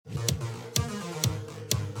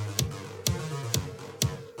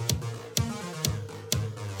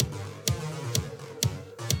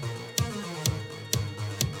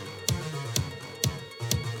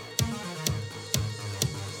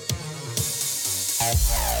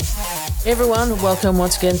Hey everyone, welcome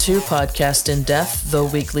once again to Podcast in Death, the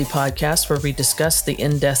weekly podcast where we discuss the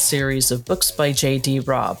in-depth series of books by J.D.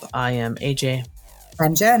 Robb. I am AJ.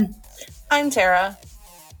 I'm Jen. I'm Tara.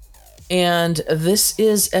 And this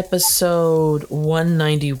is episode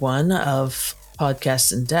 191 of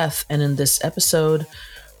Podcast in Death. And in this episode,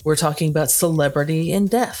 we're talking about celebrity in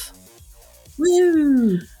death.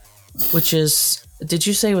 Woo! Which is, did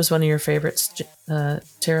you say was one of your favorites,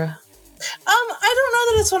 Tara? I don't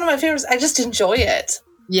know that it's one of my favorites. I just enjoy it.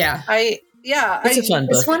 Yeah. It's a fun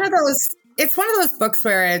book. It's one of those books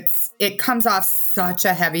where it comes off such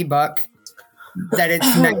a heavy book that it's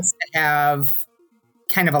nice to have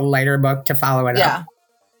kind of a lighter book to follow it up.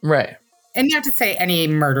 Right. And not to say any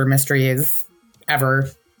murder mystery is ever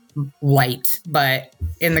light, but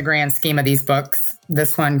in the grand scheme of these books,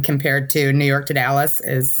 this one compared to New York to Dallas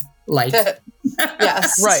is light.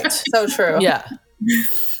 Yes. Right. So true. Yeah.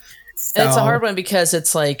 And it's a hard one because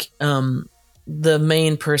it's like the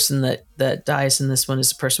main person that dies in this one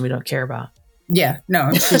is a person we don't care about. Yeah,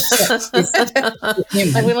 no. Like,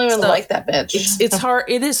 we don't even like that bitch. It's hard.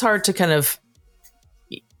 It is hard to kind of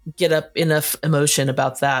get up enough emotion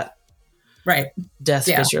about that death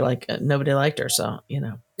because you're like nobody liked her, so you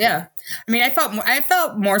know. Yeah, I mean, I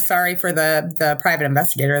felt more sorry for the private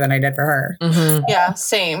investigator than I did for her. Mm-hmm. Yeah,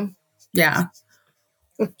 same. Yeah.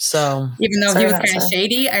 So even though he was kind of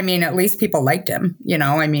shady, I mean, at least people liked him. You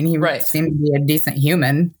know, I mean, he seemed to be a decent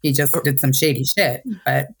human. He just did some shady shit.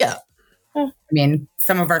 But yeah, I mean,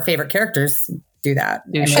 some of our favorite characters do that.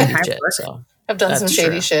 Shady shit. So I've done some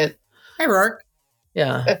shady shit. Hi, Roarke.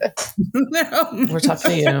 Yeah, we're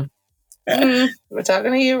talking to you. We're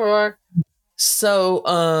talking to you, Roarke. So,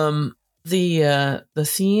 the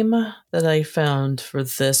theme that I found for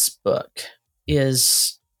this book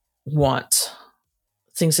is want.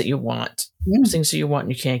 Things that you want, things that you want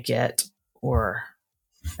and you can't get, or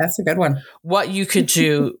that's a good one. What you could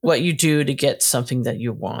do, what you do to get something that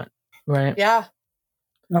you want, right? Yeah,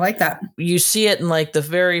 I like that. You see it in like the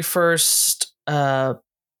very first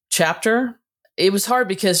chapter. It was hard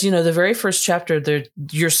because the very first chapter,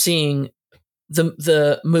 you're seeing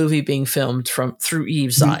the movie being filmed through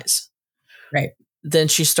Eve's eyes, right? Then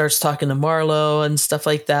she starts talking to Marlo and stuff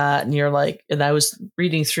like that, and you're like, and I was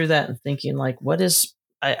reading through that and thinking like, what is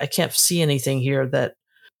I can't see anything here that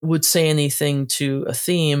would say anything to a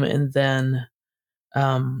theme. And then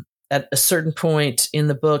at a certain point in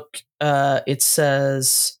the book, it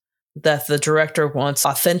says that the director wants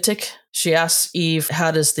authentic. She asks Eve,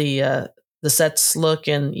 how does the sets look?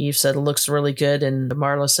 And Eve said, it looks really good. And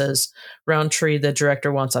Marlo says, Roundtree, the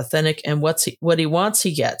director wants authentic. And what he wants,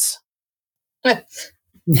 he gets.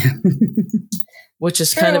 Which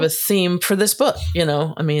is kind of a theme for this book,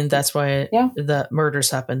 I mean, that's why the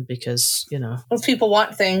murders happen because, people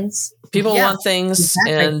want things. People want things,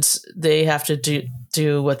 and they have to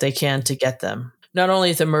do what they can to get them. Not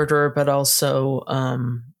only the murderer, but also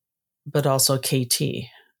KT.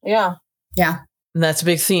 Yeah. Yeah. And that's a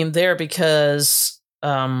big theme there because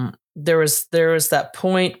there was that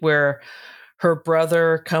point where her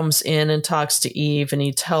brother comes in and talks to Eve, and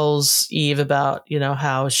he tells Eve about,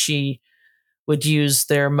 how she would use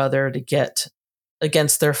their mother to get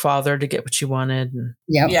against their father to get what she wanted. And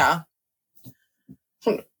yeah.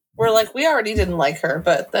 We're like, we already didn't like her,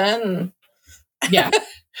 but then right.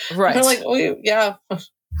 We're like, we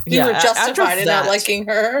were justified in not liking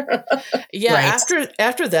her.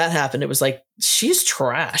 After that happened, it was like, she's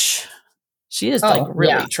trash. She is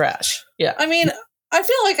really trash. Yeah. I mean, I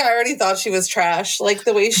feel like I already thought she was trash. Like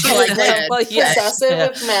the way she was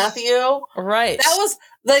possessive with Matthew. Right. That was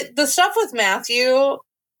the stuff with Matthew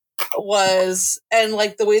and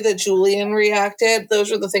like the way that Julian reacted.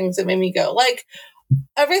 Those were the things that made me go like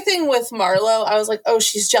everything with Marlo. I was like, oh,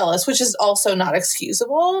 she's jealous, which is also not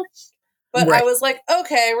excusable. But I was like,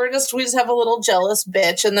 okay, we just have a little jealous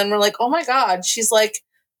bitch. And then we're like, oh my God, she's like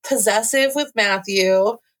possessive with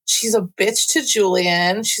Matthew. She's a bitch to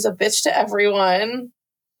Julian. She's a bitch to everyone.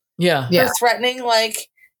 Yeah. They're threatening like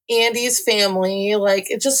Andy's family.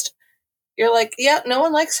 Like it just, you're like, no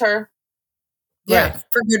one likes her. Yeah. Right.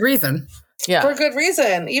 For good reason. Yeah. For good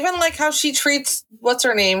reason. Even like how she treats, what's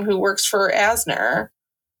her name, who works for Asner.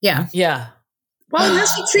 Yeah. Yeah. Well, now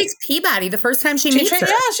she treats Peabody the first time she meets her.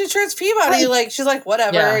 Yeah, she treats Peabody like, she's like,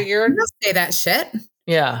 whatever. You don't say that shit.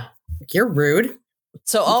 Yeah. You're rude.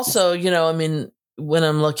 So also, I mean, when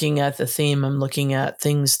I'm looking at the theme, I'm looking at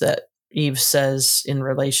things that Eve says in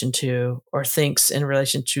relation to, or thinks in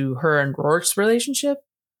relation to her and Roarke's relationship.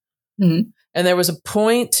 Mm-hmm. And there was a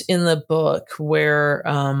point in the book where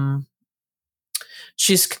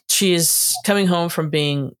she's coming home from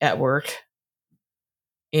being at work,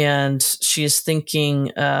 And she's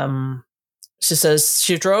thinking, she says,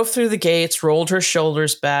 she drove through the gates, rolled her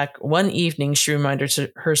shoulders back. One evening, she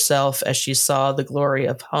reminded herself as she saw the glory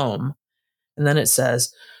of home. And then it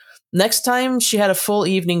says, next time she had a full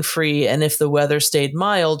evening free, and if the weather stayed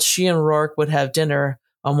mild, she and Roarke would have dinner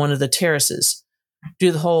on one of the terraces,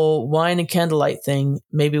 do the whole wine and candlelight thing,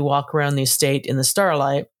 maybe walk around the estate in the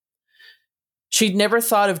starlight. She'd never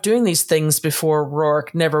thought of doing these things before.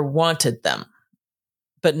 Roarke never wanted them.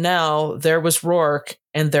 But now there was Roarke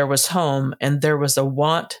and there was home, and there was a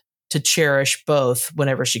want to cherish both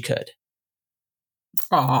whenever she could.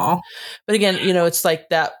 Aww. But again, it's like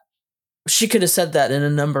that. She could have said that in a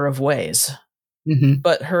number of ways. Mm-hmm.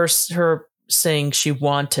 But her saying she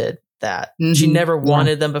wanted that. Mm-hmm. She never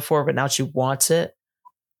wanted them before, but now she wants it.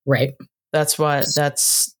 Right. That's why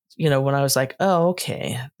when I was like, oh,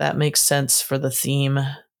 okay, that makes sense for the theme.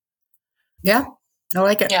 Yeah, I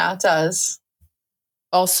like it. Yeah, it does.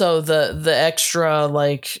 Also, the extra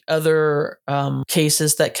other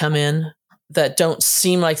cases that come in that don't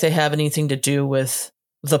seem like they have anything to do with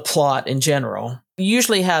the plot in general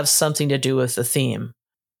usually have something to do with the theme.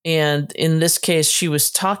 And in this case, she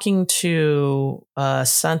was talking to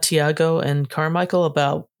Santiago and Carmichael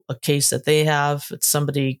about a case that they have.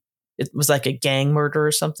 It was like a gang murder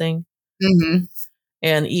or something. Mm-hmm.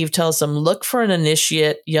 And Eve tells them, look for an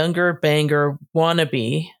initiate, younger banger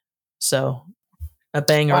wannabe. So a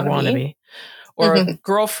banger wannabe. Or a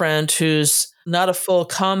girlfriend who's not a full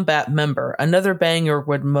combat member. Another banger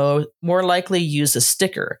would more likely use a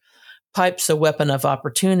sticker. Pipe's a weapon of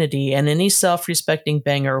opportunity, and any self-respecting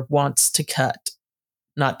banger wants to cut,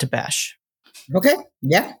 not to bash. Okay,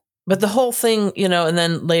 yeah. But the whole thing, and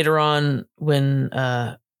then later on when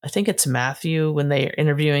I think it's Matthew, when they're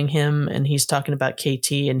interviewing him and he's talking about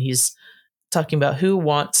KT and he's talking about who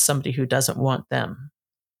wants somebody who doesn't want them.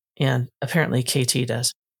 And apparently KT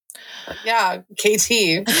does. Yeah,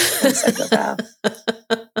 KT.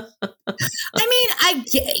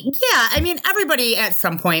 I mean, everybody at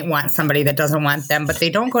some point wants somebody that doesn't want them, but they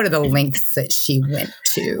don't go to the lengths that she went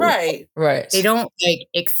to. Right. They don't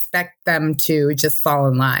expect them to just fall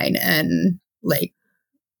in line and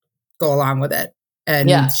go along with it.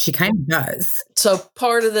 And she kind of does. So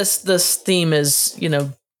part of this theme is,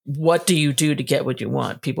 what do you do to get what you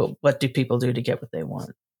want? What do people do to get what they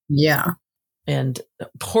want? Yeah. And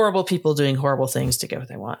horrible people doing horrible things to get what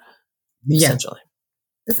they want. Yeah.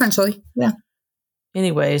 Essentially. Yeah.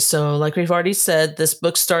 Anyway, so like we've already said, this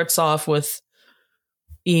book starts off with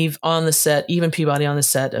Eve and Peabody on the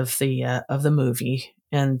set of the movie,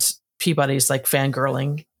 and Peabody's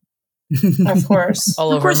fangirling, of course,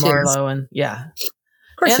 all over Marlo, and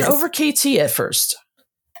and over KT at first,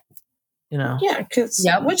 yeah, because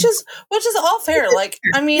which is all fair.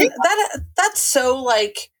 I mean, that's so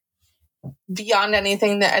beyond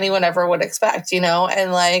anything that anyone ever would expect,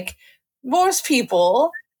 and most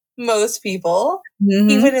people,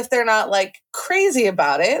 even if they're not crazy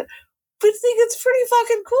about it, would think it's pretty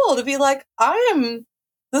fucking cool to be I am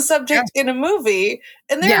the subject in a movie,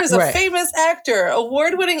 and there is a famous actor,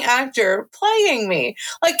 award-winning actor playing me.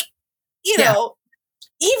 Know,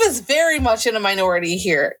 Eve is very much in a minority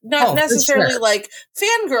here. Not necessarily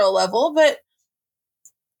fangirl level, but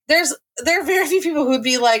there are very few people who would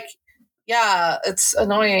be yeah, it's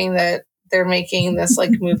annoying that they're making this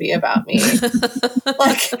movie about me.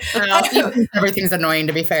 Everything's annoying,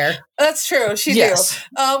 to be fair. That's true. She do,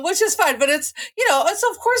 which is fine. But it's it's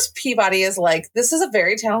of course Peabody is this is a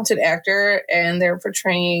very talented actor, and they're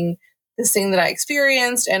portraying this thing that I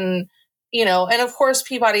experienced, and and of course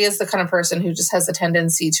Peabody is the kind of person who just has a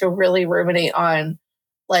tendency to really ruminate on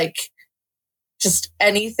just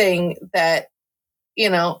anything that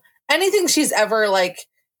anything she's ever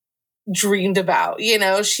dreamed about.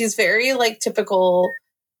 She's very typical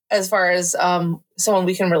as far as someone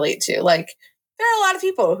we can relate to. There are a lot of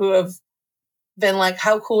people who have been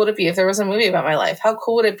how cool would it be if there was a movie about my life? How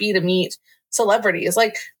cool would it be to meet celebrities?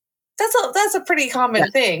 That's a pretty common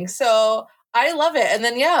thing. So I love it. And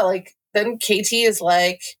then then KT is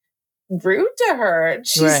rude to her.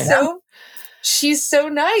 She's so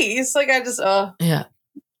nice. I just yeah.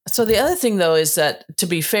 So the other thing though is that, to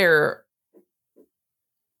be fair,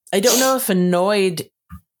 I don't know if annoyed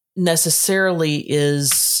necessarily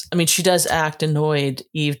is, I mean, she does act annoyed,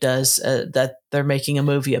 Eve does, that they're making a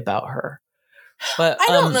movie about her. But I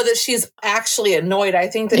don't know that she's actually annoyed. I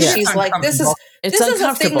think that she's this is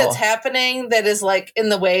a thing that's happening that is in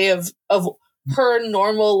the way of her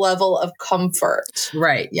normal level of comfort.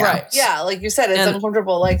 Right. Yeah. Right. Yeah. Like you said, it's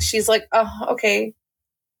uncomfortable. She's oh, okay.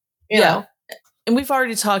 You know. And we've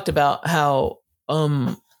already talked about how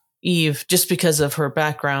Eve, just because of her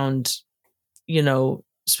background,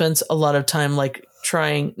 spends a lot of time like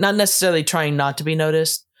not necessarily trying not to be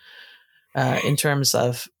noticed, in terms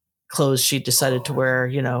of clothes she decided to wear,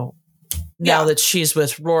 now that she's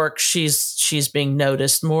with Roarke, she's being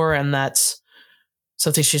noticed more, and that's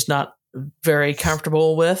something she's not very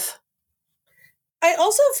comfortable with. I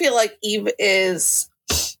also feel like Eve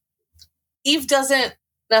doesn't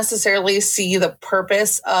necessarily see the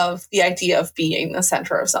purpose of the idea of being the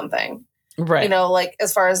center of something. Right. Like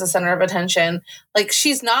as far as the center of attention, like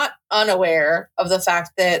she's not unaware of the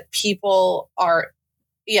fact that people are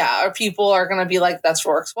going to be like, that's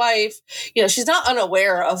Roarke's wife. She's not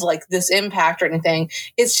unaware of like this impact or anything.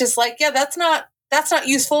 It's just like, that's not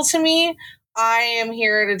useful to me. I am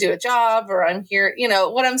here to do a job, or I'm here,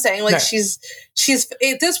 what I'm saying? Like she's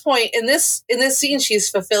at this point in this scene, she's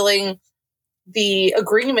fulfilling the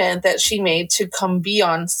agreement that she made to come be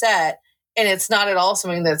on set. And it's not at all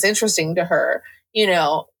something that's interesting to her,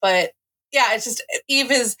 but it's just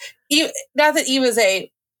Eve, not that Eve is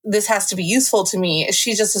this has to be useful to me.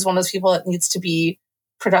 She just is one of those people that needs to be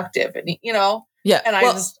productive and, yeah. And I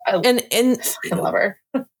love her.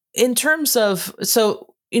 In terms of,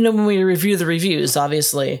 when we review the reviews,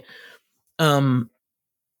 obviously,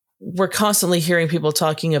 we're constantly hearing people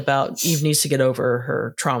talking about Eve needs to get over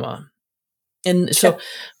her trauma. And so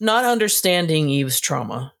not understanding Eve's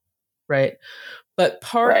trauma, right? But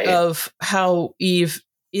part of how Eve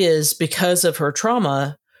is because of her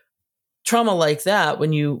trauma like that,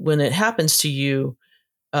 when it happens to you,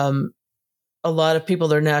 a lot of people,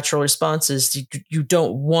 their natural response is you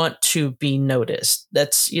don't want to be noticed.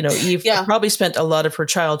 That's, Eve probably spent a lot of her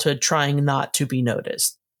childhood trying not to be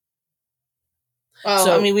noticed. Well,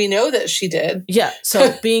 so, we know that she did. Yeah.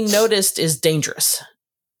 So being noticed is dangerous.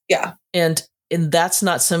 Yeah. And that's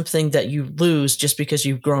not something that you lose just because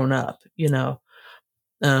you've grown up, it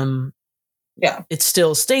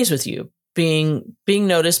still stays with you. Being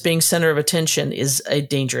noticed, being center of attention is a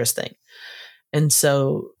dangerous thing. And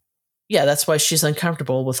so, that's why she's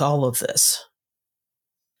uncomfortable with all of this.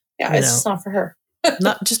 Yeah, it's just not for her.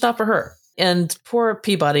 not for her. And poor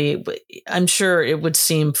Peabody, I'm sure it would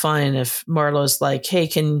seem fine if Marlo's like, hey,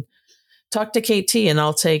 can talk to KT and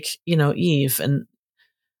I'll take, Eve. And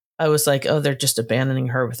I was like, oh, they're just abandoning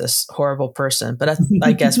her with this horrible person. But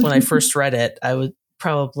I guess when I first read it, I was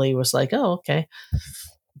like, oh, okay.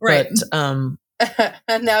 Right. But,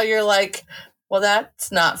 and now you're like, well,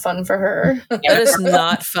 that's not fun for her. That is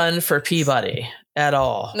not fun for Peabody at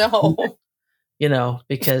all. No.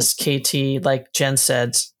 Because KT, like Jen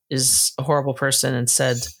said, is a horrible person and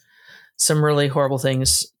said some really horrible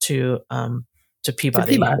things to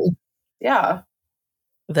Peabody. Yeah.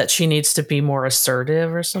 That she needs to be more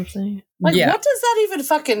assertive or something. Like, what does that even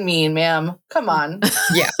fucking mean, ma'am? Come on.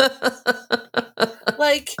 Yeah.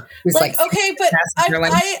 like, okay, but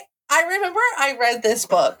I remember I read this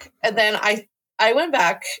book and then I went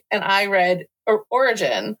back and I read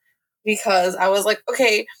Origin because I was like,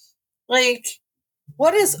 okay, like,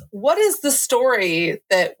 what is the story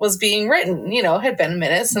that was being written? It had been a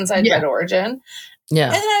minute since I'd read Origin. Yeah.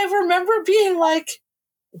 And I remember being like,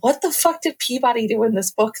 what the fuck did Peabody do in this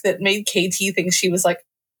book that made KT think she was like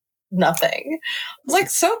nothing? I was like,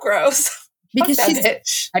 so gross. Because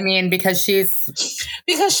because she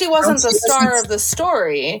wasn't the star of the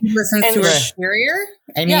story. Listens to her superior.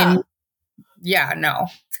 No.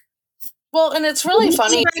 Well, and it's really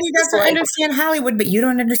funny. Everybody doesn't understand Hollywood, but you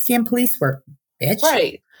don't understand police work, bitch.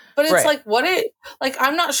 Right. But it's like,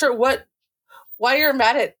 I'm not sure why you're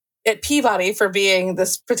mad at Peabody for being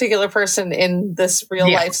this particular person in this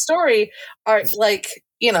real life story. Are like,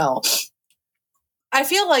 I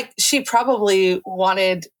feel like she probably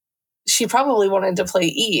wanted to play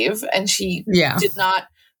Eve, and she did not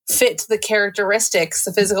fit the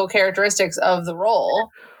physical characteristics of the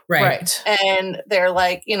role. Right. And they're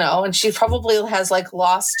like, and she probably has like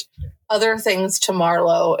lost other things to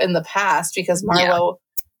Marlo in the past because Marlo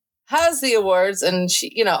has the awards, and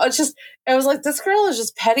she, I was like, this girl is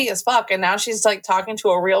just petty as fuck. And now she's like talking to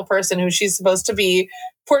a real person who she's supposed to be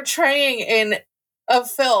portraying in a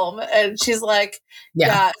film. And she's like,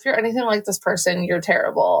 if you're anything like this person, you're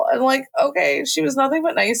terrible. And like, okay, she was nothing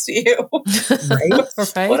but nice to you. Right?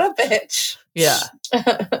 What a bitch. Yeah.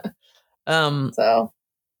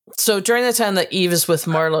 So during the time that Eve is with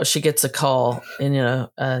Marlo, she gets a call, and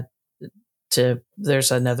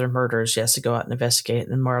there's another murder. She has to go out and investigate,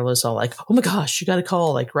 and Marlo's all like, "Oh my gosh, you got a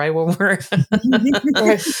call!" Like right when we're.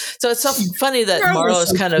 So it's so funny that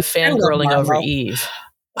Marlo's kind of fangirling over Eve.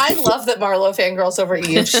 I love that Marlo fangirls over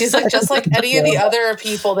Eve. She's like, just like any of the other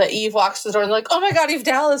people that Eve walks to the door and like, oh my God, Eve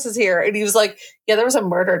Dallas is here. And he was like, yeah, there was a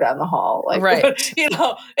murder down the hall. Like, right. You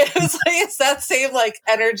know, it was like, it's that same like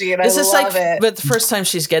energy. And this I is love like, it. But the first time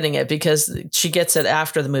she's getting it because she gets it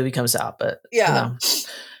after the movie comes out. But yeah. You know,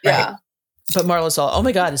 yeah. Right. But Marlo's all, oh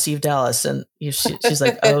my God, it's Eve Dallas. And she's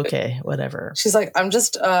like, oh, okay, whatever. She's like, I'm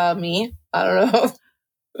just me. I don't know.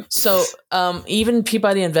 So even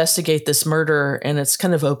Peabody investigate this murder and it's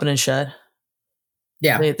kind of open and shut.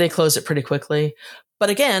 Yeah. They close it pretty quickly. But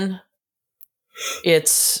again,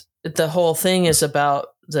 it's the whole thing is about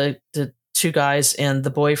the two guys and the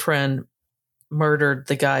boyfriend murdered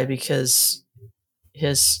the guy because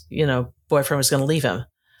his, boyfriend was going to leave him.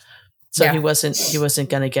 So he wasn't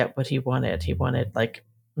going to get what he wanted. He wanted like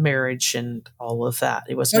marriage and all of that.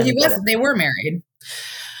 He wasn't. They were married.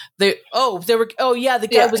 The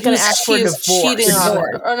guy was going to ask for a divorce. Cheating on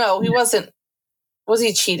her. Oh no, he wasn't. Was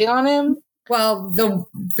he cheating on him? Well, the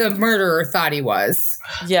murderer thought he was.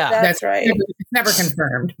 Yeah, that's right. It's never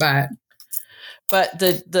confirmed, but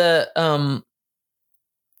the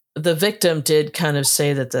victim did kind of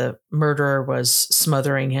say that the murderer was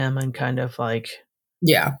smothering him and kind of like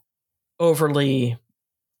overly,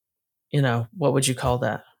 what would you call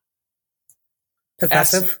that?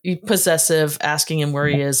 Possessive, asking him where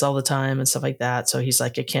he is all the time and stuff like that. So he's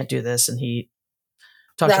like, I can't do this, and he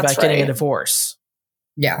talked about getting a divorce.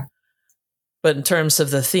 Yeah. But in terms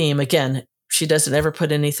of the theme, again, she doesn't ever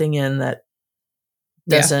put anything in that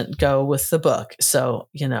doesn't go with the book. So,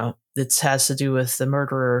 it has to do with the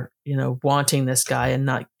murderer, wanting this guy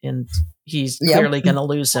and he's clearly going to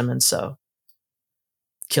lose him. And so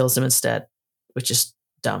kills him instead, which is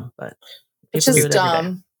dumb, but it's just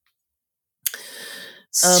dumb.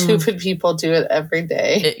 Stupid people do it every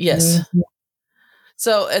day. Yes. Mm-hmm.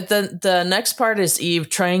 So the next part is Eve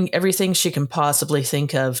trying everything she can possibly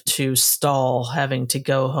think of to stall having to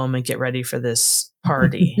go home and get ready for this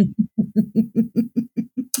party.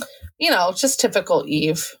 Just typical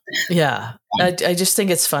Eve. Yeah. I just think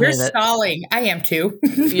it's funny. You're stalling. I am too.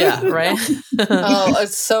 Yeah, right? Oh,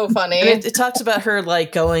 it's so funny. And it talks about her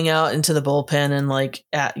like going out into the bullpen and like,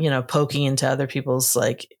 poking into other people's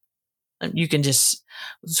like, you can just,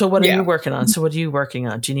 so what are you working on? So what are you working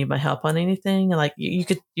on? Do you need my help on anything? And like, you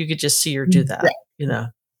could just see her do that,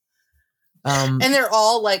 and they're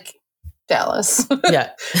all like Dallas.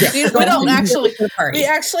 Yeah. we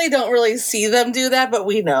actually don't really see them do that, but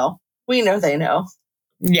we know they know.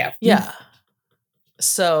 Yeah. Yeah.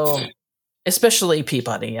 So especially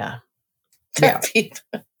Peabody. Yeah. Yeah.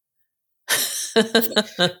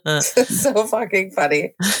 So fucking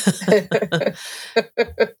funny.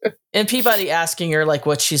 And Peabody asking her like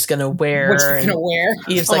what she's gonna wear.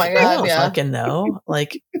 He's like, I don't fucking know.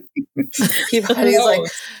 Like Peabody's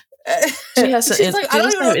like, she's like, I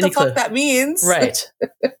don't even know what the fuck that means. Right.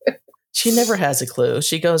 She never has a clue.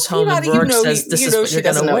 She goes home and Roarke says, "This is what you're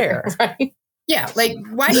gonna wear." Right? Yeah, like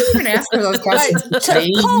why do you even ask her those questions?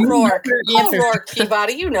 Call Roarke,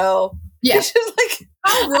 Peabody. Yeah, she's like,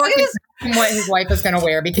 Roarke is what his wife is going to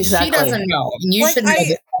wear because she doesn't know. And you should know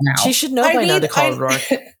this now. She should know by now to call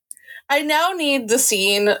Roarke. I now need the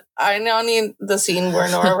scene. Where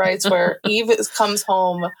Nora writes where Eve comes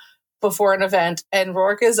home before an event and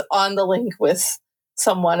Roarke is on the link with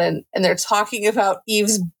someone and they're talking about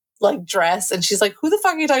Eve's like dress and she's like, who the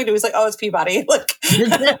fuck are you talking to? He's like, oh, it's Peabody. Like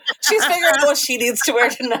she's figuring out what she needs to wear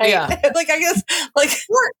tonight. Yeah. Like I guess like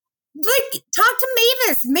talk to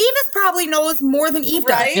Mavis. Mavis probably knows more than Eve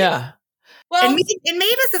does. Right? Yeah. Well, and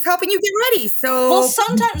Mavis is helping you get ready. So well,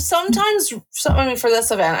 sometimes for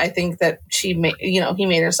this event, I think that he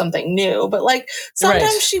made her something new. But like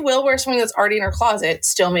sometimes she will wear something that's already in her closet,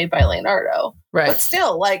 still made by Leonardo. Right. But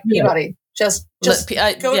still, like Peabody, just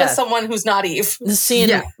go to someone who's not Eve. The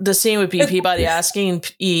scene would be Peabody asking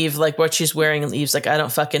Eve like what she's wearing, and Eve's like, I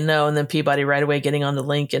don't fucking know. And then Peabody right away getting on the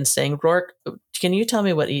link and saying, Roarke, can you tell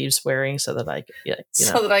me what Eve's wearing so that I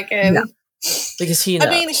so that I can. Yeah. Because he knows. I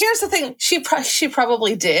mean, here's the thing. She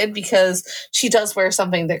probably did because she does wear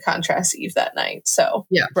something that contrasts Eve that night. So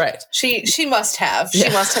yeah, right. She must have. She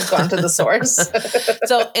must have gone to the source.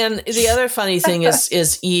 So, and the other funny thing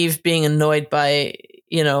is Eve being annoyed by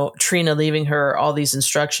Trina leaving her all these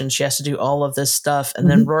instructions. She has to do all of this stuff, and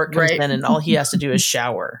then Roarke comes in, and all he has to do is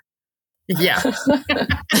shower. Yeah.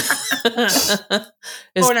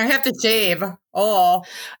 And I have to shave. Oh,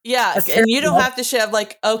 yeah, and you don't have to shave.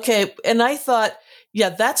 Like, okay, and I thought,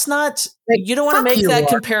 that's not. You don't want to make that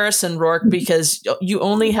comparison, Roarke, because you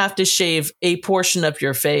only have to shave a portion of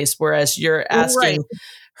your face, whereas you're asking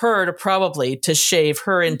her to shave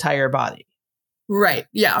her entire body. Right.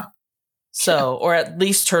 Yeah. So, or at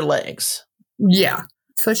least her legs. Yeah.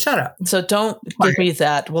 So shut up. So don't give me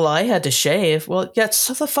that. Well, I had to shave. Well, yeah.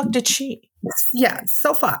 So the fuck did she? Yeah.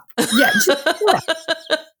 So fuck. Yeah.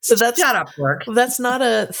 So that's shut up, Roarke. That's not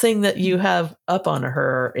a thing that you have up on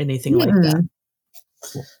her or anything like that.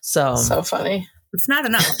 So funny. It's not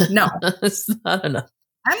enough. No, it's not enough.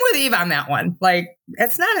 I'm with Eve on that one. Like,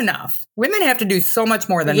 it's not enough. Women have to do so much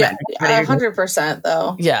more than men. 100%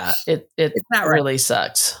 though. Yeah, it's not really right.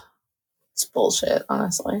 sucks. It's bullshit,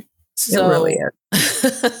 honestly. So, it really is.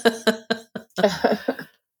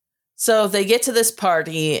 So they get to this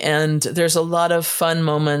party, and there's a lot of fun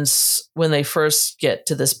moments when they first get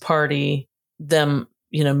to this party. Them,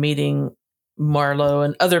 meeting Marlo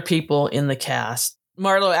and other people in the cast.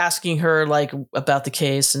 Marlo asking her like about the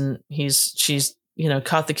case, and she's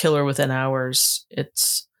caught the killer within hours.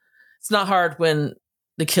 It's not hard when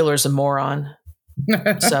the killer's a moron.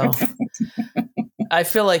 So I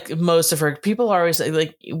feel like most of her people are always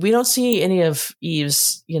like, we don't see any of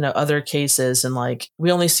Eve's, other cases, and like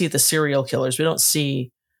we only see the serial killers. We don't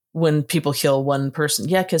see when people kill one person.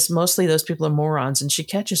 Yeah, because mostly those people are morons, and she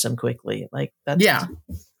catches them quickly. Like that's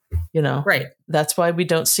right. That's why we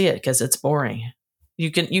don't see it, because it's boring.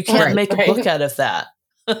 You can't make a book out of that.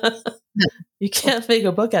 You can't make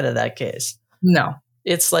a book out of that case. No,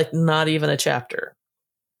 it's like not even a chapter.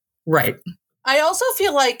 Right. I also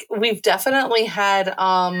feel like we've definitely had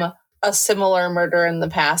a similar murder in the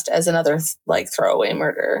past as another like throwaway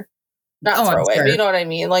murder. Not throwaway, but you know what I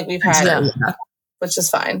mean? Like we've had which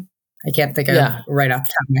is fine. I can't think of right off the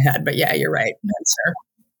top of my head, but yeah, you're right. That's fair.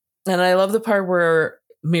 And I love the part where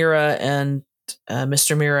Mira and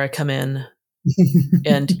Mr. Mira come in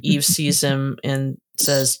and Eve sees him and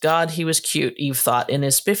says, God, he was cute, Eve thought, in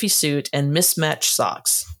his spiffy suit and mismatched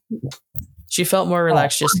socks. She felt more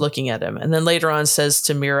relaxed just looking at him. And then later on says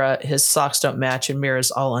to Mira, his socks don't match, and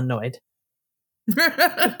Mira's all annoyed.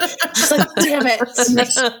 She's like, damn it.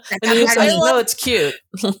 And he was like, no, it's cute.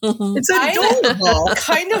 It's adorable. I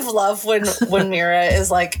kind of love when Mira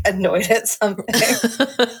is like annoyed at something.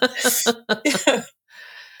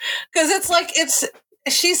 Because it's like,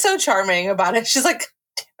 she's so charming about it. She's like,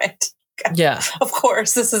 damn it. God, yeah. Of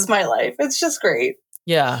course, this is my life. It's just great.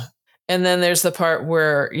 Yeah. And then there's the part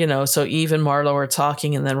where, so Eve and Marlo are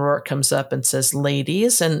talking, and then Roarke comes up and says,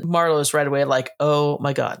 ladies. And Marlo's right away like, oh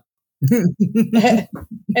my God. And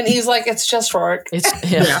Eve's like, it's just Roarke. It's just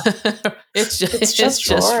Roarke. It's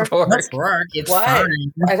Roarke. It's what?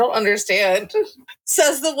 Fine. I don't understand.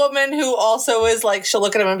 Says the woman who also is like, she'll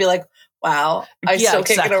look at him and be like, wow, I still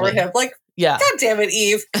can't get over him. Like, God damn it,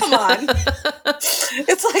 Eve. Come on.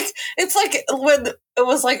 It's like when it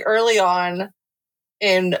was like early on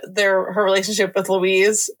in her relationship with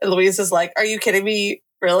Louise, and Louise is like, are you kidding me?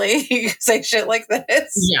 Really? You say shit like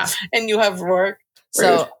this? Yeah. And you have Roarke.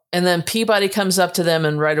 So, and then Peabody comes up to them,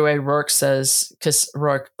 and right away Roarke says, because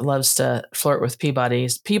Roarke loves to flirt with Peabody,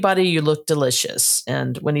 Peabody, you look delicious.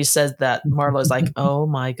 And when he says that, Marlo's like, oh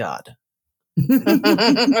my God. So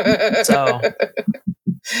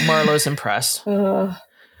Marlo's impressed.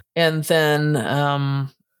 And then,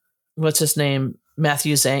 what's his name?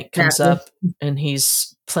 Matthew Zank comes up, and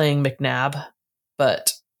he's playing McNab,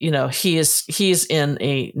 but he's in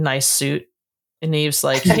a nice suit, and Eve's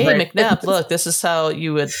like, hey, McNab, look, this is how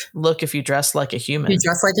you would look if you dressed like a human. You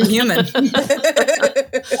dress like a human.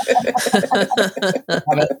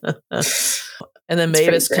 And then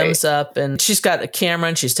Mavis comes up, and she's got a camera,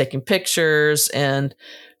 and she's taking pictures, and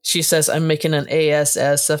she says, I'm making an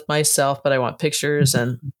ASS of myself, but I want pictures.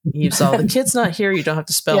 And Eve's all, the kid's not here. You don't have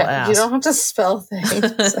to spell ass. You don't have to spell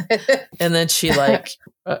things. And then she like,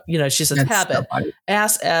 she says, habit,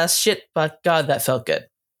 ass, shit, but God, that felt good.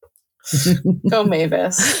 Go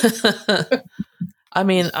Mavis. I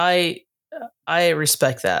mean, I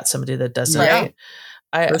respect that. Somebody that doesn't,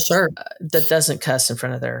 for sure. That doesn't cuss in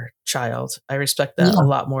front of their child. I respect that a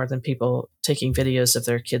lot more than people taking videos of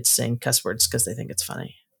their kids saying cuss words because they think it's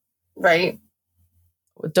funny. Right.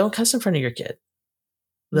 Don't cuss in front of your kid.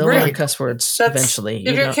 They'll learn cuss words eventually.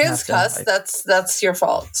 If your kids cuss, that's your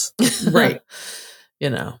fault. Right.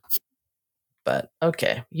 But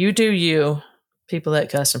okay. You do you. People that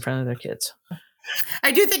cuss in front of their kids.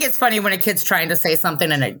 I do think it's funny when a kid's trying to say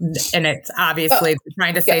something and it's obviously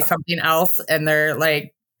trying to say something else, and they're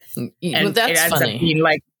like, and that's it ends funny. up being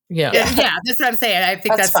like, yeah, that's what I'm saying. I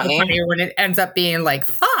think that's funny. So funny when it ends up being like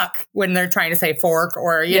fuck when they're trying to say fork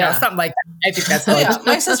or you know something like that. I think that's really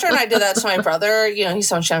My sister and I did that to my brother. He's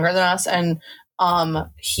so much younger than us, and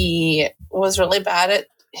he was really bad at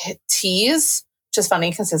T's, which is funny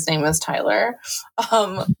because his name is Tyler,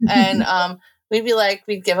 and we'd be like,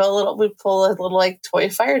 we'd pull a little like toy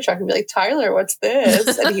fire truck and be like, Tyler, what's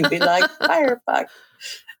this? And he'd be like, firefuck.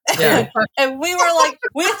 Yeah. And we were like,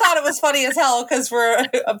 we thought it was funny as hell because we're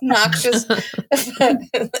obnoxious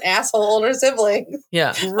asshole older siblings.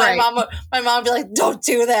 Yeah. Right. My mom would be like, don't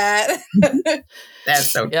do that. That's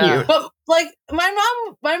so Yeah. cute. But like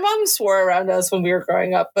my mom swore around us when we were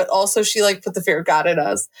growing up, but also she like put the fear of God in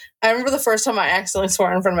us. I remember the first time I accidentally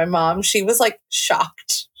swore in front of my mom, she was like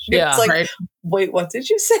shocked. She Yeah. was like, Right. wait, what did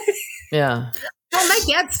you say? Yeah. Well, my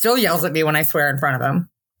dad still yells at me when I swear in front of him.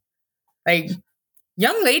 Like,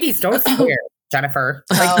 young ladies don't swear, Jennifer.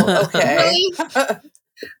 Like, Oh, okay. really?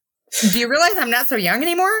 Do you realize I'm not so young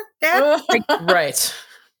anymore, Dad? Like, Right.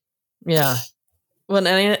 Yeah. Well,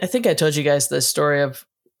 and I think I told you guys the story of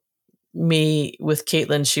me with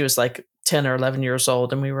Caitlin. She was like 10 or 11 years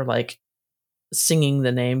old, and we were like singing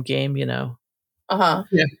the name game, you know. Uh-huh.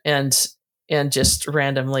 Yeah. And just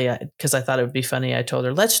randomly, because I thought it would be funny, I told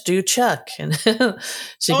her, "Let's do Chuck," and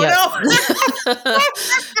she no.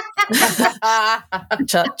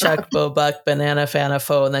 Chuck, Bo, Buck, Banana, Fana,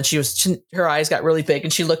 Fo, and then her eyes got really big,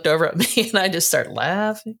 and she looked over at me, and I just started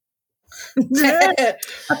laughing.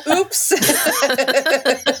 Oops.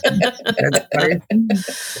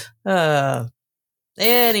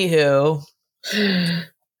 Anywho,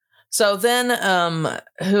 so then,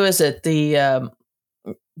 who is it? The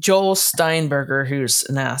Joel Steinberger, who's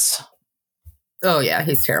an ass. Oh, yeah,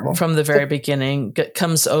 he's terrible. From the very beginning,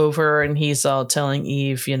 comes over and he's all telling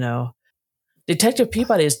Eve, you know, Detective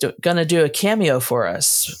Peabody is going to do a cameo for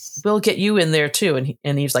us. We'll get you in there too.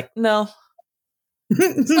 And Eve's like, no.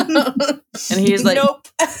 And he's like, nope.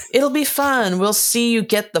 It'll be fun. We'll see you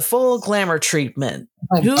get the full glamour treatment.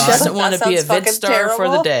 Oh, Who God. doesn't want to be a vid star terrible. for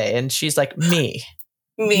the day? And she's like, me.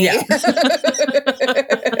 Yeah.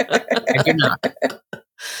 I do not.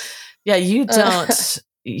 Yeah, you don't,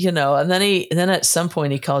 you know, and then at some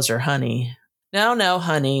point he calls her honey. No,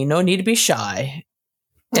 honey, no need to be shy.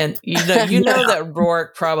 And you know that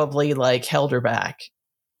Roarke probably like held her back.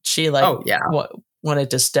 She like wanted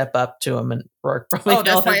to step up to him, and Roarke probably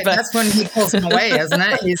held her back. That's when he pulls him away, isn't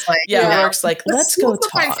it? He's like, Roarke's like, let's go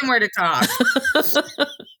talk. Find somewhere to talk.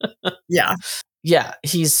 Yeah. Yeah,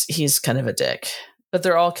 he's kind of a dick. But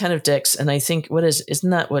they're all kind of dicks, and I think isn't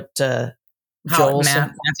that what Joel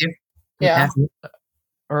said? Matthew. Yeah. Matthew.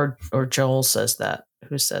 Or Joel says that.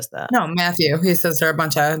 Who says that? No, Matthew. He says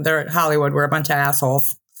they're at Hollywood. We're a bunch of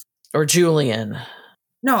assholes. Or Julian.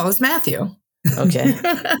 No, it was Matthew. Okay.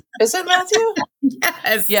 Is it Matthew?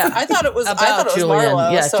 Yes. Yeah. I thought it was Julian.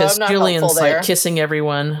 Marlo. Yeah, because so Julian's like kissing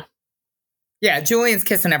everyone. Yeah, Julian's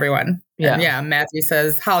kissing everyone. Yeah. And yeah, Matthew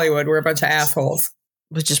says Hollywood, we're a bunch of assholes.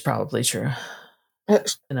 Which is probably true. You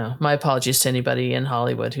know, my apologies to anybody in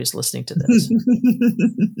Hollywood who's listening to this.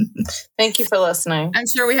 Thank you for listening. I'm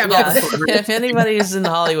sure we have if anybody's in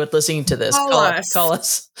Hollywood listening to this, call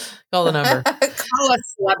us. Call the number. Call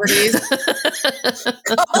us celebrities.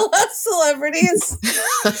 Call us celebrities.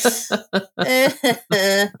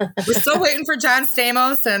 We're still waiting for John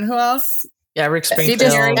Stamos and who else? Yeah, Rick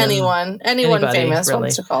Springfield. Anyone famous really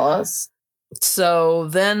wants to call us. So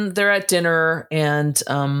then they're at dinner, and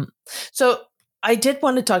so I did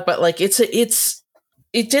want to talk about like they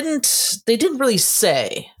didn't really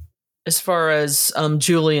say as far as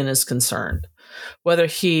Julian is concerned whether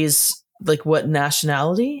he's like what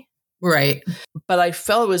nationality, right? But I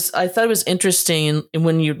thought it was interesting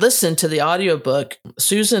when you listen to the audiobook.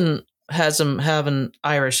 Susan has him have an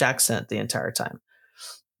Irish accent the entire time.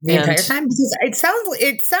 Entire time, because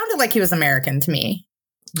it sounded like he was American to me,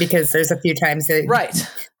 because there's a few times that right.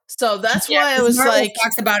 So that's why I was Marlo like,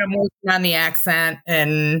 talks about him working on the accent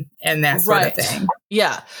and that sort of thing.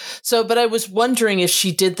 Yeah. So, but I was wondering if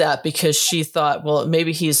she did that because she thought, well,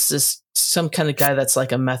 maybe he's some kind of guy that's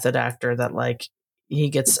like a method actor that like he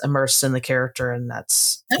gets immersed in the character, and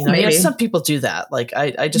that's maybe. Some people do that. Like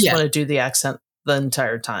I just want to do the accent the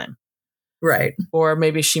entire time. Right. Or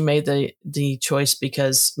maybe she made the choice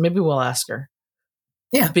because maybe we'll ask her.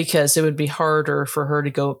 Yeah. Because it would be harder for her to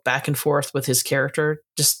go back and forth with his character.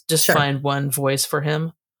 Just find one voice for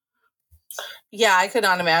him. Yeah, I could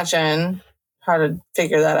not imagine how to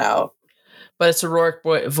figure that out. But it's a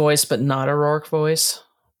Roarke voice, but not a Roarke voice.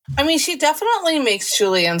 I mean, she definitely makes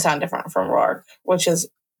Julian sound different from Roarke, which is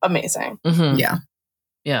amazing. Mm-hmm. Yeah.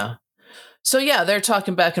 Yeah. So, yeah, they're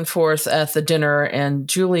talking back and forth at the dinner, and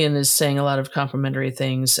Julian is saying a lot of complimentary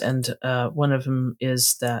things. And one of them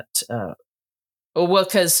is that,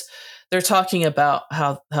 because they're talking about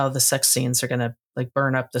how the sex scenes are going to like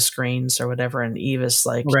burn up the screens or whatever. And Eve is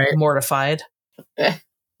like mortified.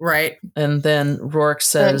 Right. And then Roarke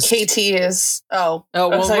says, KT is,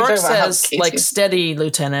 Roarke says, like, steady,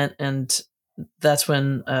 Lieutenant. And that's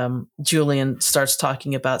when Julian starts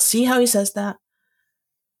talking about, see how he says that?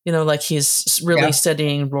 like he's really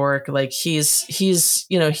studying Roarke. Like he's he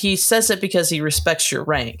says it because he respects your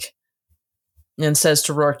rank and says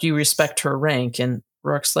to Roarke, you respect her rank. And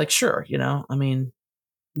Rourke's like, sure,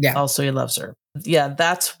 also he loves her. Yeah,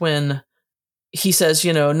 that's when he says,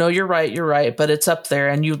 no, you're right, but it's up there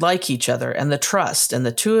and you like each other and the trust and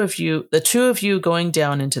the two of you going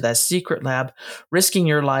down into that secret lab, risking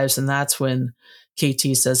your lives. And that's when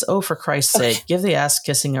KT says, oh, for Christ's sake, give the ass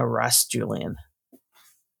kissing a rest, Julian.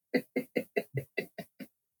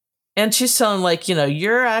 And she's telling like,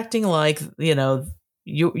 you're acting like,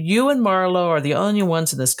 you and Marlo are the only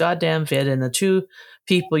ones in this goddamn vid, and the two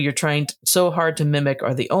people you're trying so hard to mimic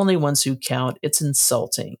are the only ones who count. It's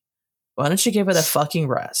insulting. Why don't you give it a fucking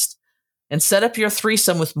rest and set up your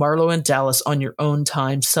threesome with Marlo and Dallas on your own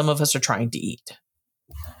time? Some of us are trying to eat.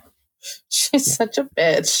 She's such a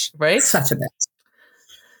bitch. Right? Such a bitch.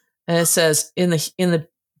 And it says, in the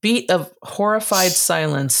beat of horrified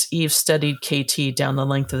silence, Eve studied KT down the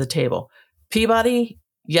length of the table. Peabody?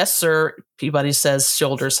 Yes, sir, Peabody says,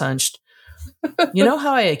 shoulders hunched. You know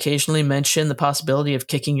how I occasionally mention the possibility of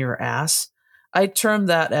kicking your ass? I term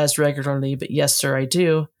that as regularly, but yes, sir, I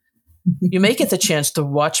do. You may get the chance to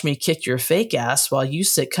watch me kick your fake ass while you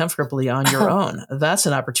sit comfortably on your own. That's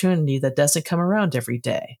an opportunity that doesn't come around every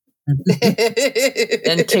day.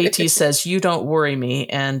 And KT says, you don't worry me.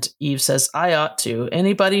 And Eve says, I ought to.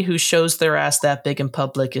 Anybody who shows their ass that big in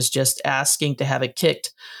public is just asking to have it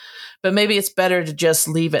kicked. But maybe it's better to just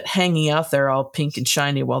leave it hanging out there all pink and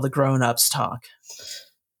shiny while the grown-ups talk.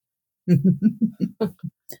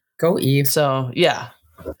 Go, Eve. So, yeah.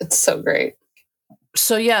 It's so great.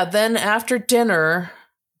 So, yeah, then after dinner,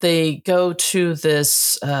 they go to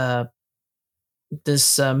this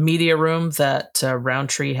media room that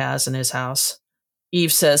Roundtree has in his house.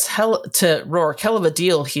 Eve says to Roarke, hell of a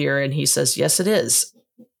deal here. And he says, yes, it is.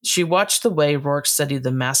 She watched the way Roarke studied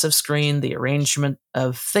the massive screen, the arrangement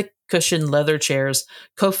of thick cushioned leather chairs,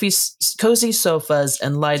 cozy sofas,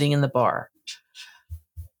 and lighting in the bar.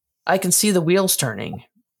 I can see the wheels turning.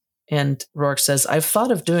 And Roarke says, I've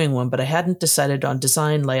thought of doing one, but I hadn't decided on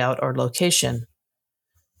design, layout, or location.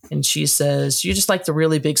 And she says, you just like the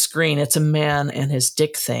really big screen. It's a man and his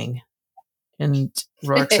dick thing. And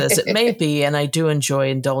Roarke says, it may be, and I do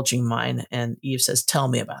enjoy indulging mine. And Eve says, tell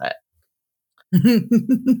me about it.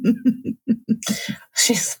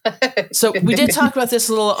 So we did talk about this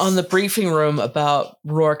a little on the briefing room about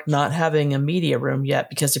Roarke not having a media room yet,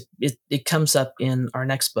 because it comes up in our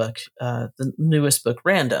next book, the newest book,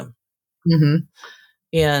 Random. Mm-hmm.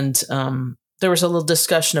 And there was a little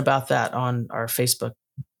discussion about that on our Facebook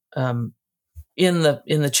in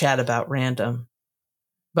the chat about Random,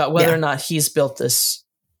 about whether or not he's built this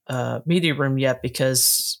media room yet,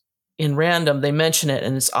 because in Random they mention it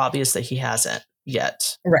and it's obvious that he hasn't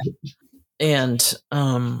yet. Right. And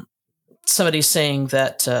somebody's saying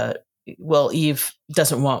that, Eve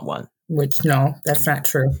doesn't want one. Which, no, that's not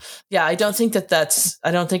true. Yeah, I don't think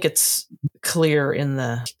it's clear in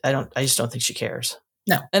I just don't think she cares.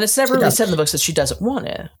 No. And it's never really said in the books that she doesn't want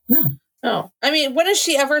it. No. I mean, when has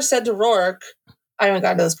she ever said to Roarke, I haven't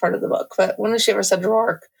gotten to this part of the book, but when has she ever said to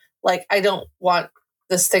Roarke, like, I don't want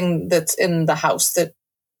this thing that's in the house that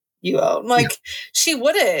you own? Like, she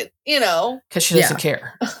wouldn't, Because she doesn't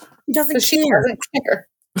care. She doesn't care.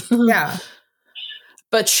 Yeah.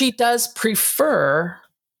 But she does prefer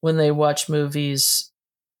when they watch movies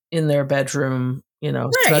in their bedroom,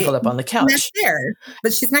 snuggled up on the couch. That's fair.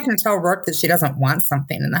 But she's not going to tell Roarke that she doesn't want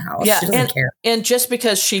something in the house. Yeah, she doesn't care. And just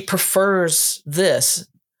because she prefers this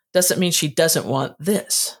doesn't mean she doesn't want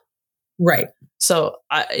this. Right. So,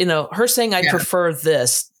 her saying I prefer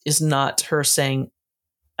this is not her saying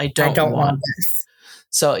I don't want this.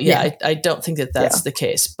 So, I don't think that that's the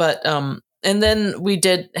case. But, and then we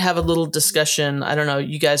did have a little discussion. I don't know.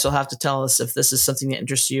 You guys will have to tell us if this is something that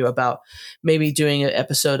interests you, about maybe doing an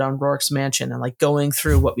episode on Rourke's mansion and like going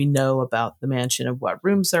through what we know about the mansion and what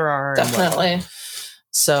rooms there are. Definitely.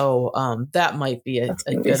 So that might be a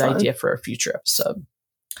good idea for a future episode.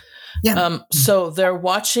 Yeah. So they're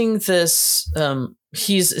watching this.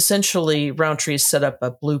 He's essentially, Roundtree set up a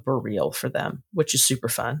blooper reel for them, which is super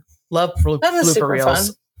fun. Love blooper reels.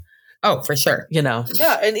 Fun. Oh, for sure. Yeah,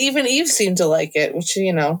 and even Eve seemed to like it, which,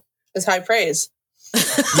 is high praise.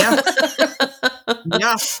 Yeah.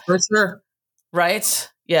 Yeah, for sure. Right?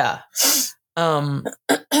 Yeah. And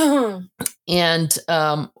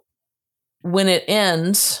when it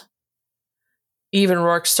ends, Eve and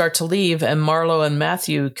Roarke start to leave, and Marlo and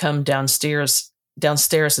Matthew come downstairs and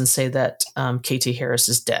say that KT Harris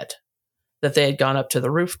is dead, that they had gone up to the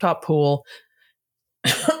rooftop pool,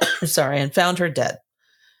 and found her dead.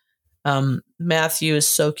 Matthew is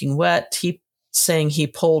soaking wet. He saying he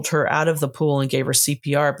pulled her out of the pool and gave her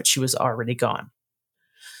CPR, but she was already gone.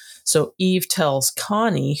 So Eve tells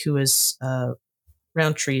Connie, who is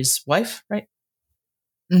Roundtree's wife, right?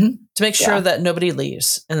 Mm-hmm. To make sure that nobody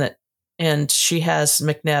leaves, and she has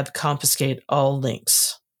McNab confiscate all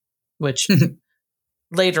links, which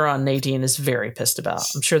later on Nadine is very pissed about.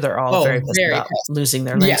 I'm sure they're all very pissed about losing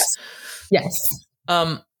their links. Yes.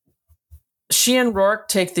 She and Roarke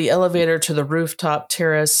take the elevator to the rooftop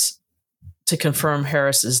terrace to confirm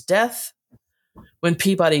Harris's death. When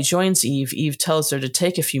Peabody joins Eve, Eve tells her to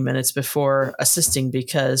take a few minutes before assisting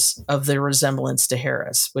because of the resemblance to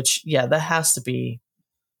Harris, which, that has to be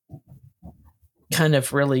kind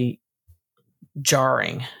of really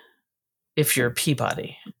jarring if you're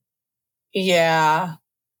Peabody. Yeah.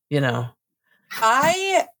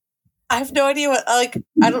 I have no idea what, I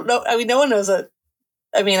don't know. I mean, no one knows it.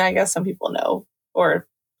 I mean, I guess some people know or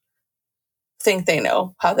think they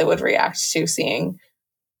know how they would react to seeing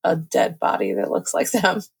a dead body that looks like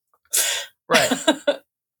them. Right.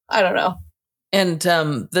 I don't know. And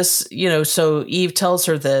this, so Eve tells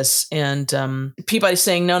her this, and Peabody's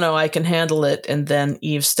saying, no, I can handle it. And then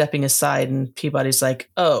Eve stepping aside, and Peabody's like,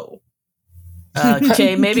 oh,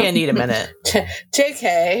 okay, maybe I need a minute.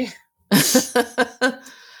 JK.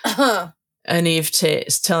 And Eve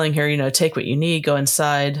is telling her, take what you need, go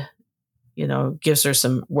inside, gives her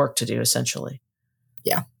some work to do, essentially.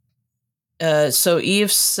 Yeah. So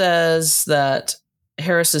Eve says that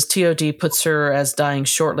Harris's TOD puts her as dying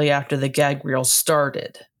shortly after the gag reel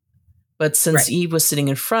started. But since Eve was sitting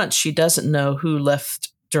in front, she doesn't know who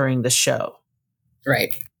left during the show.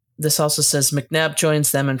 Right. This also says McNab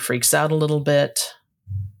joins them and freaks out a little bit.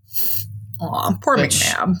 Aw, poor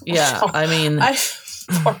McNab. Yeah, I mean...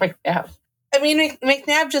 Poor McNab. I mean,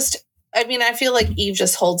 McNab I feel like Eve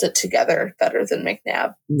just holds it together better than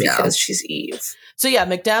McNab because she's Eve. So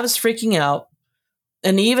McNab is freaking out,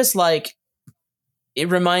 and Eve is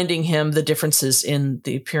reminding him the differences in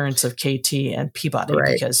the appearance of KT and Peabody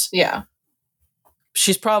because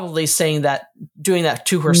she's probably doing that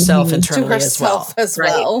to herself internally as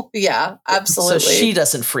well. Yeah, absolutely. So she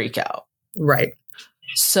doesn't freak out. Right.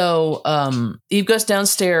 So Eve goes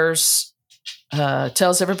downstairs,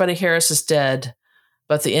 tells everybody Harris is dead,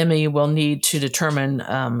 but the ME will need to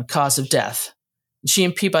determine cause of death. She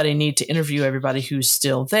and Peabody need to interview everybody who's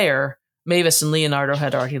still there. Mavis and Leonardo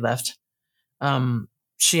had already left.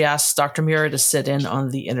 She asks Dr. Mira to sit in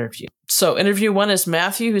on the interview. So interview 1 is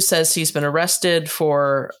Matthew, who says he's been arrested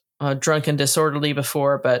for drunk and disorderly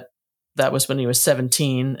before, but that was when he was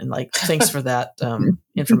 17. And thanks for that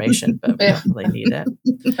information, but we don't really need it.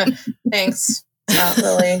 Thanks. Not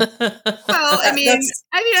really. Well,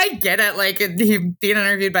 I get it. He's being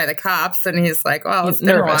interviewed by the cops, and he's like, "Well, it's been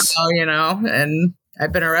nervous. A while, and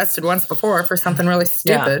I've been arrested once before for something really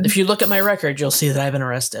stupid." Yeah. If you look at my record, you'll see that I've been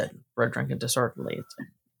arrested for drunk and disorderly.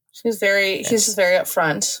 He's just very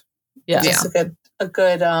upfront. Yeah, just a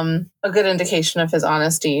good indication of his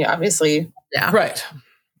honesty. Obviously, right.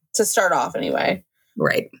 To start off, anyway.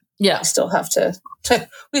 Right. Yeah. We still have to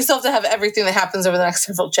have everything that happens over the next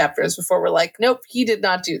several chapters before we're like, nope, he did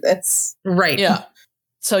not do this. Right. Yeah.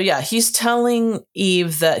 So he's telling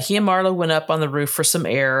Eve that he and Marlo went up on the roof for some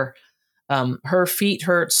air. Her feet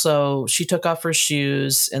hurt, so she took off her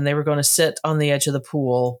shoes, and they were going to sit on the edge of the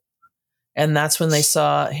pool. And that's when they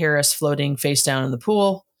saw Harris floating face down in the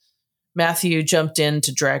pool. Matthew jumped in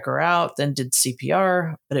to drag her out, then did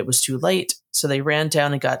CPR, but it was too late. So they ran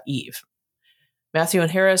down and got Eve. Matthew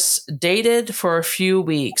and Harris dated for a few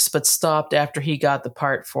weeks, but stopped after he got the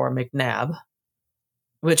part for McNab,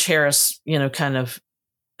 which Harris, kind of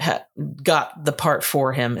got the part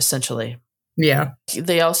for him, essentially. Yeah.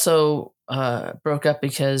 They also broke up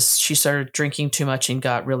because she started drinking too much and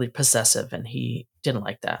got really possessive, and he didn't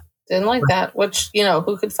like that. Didn't like that, which,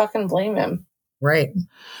 who could fucking blame him? Right.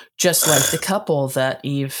 Just like the couple that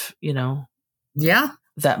Eve,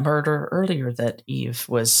 that murder earlier that Eve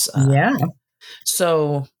was.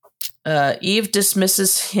 So Eve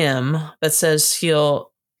dismisses him, but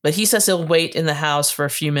he says he'll wait in the house for a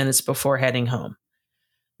few minutes before heading home.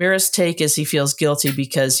 Mira's take is he feels guilty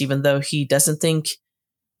because even though he doesn't think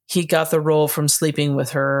he got the role from sleeping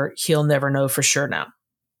with her, he'll never know for sure now.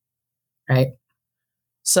 Right.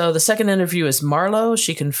 So the second interview is Marlo.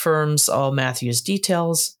 She confirms all Matthew's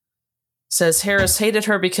details. Says Harris hated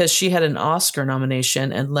her because she had an Oscar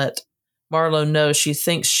nomination and let Marlo know she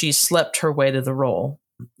thinks she slept her way to the role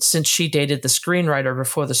since she dated the screenwriter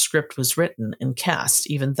before the script was written and cast,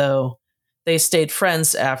 even though they stayed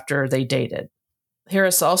friends after they dated.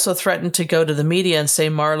 Harris also threatened to go to the media and say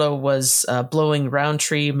Marlo was blowing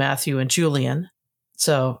Roundtree, Matthew, and Julian.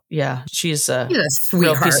 So, yeah, she's a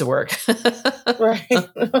sweetheart. real piece of work. Right.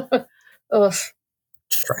 Ugh.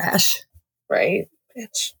 Trash. Right.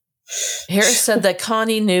 Bitch. Harris said that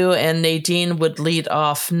Connie knew and Nadine would lead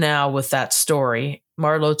off now with that story.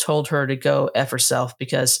 Marlo told her to go F herself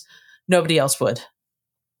because nobody else would.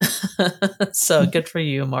 So good for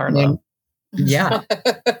you, Marlo. Yeah.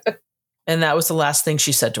 And that was the last thing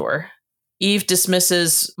she said to her. Eve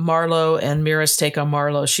dismisses Marlo and Mira's take on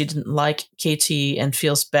Marlo. She didn't like KT and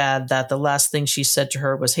feels bad that the last thing she said to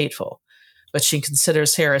her was hateful. But she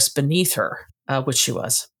considers Harris beneath her, which she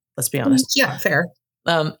was. Let's be honest. Yeah, fair.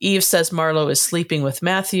 Eve says Marlo is sleeping with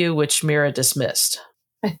Matthew, which Mira dismissed.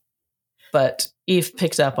 But Eve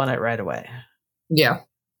picked up on it right away. Yeah.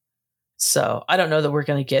 So I don't know that we're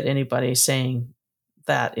going to get anybody saying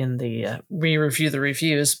that in the re-review the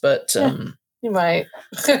reviews, but you might.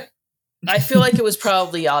 I feel like it was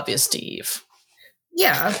probably obvious to Eve.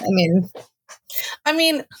 Yeah, I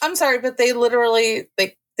mean, I'm sorry, but they literally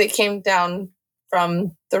they came down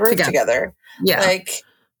from the roof together. Yeah, like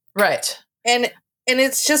right, and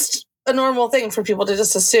it's just a normal thing for people to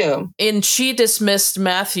just assume. And she dismissed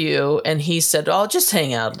Matthew, and he said, "Oh, I'll just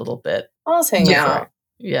hang out a little bit. I'll just hang out."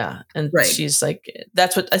 Yeah, and she's like,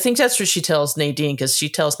 that's what she tells Nadine, because she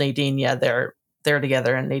tells Nadine, yeah, they're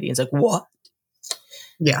together, and Nadine's like, what?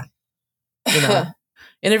 Yeah. You know.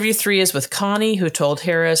 Interview 3 is with Connie, who told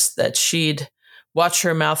Harris that she'd watch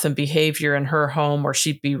her mouth and behavior in her home or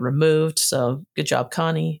she'd be removed. So good job,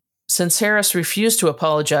 Connie. Since Harris refused to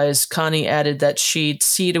apologize, Connie added that she'd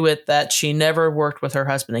see to it that she never worked with her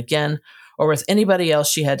husband again or with anybody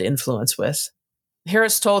else she had influence with.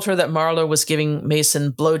 Harris told her that Marlo was giving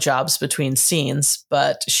Mason blowjobs between scenes,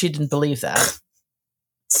 but she didn't believe that.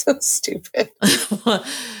 So stupid.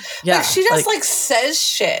 Yeah, like, she just says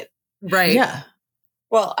shit. Right. Yeah.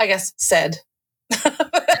 Well, I guess said.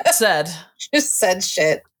 Said. She just said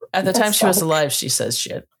shit. At the time she was alive, she says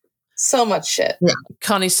shit. So much shit. Yeah.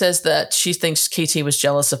 Connie says that she thinks KT was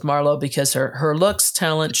jealous of Marlo because her looks,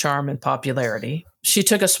 talent, charm, and popularity. She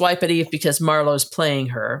took a swipe at Eve because Marlo's playing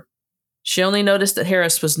her. She only noticed that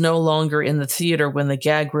Harris was no longer in the theater when the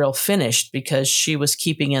gag reel finished because she was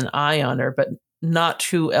keeping an eye on her, but not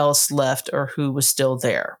who else left or who was still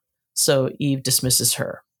there. So Eve dismisses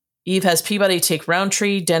her. Eve has Peabody take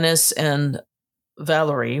Roundtree, Dennis, and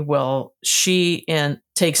Valerie. Well, she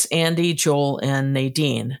takes Andy, Joel, and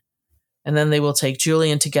Nadine. And then they will take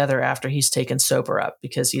Julian together after he's taken sober up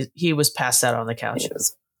because he was passed out on the couch.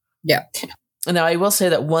 Yeah. Now, I will say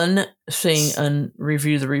that one thing on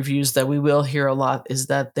Review the Reviews that we will hear a lot is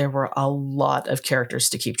that there were a lot of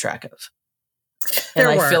characters to keep track of. And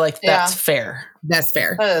I feel like that's fair. That's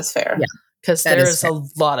fair. That is fair. Yeah. Because there's a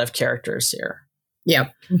lot of characters here. Yeah.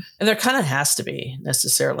 And there kind of has to be,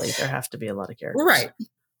 necessarily. There have to be a lot of characters.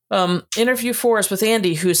 Right. Interview 4 is with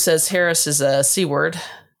Andy, who says Harris is a C-word.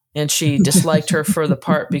 And she disliked her for the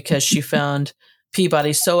part because she found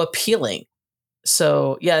Peabody so appealing.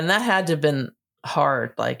 So, yeah, and that had to have been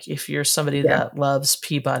hard. Like, if you're somebody that loves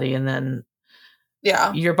Peabody and then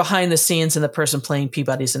you're behind the scenes and the person playing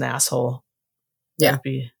Peabody's an asshole, that would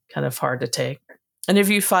be kind of hard to take.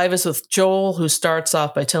 Interview 5 is with Joel, who starts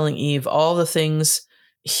off by telling Eve all the things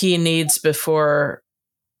he needs before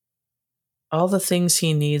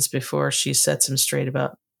she sets him straight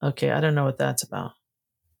about, okay, I don't know what that's about.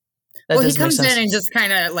 Well, he comes in and just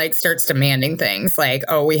kind of starts demanding things like,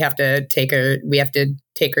 oh, we have to take her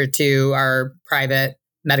to our private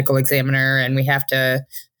medical examiner, and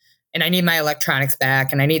and I need my electronics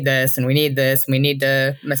back, and I need this, and we need this, and we need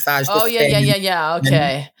to massage this. Oh, yeah.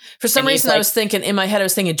 Okay. For some reason, I was thinking, in my head, I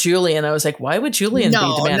was thinking Julian. I was like, why would Julian be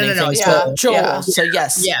demanding things? Yeah. But Joel. So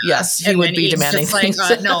yes, he would be demanding things.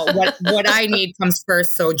 No, what I need comes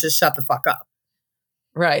first, so just shut the fuck up.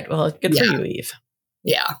 Right. Well, good for you, Eve.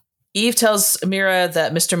 Yeah. Eve tells Mira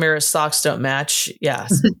that Mr. Mira's socks don't match.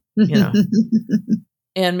 Yes.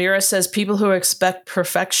 And Mira says people who expect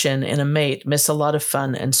perfection in a mate miss a lot of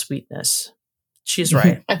fun and sweetness. She's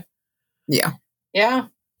right. Yeah. Yeah.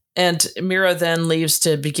 And Mira then leaves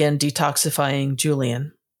to begin detoxifying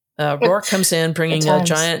Julian. Roarke comes in bringing a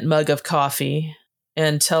giant mug of coffee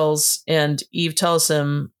and Eve tells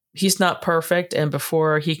him he's not perfect. And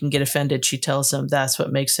before he can get offended, she tells him that's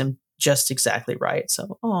what makes him just exactly right.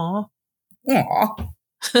 So, aw.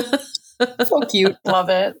 So cute. Love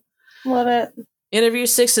it. Interview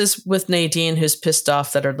 6 is with Nadine, who's pissed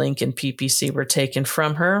off that her link and PPC were taken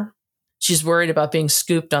from her. She's worried about being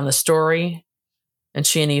scooped on the story, and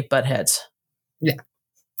she and Eve butt heads. Yeah.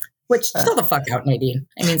 Which, chill the fuck out, Nadine.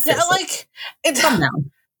 I mean, seriously. Calm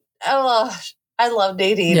down. I love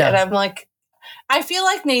Nadine, and I'm like, I feel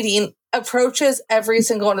like Nadine approaches every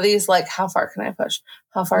single one of these like, how far can I push?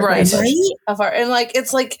 How far can I push? How far? And like,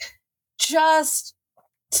 it's like, just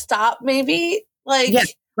stop, maybe. Like,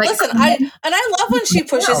 listen, I love when she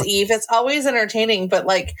pushes Eve. It's always entertaining, but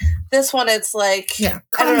like this one, it's like,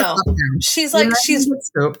 I don't know. She's like, she's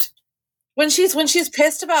scooped. When she's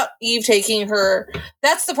pissed about Eve taking her,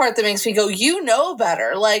 that's the part that makes me go, you know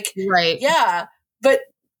better. Like, yeah, but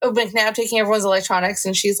McNab taking everyone's electronics,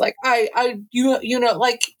 and she's like, you know,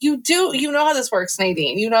 like you know how this works,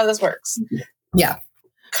 Nadine. You know how this works. Yeah,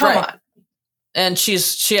 come on. And she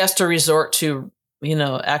has to resort to, you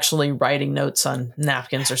know, actually writing notes on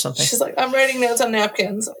napkins or something. She's like, I'm writing notes on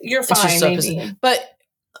napkins. You're fine, Nadine. But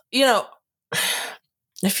you know,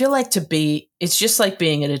 I feel like it's just like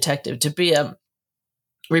being a detective. To be a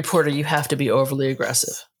reporter, you have to be overly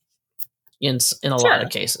aggressive in a lot of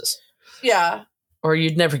cases. Yeah. Or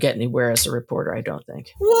you'd never get anywhere as a reporter, I don't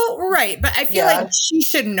think. Well, right. But I feel like she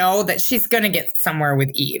should know that she's going to get somewhere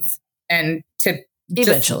with Eve. And to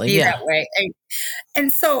eventually be that way.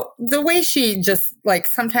 And so the way she just, like,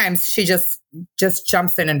 sometimes she just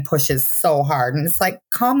jumps in and pushes so hard. And it's like,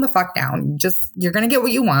 calm the fuck down. You're going to get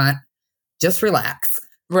what you want. Just relax.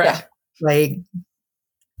 Right. Yeah. Like,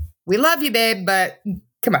 we love you, babe, but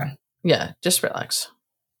come on. Yeah, just relax.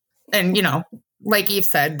 And, you know, like Eve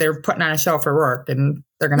said, they're putting on a show for Roarke, and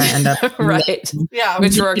they're going to end up right. Yeah,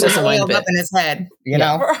 which Roarke doesn't mind up in his head, you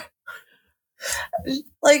know.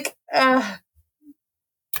 Like, I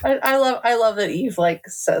love that Eve like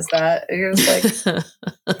says that. And you're just like,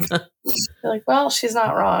 you're like, well, she's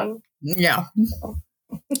not wrong. Yeah.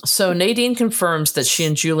 So Nadine confirms that she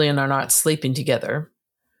and Julian are not sleeping together.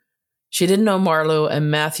 She didn't know Marlo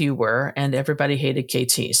and Matthew were, and everybody hated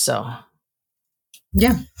KT. So,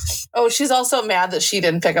 yeah. Oh, she's also mad that she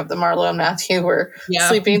didn't pick up the Marlo and Matthew were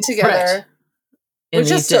sleeping together,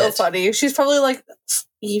 which is so funny. She's probably like,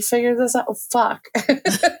 "You figured this out? Oh, fuck!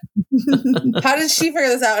 How did she figure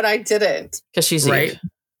this out and I didn't?" Because she's Eve.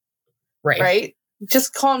 Right.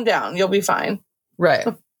 Just calm down. You'll be fine. Right.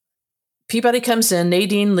 Peabody comes in.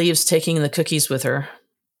 Nadine leaves, taking the cookies with her.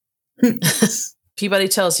 Peabody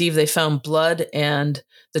tells Eve they found blood and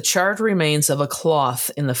the charred remains of a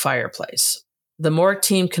cloth in the fireplace. The morgue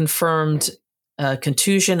team confirmed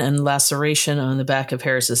contusion and laceration on the back of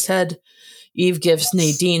Harris's head. Eve gives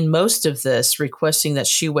Nadine most of this, requesting that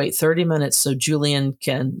she wait 30 minutes so Julian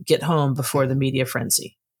can get home before the media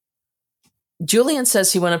frenzy. Julian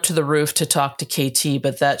says he went up to the roof to talk to KT,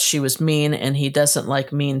 but that she was mean and he doesn't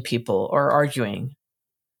like mean people or arguing.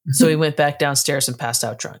 So he went back downstairs and passed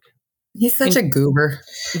out drunk. He's such a goober.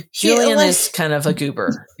 Julian is kind of a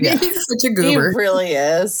goober. Yeah. He's such a goober. He really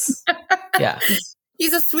is. Yeah.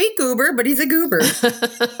 He's a sweet goober, but he's a goober.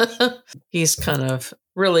 He's kind of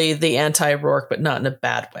really the anti-Roarke, but not in a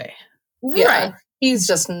bad way. Yeah. Right. He's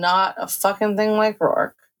just not a fucking thing like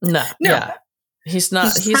Roarke. No. Yeah. He's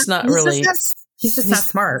not really. He's just not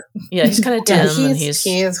smart. Yeah, he's kind of dim. He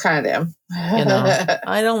is kind of dim. You know,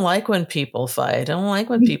 I don't like when people fight. I don't like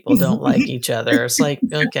when people don't like each other. It's like,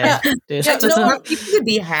 okay, dude. Yeah, no, people should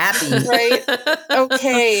be happy. Right?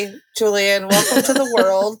 Okay, Julian, welcome to the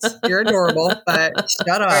world. You're adorable, but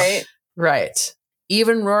shut up. Right. Eve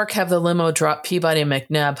and Roarke have the limo drop Peabody and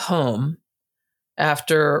McNab home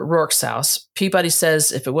after Rourke's house. Peabody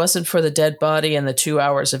says if it wasn't for the dead body and the 2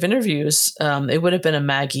 hours of interviews, it would have been a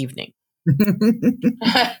mag evening.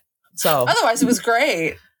 So otherwise it was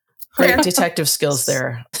great detective skills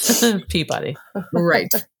there. Peabody. Right.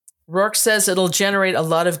 Roarke says it'll generate a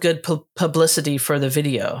lot of good publicity for the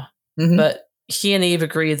video, but he and Eve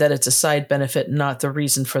agree that it's a side benefit, not the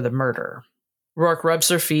reason for the murder. Roarke rubs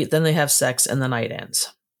her feet, then they have sex, and the night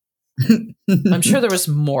ends. I'm sure there was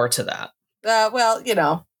more to that. Well, you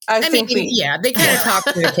know, I think they kind of talked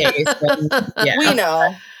through the case. But, we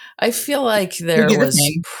know. I feel like there was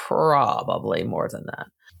probably more than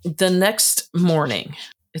that. The next morning,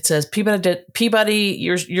 it says Peabody.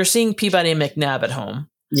 You're seeing Peabody and McNab at home.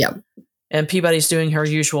 Yep. And Peabody's doing her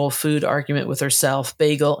usual food argument with herself: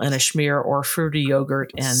 bagel and a schmear or fruity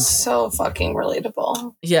yogurt. And so fucking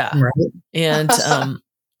relatable. Yeah. Right. And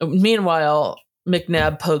meanwhile,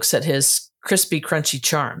 McNab pokes at his crispy, crunchy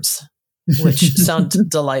charms, which sound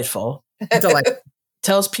delightful.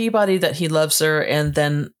 Tells Peabody that he loves her and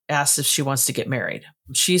then asks if she wants to get married.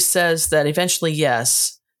 She says that eventually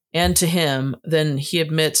yes, and to him, then he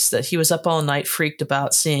admits that he was up all night freaked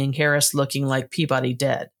about seeing Harris looking like Peabody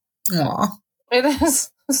dead. Aw. It is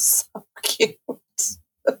so cute.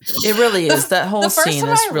 It really is. That whole scene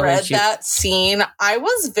is really read cute. That scene, I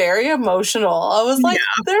was very emotional. I was like,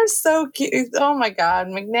 they're so cute. Oh my God,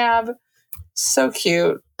 McNab. So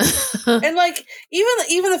cute. And like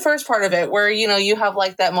even the first part of it where, you know, you have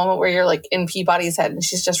like that moment where you're like in Peabody's head and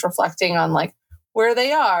she's just reflecting on like where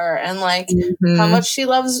they are and like how much she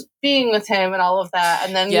loves being with him and all of that.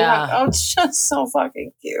 And then you have, it's just so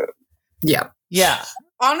fucking cute. Yeah. Yeah.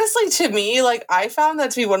 Honestly, to me, like I found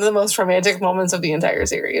that to be one of the most romantic moments of the entire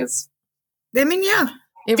series. I mean, yeah.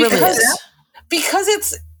 It really is. Because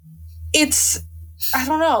it's I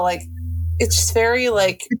don't know, like it's just very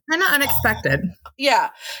like it's kind of unexpected. Yeah.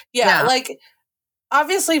 Like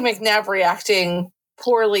obviously McNab reacting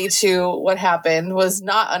poorly to what happened was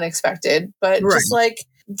not unexpected, but just like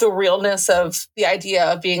the realness of the idea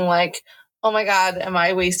of being like, oh my God, am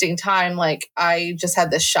I wasting time? Like I just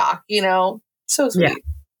had this shock, you know? So sweet. Yeah.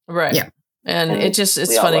 Right. Yeah. And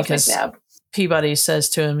it's funny because Peabody says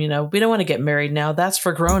to him, you know, we don't want to get married now. That's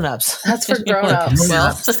for grown-ups. That's for grown-ups.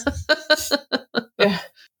 Well, yeah.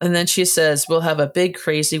 And then she says, we'll have a big,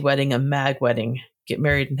 crazy wedding, a mag wedding, get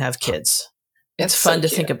married and have kids. It's fun to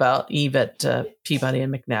think about Eve at Peabody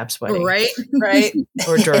and McNab's wedding. Right.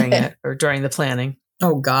 Or during it, or during the planning.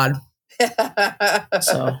 Oh, God.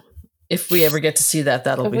 So if we ever get to see that,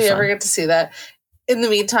 that'll be fun. If we ever get to see that. In the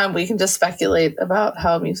meantime, we can just speculate about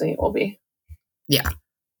how amusing it will be. Yeah.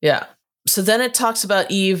 Yeah. So then it talks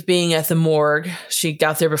about Eve being at the morgue. She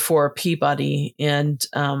got there before Peabody and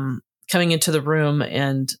coming into the room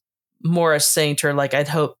and Morris saying to her, like, I'd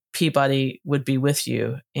hope Peabody would be with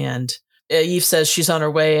you. And Eve says she's on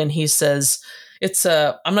her way. And he says,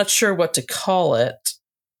 I'm not sure what to call it.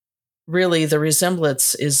 Really, the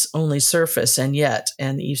resemblance is only surface and yet.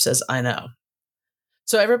 And Eve says, I know.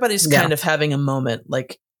 So everybody's kind of having a moment.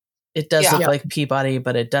 Like it does look like Peabody,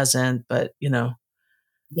 but it doesn't. But, you know.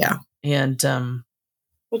 Yeah. And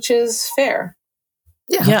which is fair.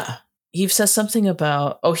 Yeah. Eve says something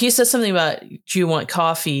about, he says something about, do you want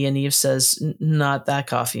coffee? And Eve says, not that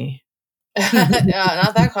coffee. Yeah,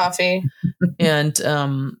 not that coffee. And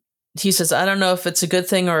he says, I don't know if it's a good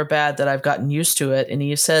thing or a bad that I've gotten used to it. And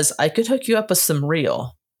Eve says, I could hook you up with some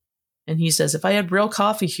real. And he says, if I had real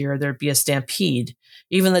coffee here, there'd be a stampede.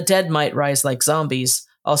 Even the dead might rise like zombies.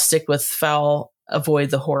 I'll stick with foul, avoid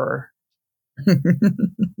the horror.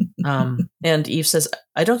 And Eve says,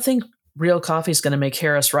 I don't think real coffee is going to make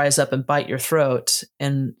Harris rise up and bite your throat.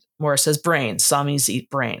 And Morris says, brains. Zombies eat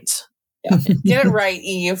brains. Yeah. Get it right,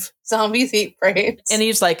 Eve. Zombies eat brains. And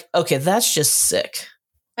Eve's like, okay, that's just sick.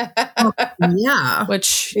 Yeah.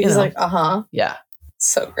 Which, he's like, Yeah.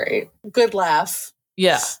 So great. Good laugh.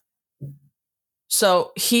 Yeah.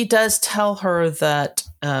 So he does tell her that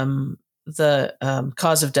the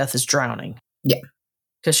cause of death is drowning. Yeah.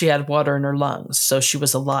 Because she had water in her lungs. So she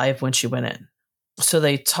was alive when she went in. So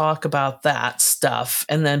they talk about that stuff.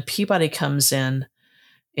 And then Peabody comes in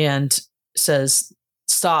and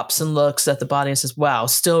stops and looks at the body and says, wow,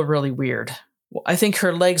 still really weird. I think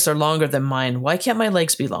her legs are longer than mine. Why can't my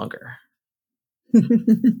legs be longer?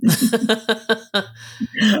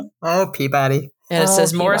 Oh, Peabody. And it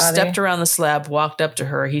says, Morris stepped around the slab, walked up to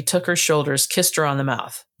her. He took her shoulders, kissed her on the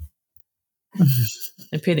mouth.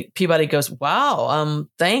 And Peabody goes, wow,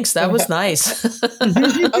 thanks. That was nice.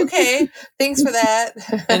 Okay. Thanks for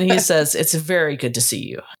that. And he says, it's very good to see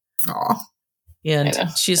you. Aw. And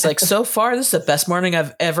she's like, so far, this is the best morning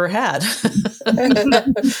I've ever had.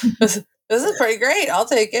 This is pretty great. I'll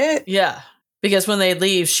take it. Yeah. Because when they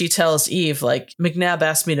leave, she tells Eve, like, McNab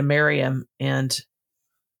asked me to marry him. And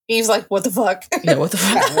Eve's like, what the fuck? Yeah, what the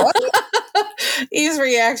fuck? What? Eve's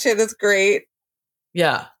reaction is great.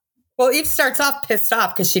 Yeah. Well, Eve starts off pissed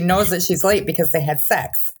off because she knows that she's late because they had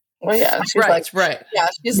sex. Well, yeah. She's right. Yeah.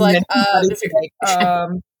 She's like,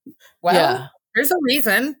 well, yeah. There's a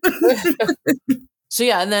reason. So,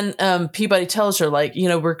 yeah. And then Peabody tells her, like,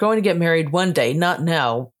 we're going to get married one day, not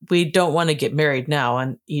now. We don't want to get married now.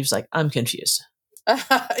 And Eve's like, I'm confused.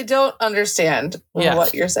 I don't understand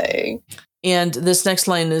what you're saying. And this next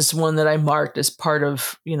line is one that I marked as part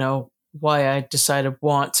of, why I decided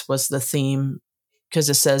wants was the theme. Because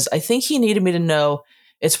it says, I think he needed me to know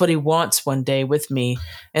it's what he wants one day with me.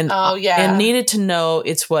 And, and needed to know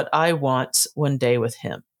it's what I want one day with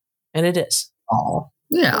him. And it is. Oh,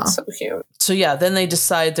 yeah. That's so cute. So, yeah, then they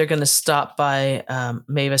decide they're going to stop by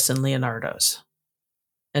Mavis and Leonardo's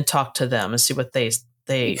and talk to them and see what they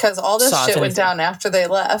because all this shit went down after they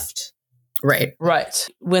left. Right.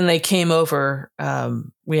 When they came over,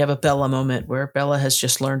 we have a Bella moment where Bella has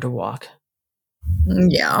just learned to walk.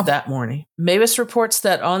 Yeah. That morning. Mavis reports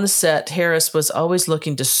that on the set, Harris was always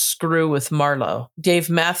looking to screw with Marlo, gave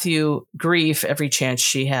Matthew grief every chance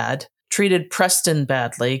she had, treated Preston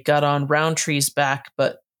badly, got on Roundtree's back,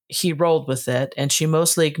 but he rolled with it, and she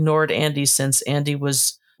mostly ignored Andy since Andy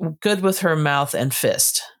was good with her mouth and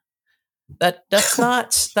fist. That's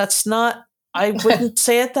not. I wouldn't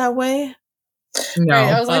say it that way. No,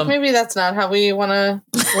 right, I was like, maybe that's not how we want to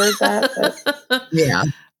word that. But. Yeah.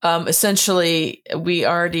 Essentially, we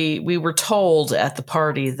were told at the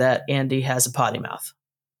party that Andy has a potty mouth.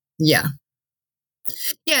 Yeah.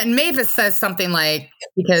 Yeah, and Mavis says something like,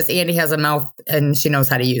 because Andy has a mouth and she knows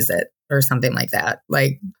how to use it, or something like that.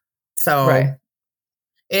 Like, so right.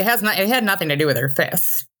 It had nothing to do with her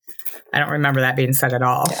fists. I don't remember that being said at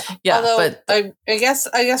all. Yeah, although but I guess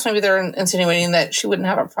maybe they're insinuating that she wouldn't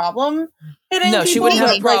have a problem hitting people. She wouldn't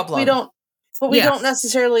have a problem. We don't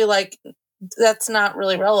necessarily that's not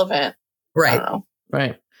really relevant. Right. I don't know.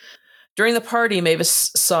 Right. During the party,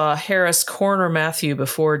 Mavis saw Harris corner Matthew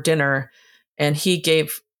before dinner, and he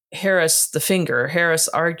gave Harris the finger. Harris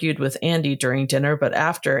argued with Andy during dinner, but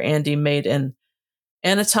after, Andy made an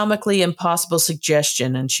anatomically impossible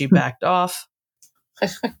suggestion and she backed off.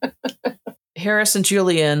 Harris and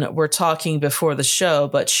Julian were talking before the show,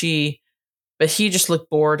 but he just looked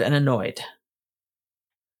bored and annoyed.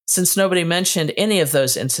 Since nobody mentioned any of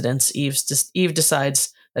those incidents, Eve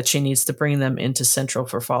decides that she needs to bring them into Central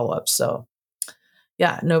for follow-up. So,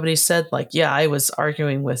 yeah, nobody said I was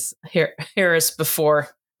arguing with Harris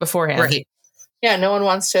beforehand. Right. Yeah, no one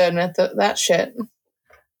wants to admit that shit.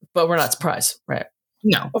 But we're not surprised, right?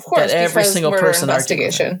 No, of course, every single person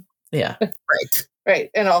investigation. Yeah, right,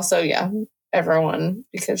 and also everyone,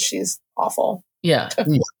 because she's awful. Yeah.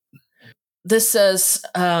 This says,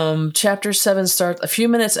 Chapter 7 starts a few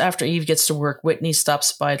minutes after Eve gets to work. Whitney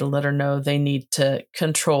stops by to let her know they need to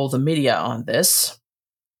control the media on this.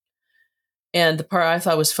 And the part I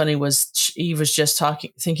thought was funny was Eve was just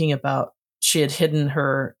thinking about she had hidden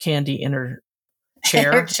her candy in her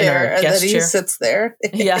chair, and that he sits there.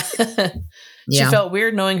 Yeah. She felt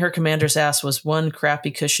weird knowing her commander's ass was one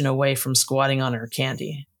crappy cushion away from squatting on her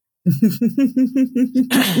candy.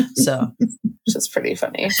 So, which is pretty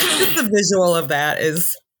funny. The visual of that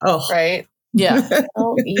is right. Yeah.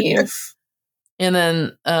 Oh, Eve. And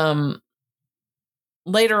then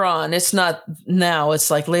later on, it's not now,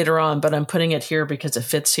 it's later on, but I'm putting it here because it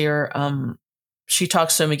fits here. She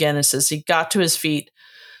talks to him again and says he got to his feet.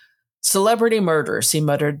 Celebrity murders, he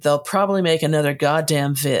muttered. They'll probably make another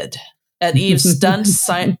goddamn vid. At Eve's stunned,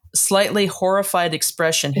 slightly horrified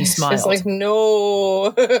expression, he smiled. She's like,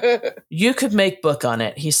 no. You could make book on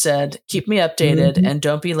it, he said. Keep me updated and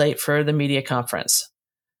don't be late for the media conference.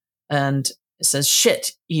 And it says,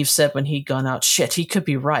 shit, Eve said when he'd gone out. Shit, he could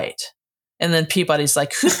be right. And then Peabody's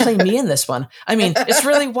like, who's playing me in this one? I mean, it's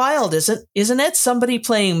really wild, isn't it? Somebody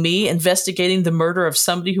playing me, investigating the murder of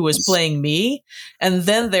somebody who was playing me. And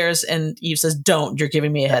then and Eve says, don't, you're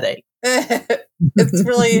giving me a headache. It's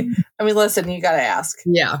really, I mean, listen, you got to ask.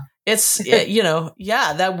 Yeah. It's,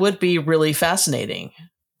 that would be really fascinating.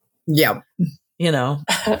 Yeah.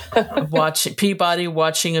 Peabody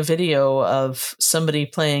watching a video of somebody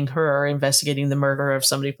playing her, investigating the murder of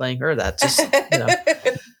somebody playing her. That just,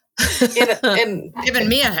 and giving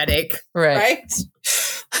me a headache. Right.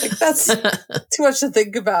 That's too much to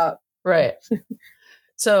think about. Right.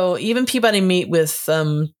 So even Peabody meet with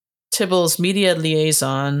Tybalt's media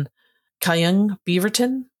liaison, Kyung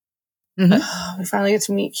Beaverton. Mm-hmm. We finally get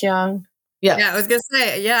to meet Kyung. Yeah, I was gonna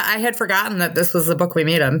say, I had forgotten that this was the book we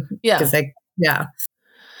meet him.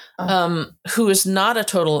 Who is not a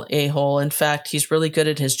total a-hole. In fact, he's really good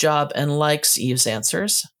at his job and likes Eve's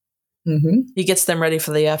answers. Mm-hmm. He gets them ready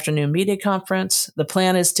for the afternoon media conference. The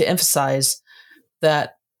plan is to emphasize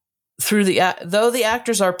that though the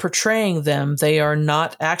actors are portraying them, they are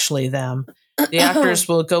not actually them. The actors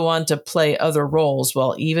will go on to play other roles,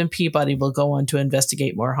 while even Peabody will go on to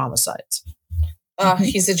investigate more homicides.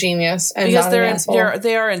 He's a genius, and because not an asshole.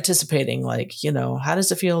 They are anticipating, how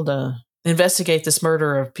does it feel to investigate this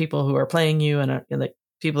murder of people who are playing you, and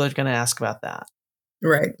people are going to ask about that,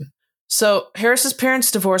 right? So Harris's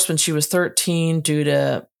parents divorced when she was 13 due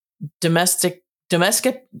to domestic. I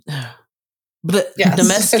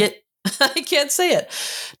can't say it.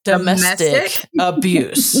 Domestic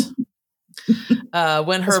abuse.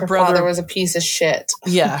 When her father was a piece of shit.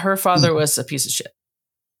 Yeah, her father was a piece of shit.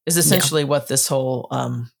 Is essentially what this whole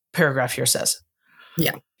paragraph here says.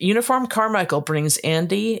 Yeah. Uniformed Carmichael brings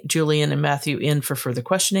Andy, Julian, and Matthew in for further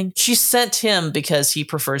questioning. She sent him because he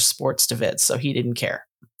prefers sports to vids, so he didn't care.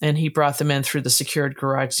 And he brought them in through the secured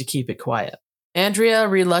garage to keep it quiet. Andrea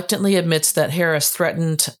reluctantly admits that Harris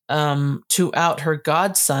threatened to out her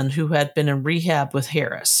godson who had been in rehab with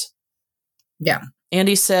Harris. Yeah.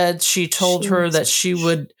 Andy said she told her that she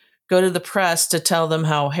would go to the press to tell them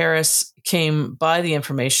how Harris came by the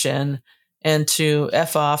information and to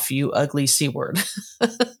F off, you ugly C word.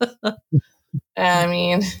 I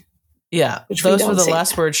mean, Yeah. Those were the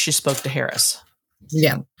last words she spoke to Harris.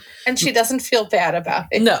 Yeah. And she doesn't feel bad about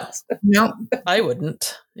it. No. I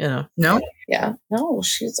wouldn't, No. Yeah. No,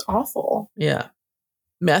 she's awful. Yeah.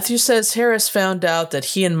 Matthew says Harris found out that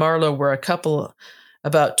he and Marlo were a couple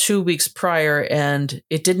about 2 weeks prior, and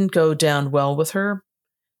it didn't go down well with her.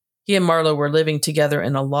 He and Marlo were living together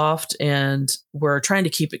in a loft and were trying to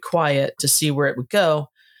keep it quiet to see where it would go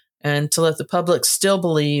and to let the public still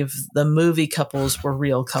believe the movie couples were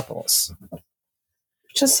real couples.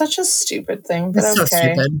 Just such a stupid thing, but it's okay. So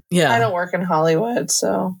stupid. Yeah. I don't work in Hollywood,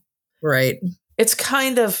 so. Right. It's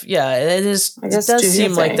kind of, it is. It does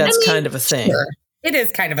seem like that's kind of a thing. Sure. It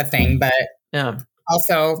is kind of a thing, but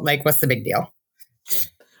also, like, what's the big deal?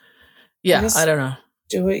 Yeah, I don't know.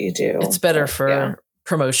 Do what you do. It's better for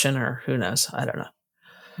promotion, or who knows? I don't know.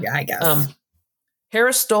 Yeah, I guess.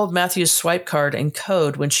 Harris stole Matthew's swipe card and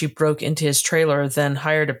code when she broke into his trailer, then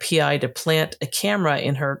hired a PI to plant a camera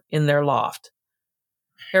in their loft.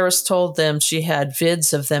 Harris told them she had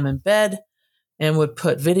vids of them in bed and would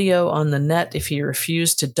put video on the net if he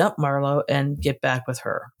refused to dump Marlo and get back with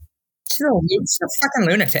her. She's a fucking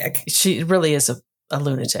lunatic. She really is a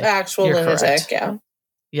lunatic. Actual You're lunatic, correct. yeah.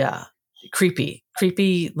 Yeah. Creepy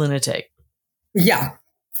lunatic. Yeah.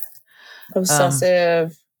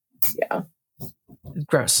 Obsessive. Yeah.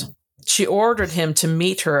 Gross. She ordered him to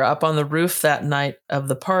meet her up on the roof that night of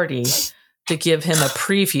the party to give him a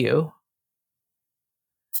preview.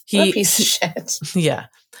 What a piece of shit. Yeah.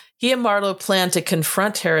 He and Marlo planned to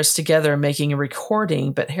confront Harris together, making a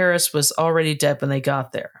recording, but Harris was already dead when they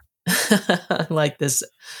got there. Like this.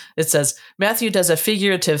 It says, Matthew does a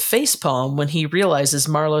figurative facepalm when he realizes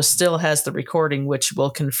Marlo still has the recording, which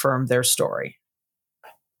will confirm their story.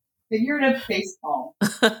 Figurative facepalm.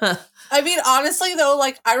 I mean, honestly, though,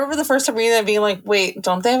 like, I remember the first time reading that being like, wait,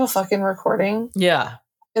 don't they have a fucking recording? Yeah.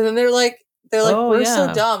 And then they're like, oh, we're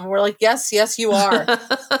so dumb. We're like, yes, you are.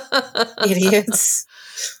 Idiots.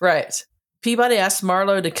 Right. Peabody asked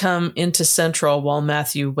Marlo to come into Central while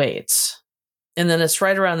Matthew waits. And then it's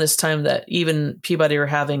right around this time that Eve and Peabody are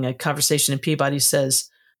having a conversation, and Peabody says,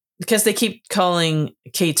 because they keep calling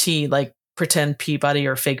KT like pretend Peabody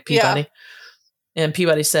or fake Peabody. Yeah. And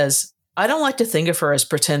Peabody says, I don't like to think of her as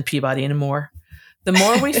pretend Peabody anymore. The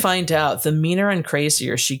more we find out, the meaner and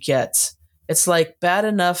crazier she gets. It's like bad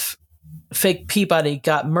enough fake Peabody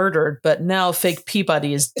got murdered, but now fake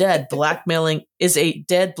Peabody is dead, blackmailing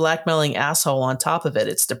asshole on top of it.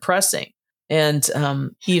 It's depressing. And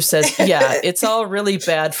Eve says, yeah, it's all really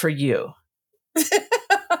bad for you. She's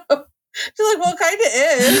like, well, kind of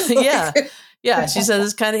is. Yeah. Yeah, she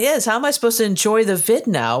says, it kind of is. How am I supposed to enjoy the vid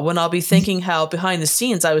now when I'll be thinking how behind the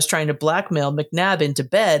scenes I was trying to blackmail McNab into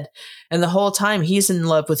bed, and the whole time he's in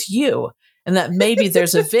love with you, and that maybe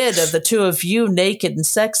there's a vid of the two of you naked and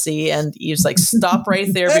sexy, and Eve's like, stop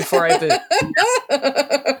right there before I boot.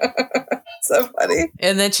 So funny.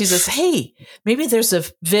 And then she says, hey, maybe there's a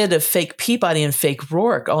vid of fake Peabody and fake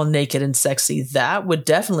Roarke all naked and sexy. That would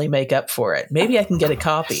definitely make up for it. Maybe I can get a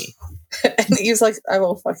copy. And he's like, I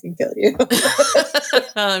will fucking kill you.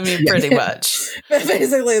 I mean, pretty much.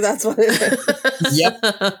 Basically, that's what it is.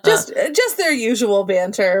 Yep. Just their usual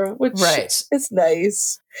banter, which is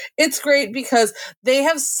nice. It's great because they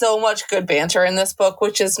have so much good banter in this book,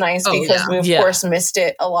 which is nice because we, of course, missed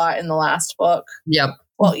it a lot in the last book. Yep.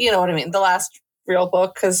 Well, you know what I mean. The last real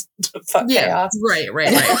book, because fuck chaos. Right.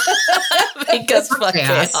 Because fuck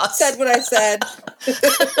chaos. Said what I said.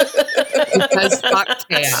 Because fuck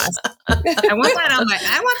chaos. I want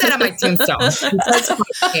that on my tombstone. Because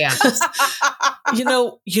fuck chaos.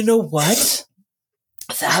 You know what?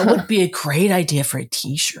 That would be a great idea for a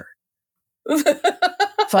t-shirt.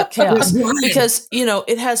 Fuck chaos. Because,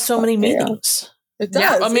 it has so many meanings. It does.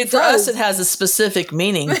 Yeah, I mean, for us, it has a specific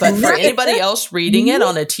meaning, but for anybody else reading it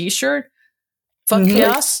on a t-shirt, fuck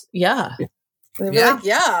chaos. Yeah. Like,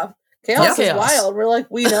 chaos is wild. We're like,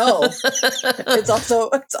 we know. It's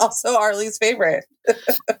also our least favorite.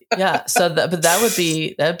 Yeah. So that'd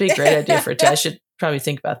be a great idea for a t-shirt. I should probably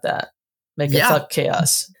think about that. Make a fuck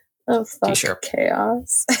chaos t-shirt.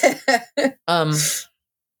 Chaos.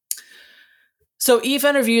 So Eve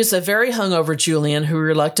interviews a very hungover Julian, who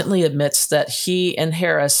reluctantly admits that he and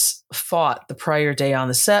Harris fought the prior day on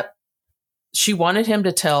the set. She wanted him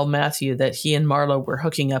to tell Matthew that he and Marlo were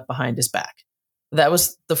hooking up behind his back. That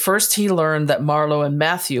was the first he learned that Marlo and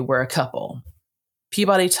Matthew were a couple.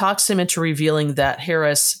 Peabody talks him into revealing that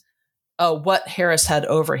what Harris had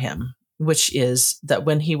over him, which is that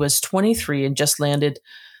when he was 23 and just landed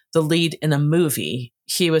the lead in a movie,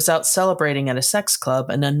 he was out celebrating at a sex club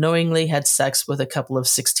and unknowingly had sex with a couple of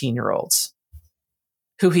 16-year-olds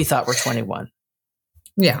who he thought were 21.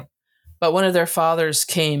 Yeah. But one of their fathers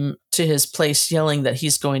came to his place yelling that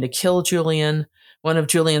he's going to kill Julian. One of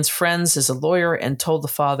Julian's friends is a lawyer and told the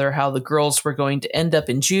father how the girls were going to end up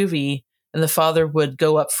in juvie and the father would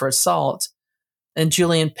go up for assault. And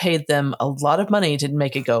Julian paid them a lot of money to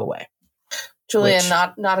make it go away. Julian,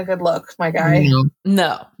 not a good look, my guy.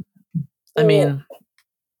 No. I mean,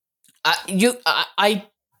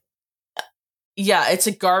 yeah, it's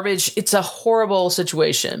a garbage. It's a horrible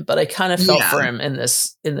situation, but I kind of felt for him in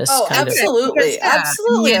this. Oh, absolutely,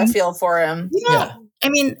 absolutely. I feel for him. I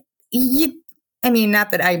mean,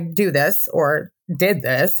 not that I do this or did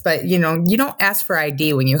this, but you don't ask for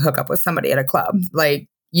ID when you hook up with somebody at a club. Like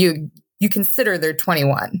you consider they're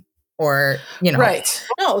 21 or right.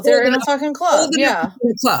 No, they're in a fucking club. Yeah,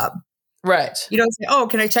 club. Right. You don't say, "Oh,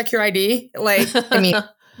 can I check your ID?" Like, I mean,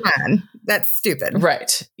 come on, that's stupid.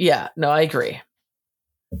 Right. Yeah. No, I agree.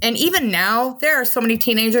 And even now, there are so many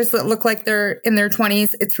teenagers that look like they're in their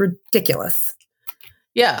 20s. It's ridiculous.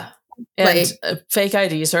 Yeah. And fake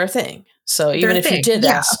IDs are a thing. So even if you did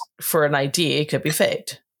ask for an ID, it could be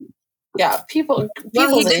faked. Yeah. People's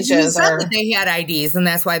ages are... that they had IDs, and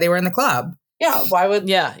that's why they were in the club. Yeah. Why would...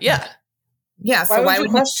 Yeah. So why would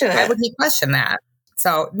you question it? Why would he question that?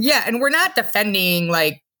 So, yeah. And we're not defending,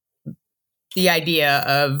 like, the idea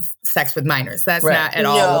of sex with minors. That's not at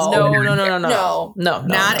all. No.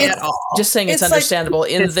 Not at all. Just saying it's understandable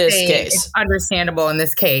in this case. It's understandable in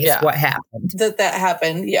this case what happened. That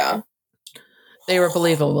happened, yeah. They were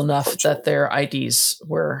believable enough that their IDs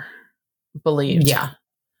were believed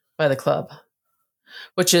by the club.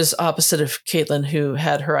 Which is opposite of Caitlin, who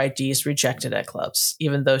had her IDs rejected at clubs,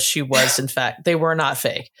 even though she was, in fact, they were not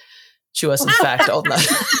fake. She was, in fact, old enough.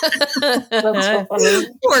 That's so funny.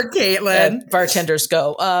 Poor Caitlin. Bartenders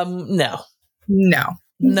go, no.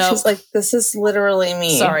 She's like, this is literally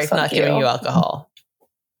me. Sorry for not giving you alcohol.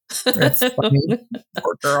 That's funny.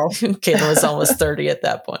 Poor girl. Caitlin was almost 30 at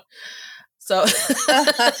that point. So.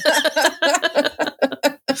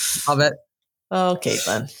 Love it. Oh,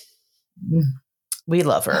 Caitlin. We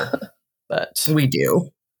love her, but. We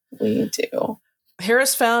do.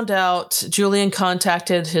 Harris found out Julian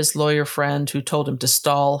contacted his lawyer friend who told him to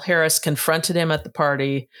stall. Harris confronted him at the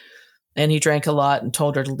party, and he drank a lot and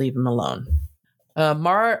told her to leave him alone.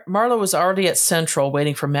 Marlo was already at Central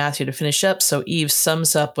waiting for Matthew to finish up, so Eve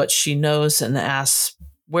sums up what she knows and asks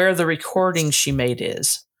where the recording she made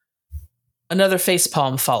is. Another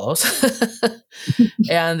facepalm follows,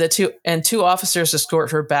 and two officers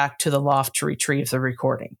escort her back to the loft to retrieve the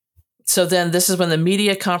recording. So then this is when the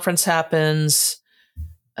media conference happens.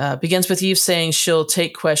 Begins with Eve saying she'll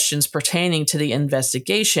take questions pertaining to the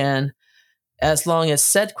investigation as long as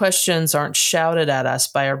said questions aren't shouted at us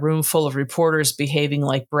by a room full of reporters behaving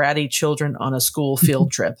like bratty children on a school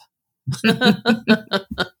field trip.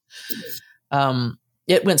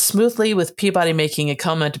 It went smoothly, with Peabody making a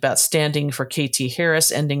comment about standing for KT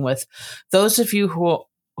Harris, ending with, "Those of you who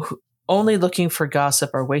only looking for gossip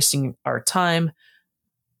are wasting our time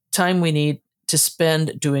we need to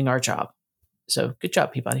spend doing our job." So good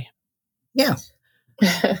job, Peabody. Yeah.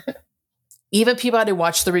 Eve and Peabody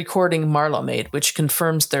watched the recording Marlo made, which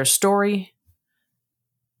confirms their story.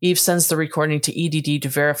 Eve sends the recording to EDD to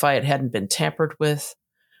verify it hadn't been tampered with,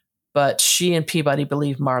 but she and Peabody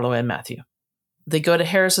believe Marlo and Matthew. They go to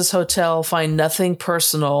Harris's hotel, find nothing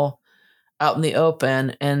personal out in the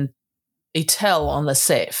open, and a tell on the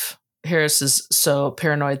safe. Harris is so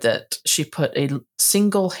paranoid that she put a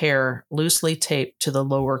single hair loosely taped to the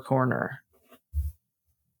lower corner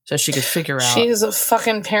so she could figure out. She's a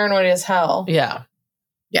fucking paranoid as hell. Yeah.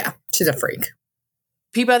 Yeah, she's a freak.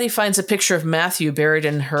 Peabody finds a picture of Matthew buried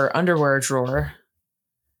in her underwear drawer.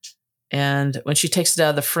 And when she takes it out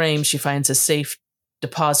of the frame, she finds a safe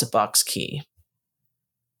deposit box key.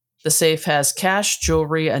 The safe has cash,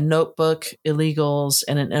 jewelry, a notebook, illegals,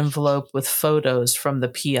 and an envelope with photos from the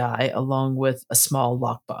PI, along with a small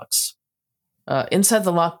lockbox. Inside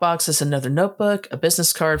the lockbox is another notebook, a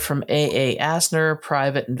business card from A.A. Asner,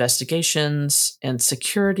 private investigations, and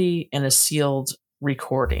security, and a sealed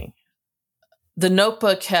recording. The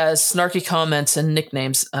notebook has snarky comments and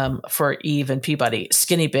nicknames for Eve and Peabody,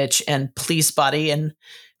 Skinny Bitch and Pleasebody, and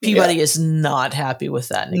Peabody is not happy with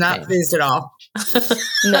that nickname. Not pleased at all.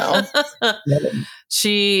 No.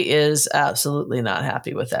 She is absolutely not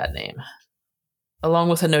happy with that name. Along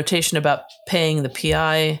with a notation about paying the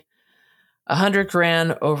PI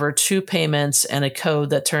 $100,000 over 2 payments and a code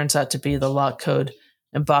that turns out to be the lock code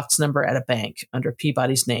and box number at a bank under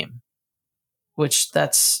Peabody's name, which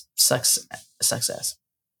that's success.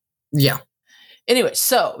 Yeah. Anyway,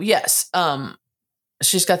 so yes,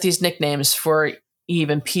 she's got these nicknames for Eve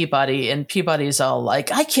and Peabody, and Peabody's all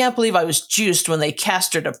like, I can't believe I was juiced when they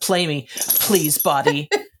cast her to play me, Pleasebody.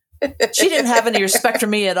 She didn't have any respect for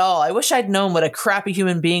me at all. I wish I'd known what a crappy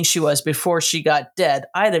human being she was before she got dead.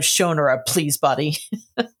 I'd have shown her a Pleasebody.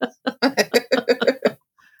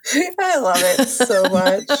 I love it so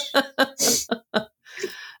much.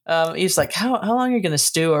 He's like, how long are you going to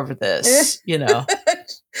stew over this? You know?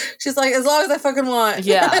 She's like, as long as I fucking want.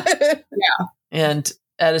 Yeah. Yeah. And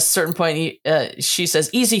at a certain point, she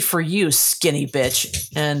says, easy for you, skinny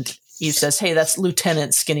bitch. And Eve says, hey, that's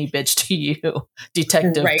Lieutenant Skinny Bitch to you,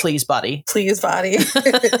 Detective Pleasebody. Pleasebody.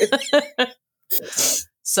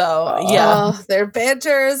 So, yeah. Their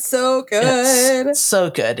banter is so good. It's so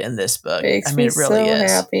good in this book. Makes me it really so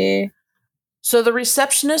is. happy. So the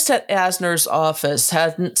receptionist at Asner's office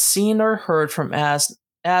hadn't seen or heard from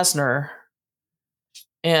Asner,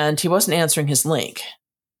 and he wasn't answering his link.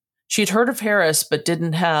 She'd heard of Harris, but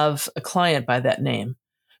didn't have a client by that name,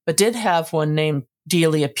 but did have one named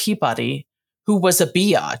Delia Peabody, who was a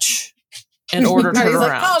biatch, and ordered her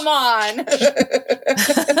around. Like,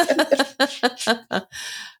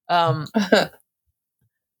 come on.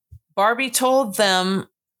 Barbie told them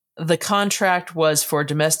the contract was for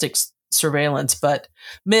domestic surveillance, but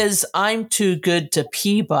Ms. I'm too good to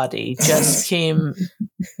Peabody just came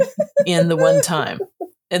in the one time.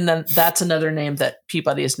 And then that's another name that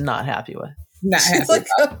Peabody is not happy with. Not happy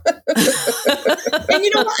And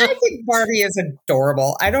you know what? I think Barbie is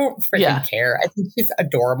adorable. I don't freaking care. I think she's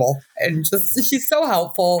adorable and just she's so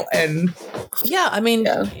helpful. And yeah, I mean,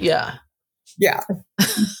 yeah.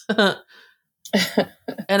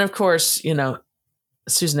 And of course, you know,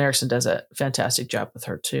 Susan Erickson does a fantastic job with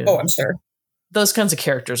her too. Oh, I'm sure. Those kinds of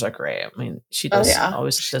characters are great. I mean, she does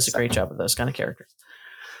always does a great job with those kind of characters.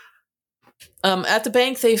 At the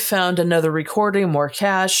bank, they found another recording, more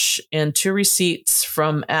cash, and 2 receipts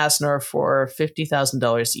from Asner for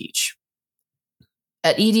 $50,000 each.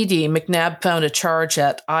 At EDD, McNab found a charge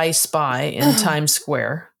at I Spy in Times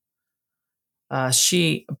Square.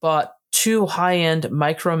 She bought 2 high-end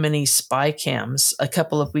micro mini spy cams a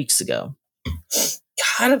couple of weeks ago.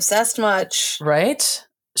 God, obsessed much. Right?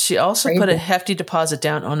 She also put a hefty deposit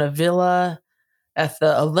down on a villa at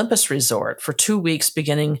the Olympus Resort for 2 weeks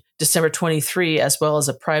beginning December 23, as well as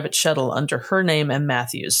a private shuttle under her name and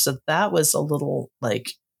Matthew's. So that was a little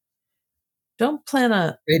like, don't plan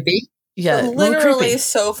a... Creepy? Yeah, literally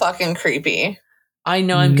so fucking creepy. I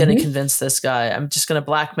know I'm going to convince this guy. I'm just going to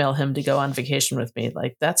blackmail him to go on vacation with me.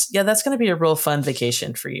 Like, that's going to be a real fun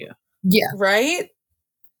vacation for you. Yeah. Right?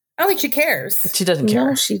 I don't think she cares. She doesn't care.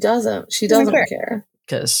 No, she doesn't. She doesn't care.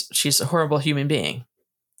 Because she's a horrible human being.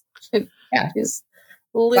 Yeah, she's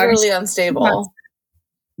literally unstable.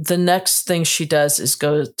 The next thing she does is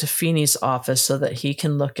go to Feeney's office so that he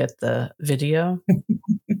can look at the video.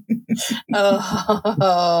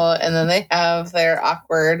 And then they have their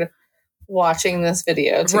awkward watching this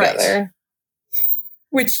video together. Right.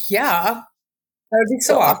 Which, that would be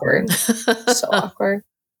so awkward. So awkward.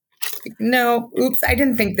 No, oops, I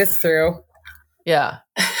didn't think this through. Yeah.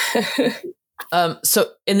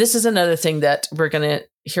 So, and this is another thing that we're going to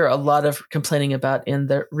hear a lot of complaining about in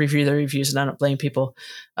the reviews, and I don't blame people,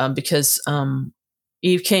 because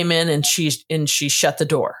Eve came in and she shut the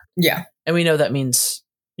door. Yeah. And we know that means,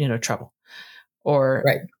 you know, trouble.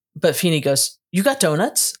 Right. But Feeney goes, you got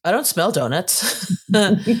donuts? I don't smell donuts.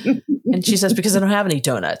 And she says, because I don't have any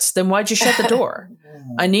donuts. Then why'd you shut the door?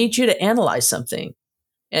 I need you to analyze something.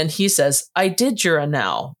 And he says, I did your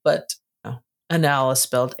anal, but anal is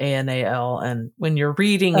spelled A-N-A-L. And when you're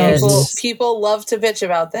reading it... People love to bitch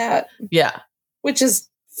about that. Yeah. Which is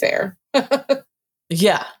fair.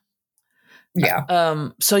 Yeah. Yeah.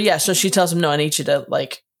 So she tells him, no, I need you to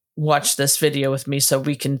like watch this video with me so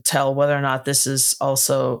we can tell whether or not this is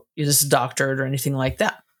doctored or anything like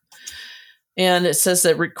that. And it says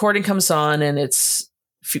that recording comes on and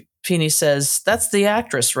Feeney says, that's the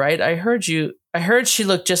actress, right? I heard she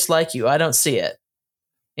looked just like you. I don't see it.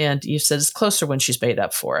 And Eve said it's closer when she's made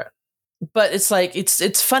up for it. But it's like,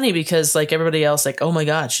 it's funny because like everybody else, like, oh my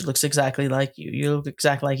God, she looks exactly like you. You look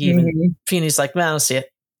exactly like Eve. And Feeney's like, man, I don't see it.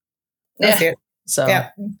 I see it. So,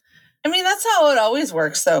 I mean, that's how it always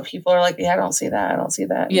works, though. People are like, yeah, I don't see that. I don't see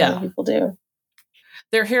that. Yeah. Other people do.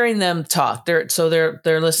 They're hearing them talk. They're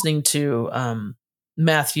listening to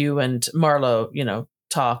Matthew and Marlo, you know,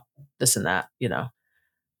 talk this and that, you know.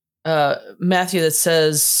 Matthew that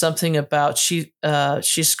says something about she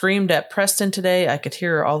screamed at Preston today. I could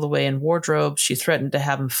hear her all the way in wardrobe. She threatened to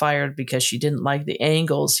have him fired because she didn't like the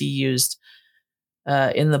angles he used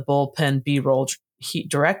in the bullpen B-roll he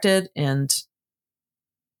directed. And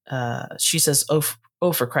she says,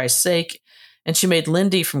 oh, for Christ's sake. And she made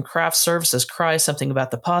Lindy from craft services cry something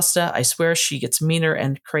about the pasta. I swear she gets meaner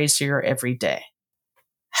and crazier every day.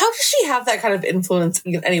 How does she have that kind of influence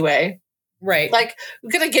anyway? Right. Like,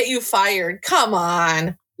 we're going to get you fired. Come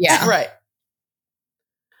on. Yeah. Right.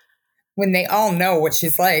 When they all know what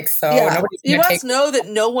she's like. So you must know that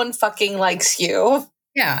no one fucking likes you.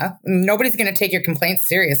 Yeah. Nobody's going to take your complaints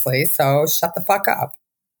seriously. So shut the fuck up.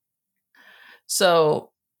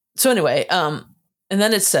 So anyway, and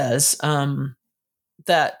then it says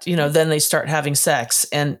that, then they start having sex,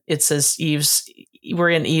 and it says we're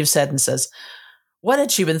in Eve's head and says, what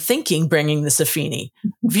had she been thinking bringing this to Feeney?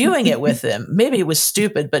 Viewing it with him. Maybe it was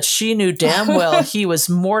stupid, but she knew damn well he was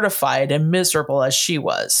mortified and miserable as she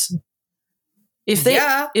was. If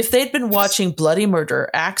they'd been watching bloody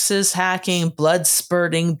murder, axes hacking, blood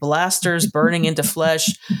spurting, blasters burning into flesh,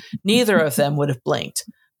 neither of them would have blinked.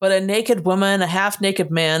 But a naked woman, a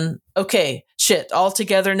half-naked man, okay, shit, all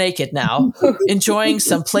together naked now, enjoying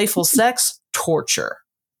some playful sex, torture.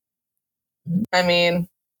 I mean...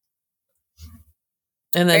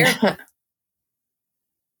 And then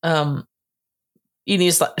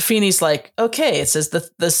Feeney's like, okay, it says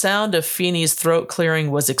the sound of Feeney's throat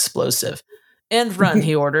clearing was explosive. End run,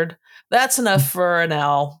 he ordered. That's enough for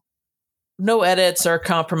now. No edits or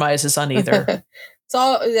compromises on either.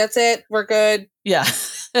 That's it. We're good. Yeah.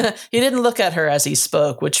 He didn't look at her as he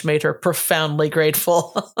spoke, which made her profoundly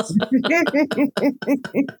grateful.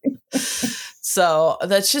 So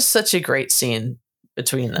that's just such a great scene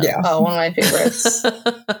between them. Yeah. Oh, one of my favorites.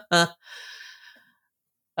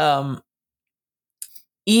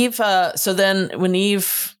 Eve, so then when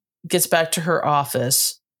Eve gets back to her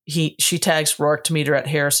office, she tags Roarke to meet her at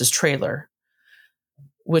Harris's trailer,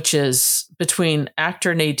 which is between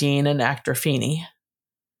actor Nadine and actor Feeney.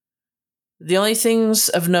 The only things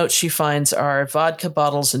of note she finds are vodka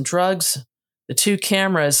bottles and drugs. The 2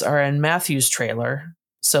 cameras are in Matthew's trailer,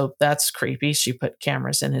 so that's creepy. She put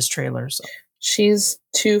cameras in his trailer. So. She's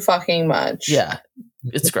too fucking much. Yeah,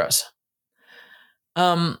 it's gross.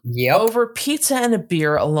 Yep. Over pizza and a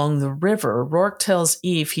beer along the river, Roarke tells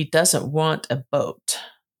Eve he doesn't want a boat.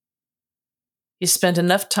 He spent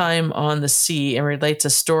enough time on the sea and relates a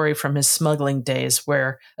story from his smuggling days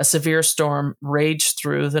where a severe storm raged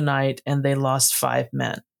through the night and they lost 5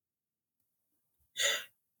 men.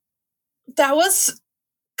 That was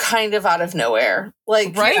kind of out of nowhere.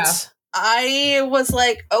 Like, right? Yeah, I was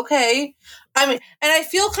like, okay. I mean, and I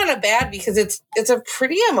feel kind of bad because it's a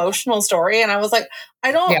pretty emotional story, and I was like,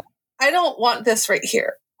 I don't want this right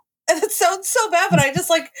here. And it sounds so bad, but I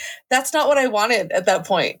just that's not what I wanted at that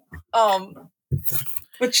point.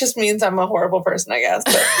 Which just means I'm a horrible person, I guess.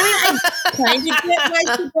 But I kind of get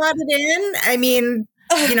why she brought it in. I mean,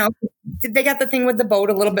 they got the thing with the boat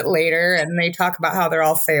a little bit later, and they talk about how they're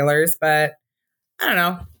all sailors, but I don't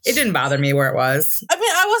know. It didn't bother me where it was. I mean,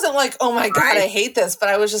 I wasn't like, oh my God, I hate this, but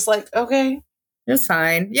I was just like, okay. It was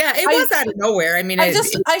fine. Yeah, it was out of nowhere. I mean, I feel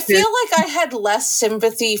like I had less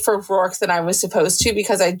sympathy for Roarke than I was supposed to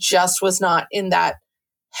because I just was not in that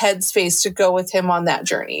headspace to go with him on that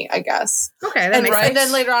journey, I guess. Okay, and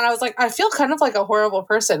then later on I was like, I feel kind of like a horrible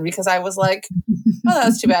person because I was like, oh,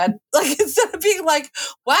 that's too bad. Like, instead of being like,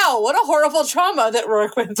 wow, what a horrible trauma that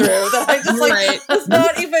Roarke went through, that I just was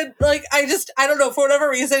not even I don't know, for whatever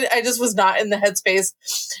reason I just was not in the headspace.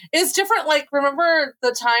 It's different. Like, remember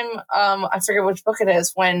the time I forget which book it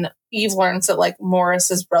is when Eve learns that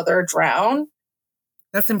Morris's brother drowned.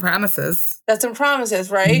 That's in Promises. That's in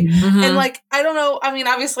Promises, right? Mm-hmm. And I don't know. I mean,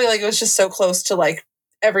 obviously, it was just so close to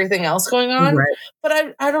everything else going on. Right.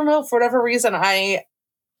 But I don't know, for whatever reason, that's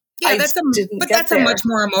a much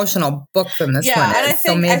more emotional book than this one. Yeah, and I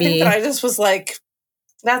think that I just was like,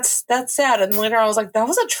 that's sad. And later I was like, that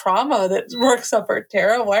was a trauma that Roarke suffered,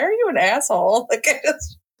 Tara. Why are you an asshole?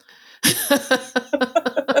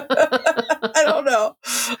 I don't know.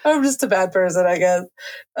 I'm just a bad person, I guess.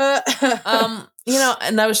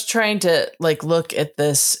 And I was trying to look at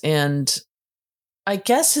this, and I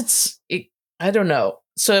guess I don't know.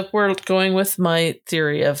 So if we're going with my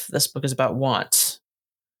theory of this book is about wants,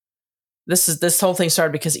 this whole thing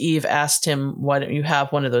started because Eve asked him, why don't you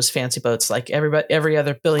have one of those fancy boats like every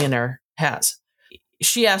other billionaire has?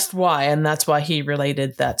 She asked why, and that's why he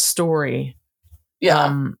related that story.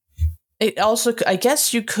 Yeah. It also, I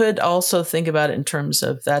guess you could also think about it in terms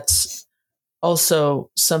of that's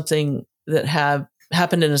also something that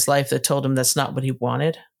happened in his life that told him that's not what he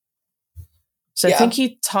wanted. So I think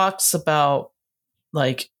he talks about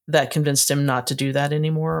that convinced him not to do that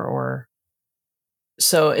anymore, or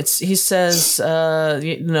so he says, so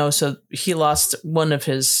he lost one of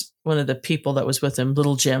the people that was with him,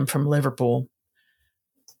 little Jim from Liverpool.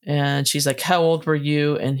 And she's like, how old were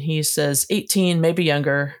you? And he says, 18, maybe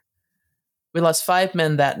younger. We lost 5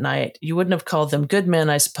 men that night. You wouldn't have called them good men,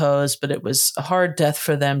 I suppose, but it was a hard death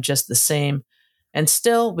for them just the same. And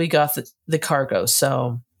still, we got the cargo.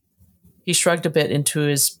 So he shrugged a bit into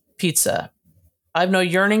his pizza. I've no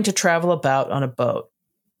yearning to travel about on a boat,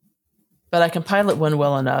 but I can pilot one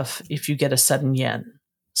well enough if you get a sudden yen.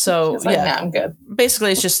 So, yeah, I'm good.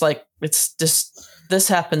 Basically, it's just like, it's just, this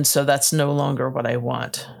happened, so that's no longer what I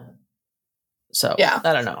want. So, yeah.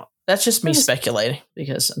 I don't know. That's just me speculating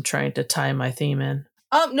because I'm trying to tie my theme in.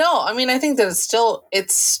 No, I mean, I think that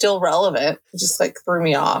it's still relevant. It just like threw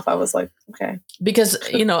me off. I was like, okay. Because,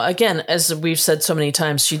 again, as we've said so many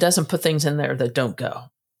times, she doesn't put things in there that don't go.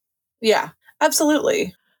 Yeah,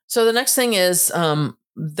 absolutely. So the next thing is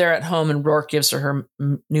they're at home and Roarke gives her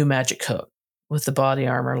new magic coat with the body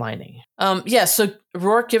armor lining. So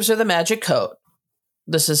Roarke gives her the magic coat.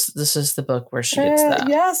 This is the book where she gets that.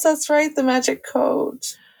 Yes, that's right. The magic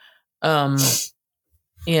coat.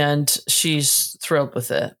 And she's thrilled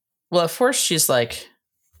with it. Well, at first she's like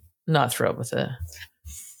not thrilled with it.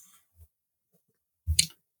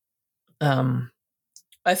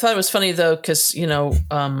 I thought it was funny though, because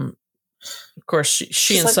of course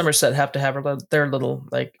she and Somerset have to have their little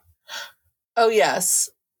like. Oh yes.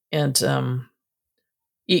 And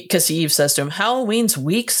because Eve says to him, "Halloween's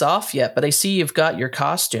weeks off yet, but I see you've got your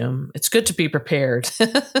costume. It's good to be prepared."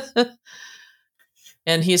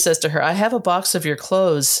 And he says to her, "I have a box of your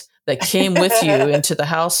clothes that came with you into the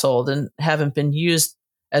household and haven't been used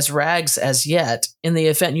as rags as yet in the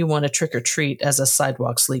event you want to trick or treat as a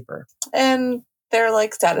sidewalk sleeper." And they're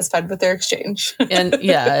like satisfied with their exchange. and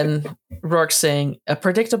Roarke saying, "A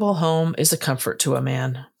predictable home is a comfort to a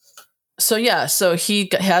man." So he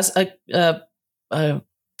has a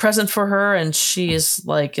present for her, and she is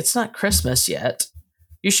like, "It's not Christmas yet.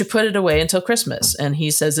 You should put it away until Christmas." And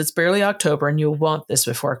he says, "It's barely October and you'll want this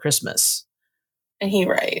before Christmas." And he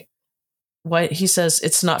right. Why? He says,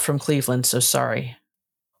 "It's not from Cleveland, so sorry."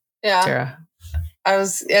 Yeah. Sarah. I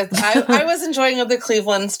was enjoying the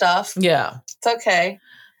Cleveland stuff. Yeah. It's okay.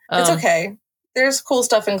 It's okay. There's cool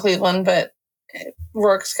stuff in Cleveland, but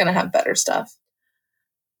Roarke's going to have better stuff.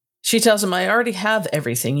 She tells him, "I already have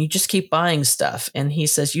everything. You just keep buying stuff." And he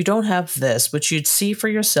says, "You don't have this, which you'd see for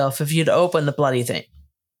yourself if you'd open the bloody thing."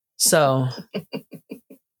 So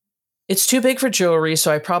it's too big for jewelry,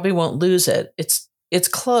 so I probably won't lose it. It's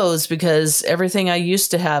clothes because everything I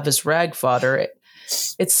used to have is rag fodder.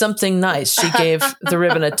 It's something nice. She gave the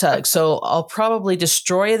ribbon a tug. "So I'll probably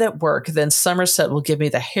destroy it at work. Then Somerset will give me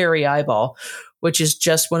the hairy eyeball, which is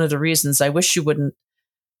just one of the reasons I wish you wouldn't."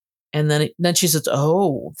 And then she says,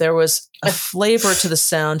 "Oh, there was a flavor to the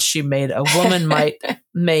sound she made a woman might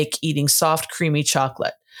make eating soft, creamy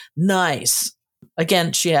chocolate. Nice."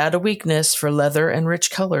 Again, she had a weakness for leather and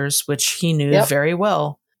rich colors, which he knew very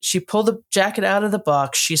well. She pulled the jacket out of the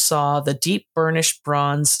box. She saw the deep burnished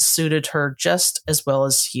bronze suited her just as well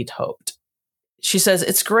as he'd hoped. She says,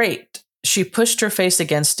 "It's great." She pushed her face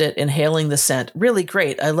against it, inhaling the scent. "Really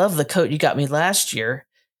great. I love the coat you got me last year."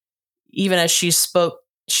 Even as she spoke,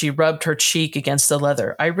 she rubbed her cheek against the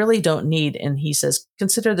leather. "I really don't need," and he says,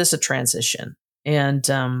 "Consider this a transition."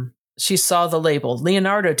 And she saw the label.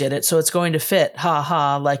 "Leonardo did it, so it's going to fit. Ha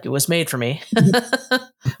ha, like it was made for me."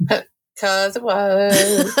 Because it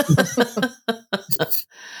was.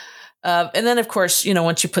 And then, of course,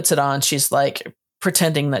 when she puts it on, she's like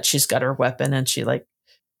pretending that she's got her weapon, and she like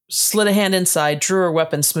slid a hand inside, drew her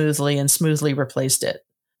weapon smoothly, and smoothly replaced it.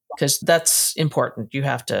 Because that's important. You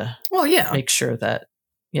have to make sure that,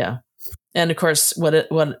 yeah. And of course, what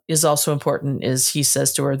is also important is he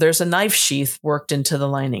says to her, "There's a knife sheath worked into the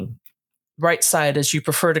lining. Right side as you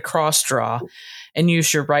prefer to cross draw, and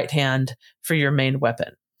use your right hand for your main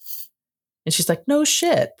weapon." And she's like, "No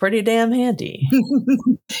shit, pretty damn handy."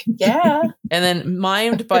 Yeah. And then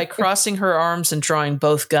mimed by crossing her arms and drawing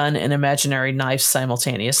both gun and imaginary knife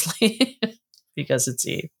simultaneously. Because it's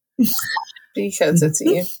Eve. Because it's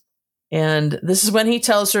Eve. And this is when he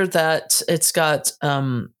tells her that it's got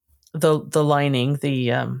the lining,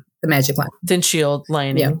 the magic line, thin shield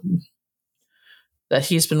lining that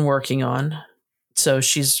he's been working on. So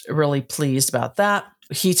she's really pleased about that.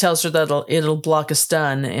 He tells her that it'll block a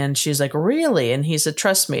stun, and she's like, "Really?" And he said,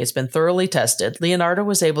 "Trust me, it's been thoroughly tested. Leonardo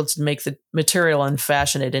was able to make the material and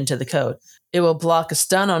fashion it into the coat. It will block a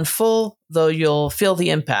stun on full, though you'll feel the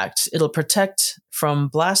impact. It'll protect from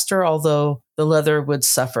blaster, although the leather would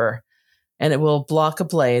suffer. And it will block a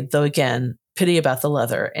blade, though again, pity about the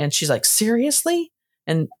leather." And she's like, "Seriously?"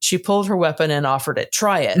 And she pulled her weapon and offered it.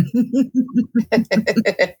 "Try it."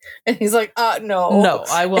 And he's like, no. "No,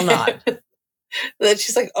 I will not." then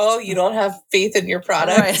she's like, oh, you don't have faith in your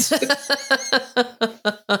product. Right.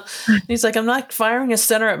 He's like, I'm not firing a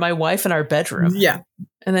center at my wife in our bedroom. Yeah.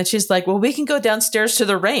 And then she's like, well, we can go downstairs to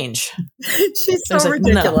the range. She's so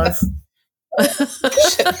ridiculous. No.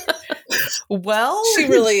 Well, she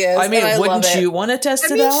really is. I mean, wouldn't you want to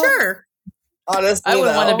test it out? Sure. Honestly, I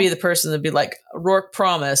wouldn't want to be the person to be like, Roarke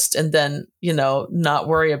promised, and then, not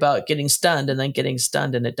worry about getting stunned and then getting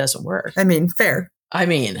stunned and it doesn't work. I mean, fair. I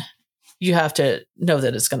mean, you have to know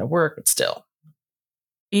that it's going to work, but still.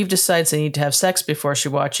 Eve decides they need to have sex before she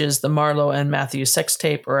watches the Marlo and Matthew sex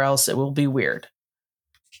tape, or else it will be weird.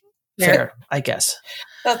 Fair, I guess.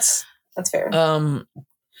 That's fair. I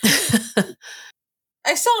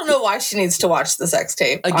still don't know why she needs to watch the sex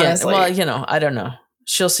tape. Again, honestly. well, I don't know.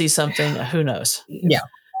 She'll see something. Who knows? Yeah.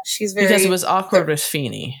 She's very... Because it was awkward with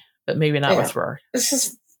Feeney, but maybe not with Roarke. It's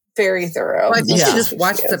just very thorough. Well, I think she just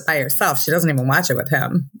watched it by herself. She doesn't even watch it with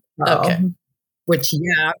him. Okay. Which,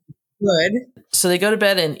 good. So they go to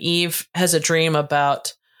bed and Eve has a dream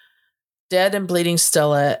about dead and bleeding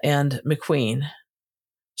Stella and McQueen.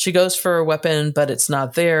 She goes for a weapon, but it's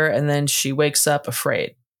not there, and then she wakes up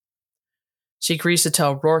afraid. She agrees to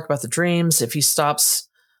tell Roarke about the dreams if he stops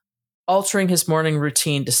altering his morning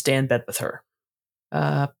routine to stay in bed with her.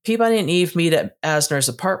 Peabody and Eve meet at Asner's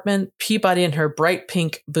apartment. Peabody in her bright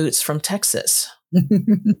pink boots from Texas.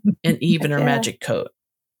 And Eve in her magic coat.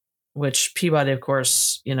 Which Peabody, of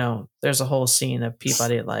course, there's a whole scene of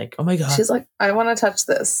Peabody like, oh my God. She's like, I want to touch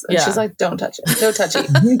this. And she's like, don't touch it. No touchy.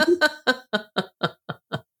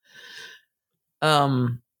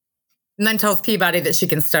 And then tells Peabody that she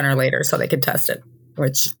can stun her later so they can test it.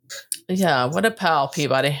 Which, yeah, what a pal,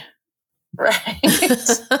 Peabody. Right.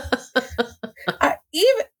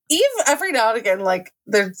 Eve, every now and again, like,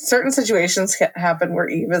 there's certain situations happen where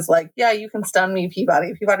Eve is like, yeah, you can stun me,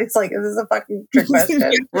 Peabody. Peabody's like, is this a fucking trick question?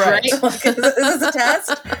 Right. Like, is this a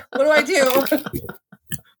test? What do I do?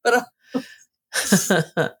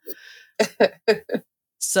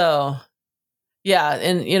 So, yeah,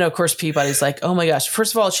 and, of course, Peabody's like, oh my gosh,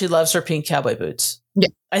 first of all, she loves her pink cowboy boots. Yeah.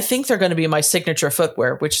 I think they're going to be my signature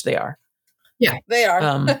footwear, which they are. Yeah, they are.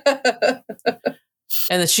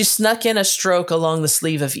 And then she snuck in a stroke along the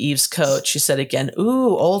sleeve of Eve's coat. She said again,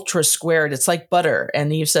 ooh, ultra squared. It's like butter.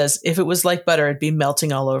 And Eve says, if it was like butter, it'd be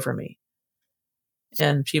melting all over me.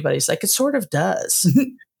 And Peabody's like, it sort of does.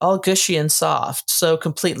 All gushy and soft. So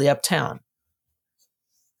completely uptown.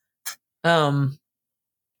 Isn't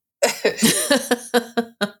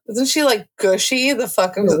she like gushy? The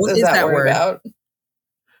fuck is that word about?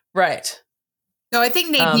 Right. No, I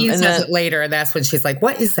think Nadine says it later, and that's when she's like,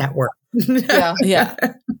 what is that word? Yeah.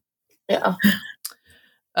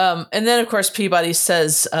 And then, of course, Peabody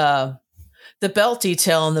says, the belt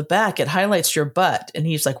detail on the back, it highlights your butt. And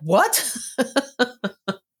he's like, what?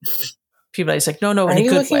 Peabody's like, no, in a good way. Are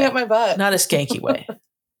you looking at my butt? Not a skanky way.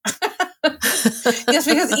 Yes,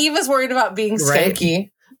 because Eve is worried about being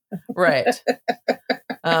skanky. Right.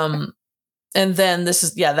 And then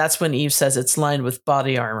that's when Eve says it's lined with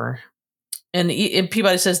body armor. And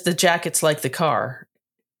Peabody says the jacket's like the car.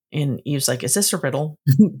 And Eve's like, is this a riddle?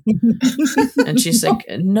 And she's like,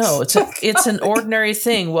 no, it's an ordinary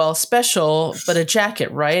thing. Well, special, but a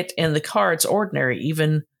jacket, right? And the car, it's ordinary.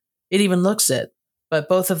 It even looks it. But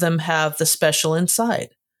both of them have the special inside.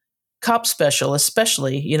 Cop special,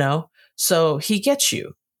 especially, so he gets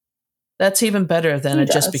you. That's even better than a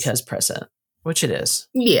just because present, which it is.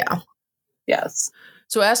 Yeah. Yes.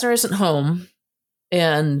 So Asner isn't home,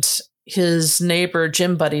 and his neighbor,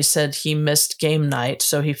 Jim Buddy, said he missed game night,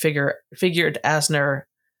 so he figured Asner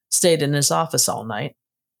stayed in his office all night.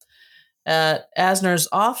 At Asner's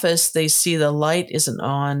office, they see the light isn't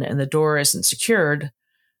on and the door isn't secured.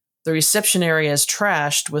 The reception area is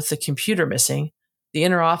trashed with the computer missing. The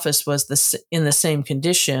inner office was in the same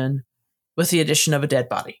condition with the addition of a dead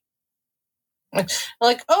body.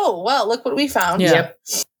 Like, oh, well, look what we found. Yeah. Yep.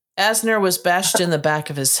 Asner was bashed in the back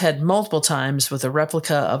of his head multiple times with a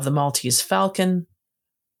replica of the Maltese Falcon,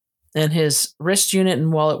 and his wrist unit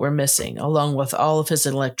and wallet were missing, along with all of his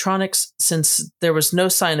electronics. Since there was no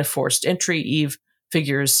sign of forced entry, Eve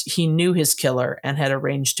figures he knew his killer and had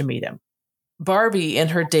arranged to meet him. Barbie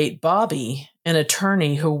and her date Bobby, an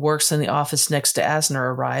attorney who works in the office next to Asner,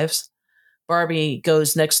 arrives. Barbie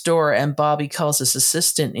goes next door, and Bobby calls his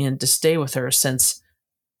assistant in to stay with her since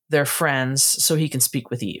they're friends, so he can speak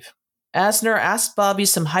with Eve. Asner asked Bobby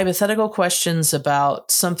some hypothetical questions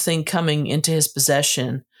about something coming into his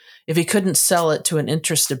possession if he couldn't sell it to an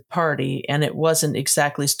interested party and it wasn't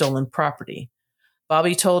exactly stolen property.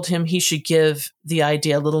 Bobby told him he should give the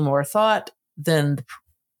idea a little more thought than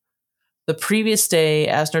The previous day,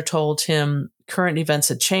 Asner told him current events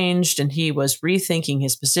had changed and he was rethinking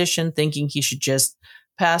his position, thinking he should just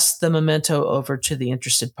pass the memento over to the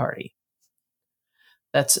interested party.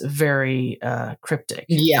 That's very cryptic.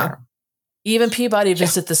 Yeah. There. Eve and Peabody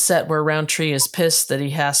visit the set where Roundtree is pissed that he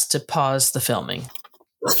has to pause the filming.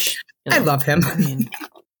 Which, I love him. I mean,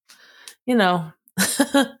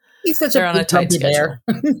 he's such they're on a tight schedule.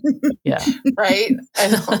 Yeah. Right? I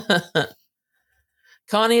know.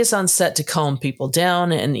 Connie is on set to calm people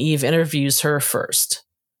down, and Eve interviews her first.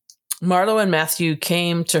 Marlo and Matthew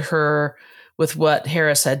came to her with what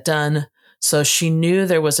Harris had done, so she knew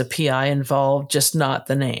there was a PI involved, just not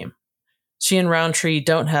the name. She and Roundtree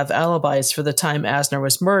don't have alibis for the time Asner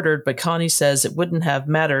was murdered, but Connie says it wouldn't have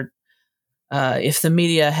mattered if the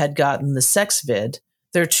media had gotten the sex vid.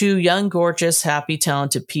 They're two young, gorgeous, happy,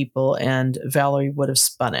 talented people, and Valerie would have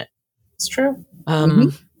spun it. It's true.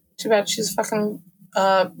 Too bad she's fucking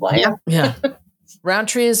liar. Yeah.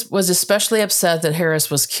 Roundtree was especially upset that Harris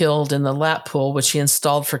was killed in the lap pool, which he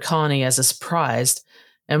installed for Connie as a surprise,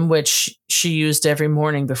 and which she used every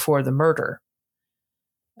morning before the murder.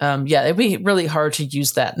 It'd be really hard to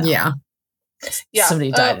use that now. Yeah.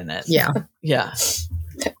 Somebody died in it. Yeah. Yeah.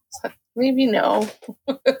 Maybe no.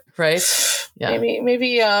 Right? Yeah.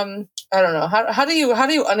 Maybe I don't know. How do you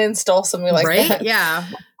uninstall something like that? Yeah.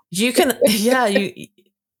 You can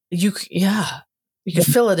you could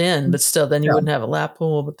fill it in, but still then you wouldn't have a lap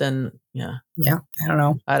pool, but then I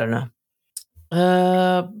don't know.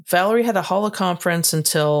 Valerie had a holoconference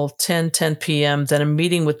until 10 p.m., then a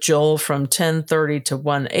meeting with Joel from 10:30 to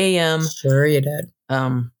 1 a.m. Sure you did.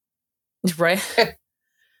 Right?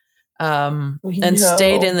 And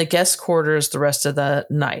stayed in the guest quarters the rest of the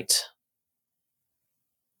night.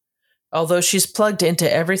 Although she's plugged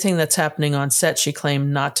into everything that's happening on set, she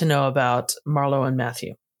claimed not to know about Marlo and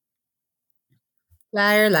Matthew.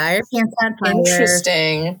 Liar, pants on fire.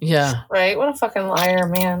 Interesting. Yeah. Right? What a fucking liar,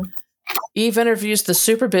 man. Eve interviews the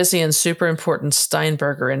super busy and super important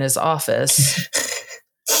Steinberger in his office.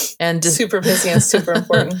 And super busy and super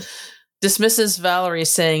important. Dismisses Valerie,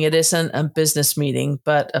 saying it isn't a business meeting,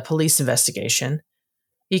 but a police investigation.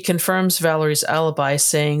 He confirms Valerie's alibi,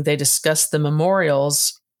 saying they discussed the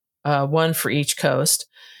memorials, one for each coast.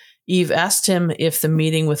 Eve asked him if the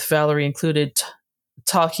meeting with Valerie included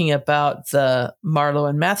talking about the Marlo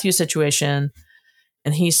and Matthew situation,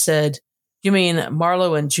 and he said, "You mean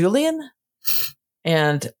Marlo and Julian?"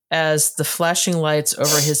 And as the flashing lights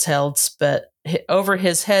over his head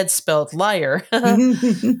spelled liar,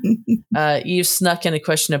 Eve snuck in a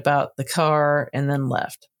question about the car and then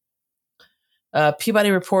left. Peabody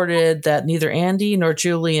reported that neither Andy nor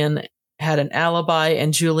Julian had an alibi,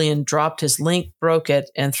 and Julian dropped his link, broke it,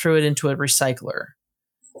 and threw it into a recycler.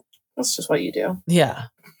 That's just what you do. Yeah.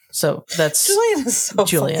 So that's Julian is so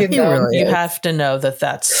Julian. fucking dumb. Really you have to know that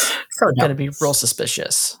that's going to be real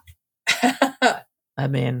suspicious. I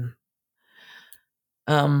mean,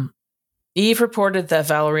 Eve reported that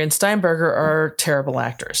Valerie and Steinberger are terrible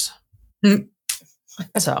actors.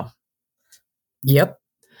 So, yep.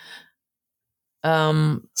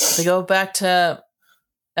 They go back to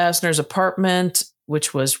Asner's apartment,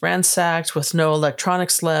 which was ransacked with no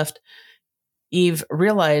electronics left. Eve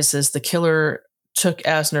realizes the killer took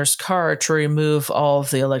Asner's car to remove all of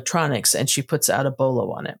the electronics, and she puts out a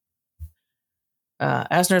bolo on it.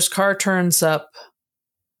 Asner's car turns up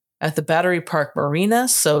at the Battery Park Marina,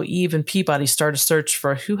 so Eve and Peabody start a search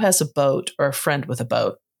for who has a boat or a friend with a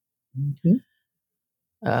boat.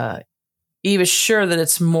 Eve is sure that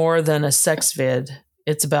it's more than a sex vid.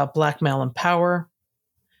 It's about blackmail and power.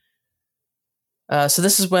 So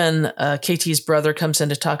this is when KT's brother comes in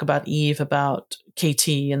to talk about Eve, about KT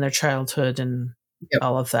and their childhood and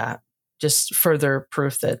all of that. Just further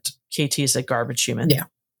proof that KT is a garbage human.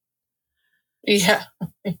 Yeah.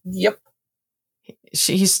 Yep.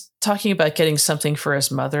 He's talking about getting something for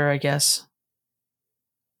his mother, I guess.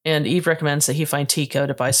 And Eve recommends that he find Tico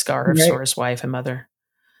to buy scarves for his wife and mother.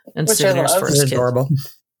 And souvenirs for his kids. Adorable.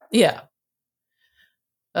 Yeah.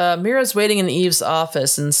 Mira's waiting in Eve's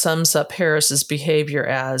office and sums up Harris's behavior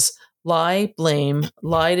as lie, blame,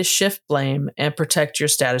 lie to shift blame, and protect your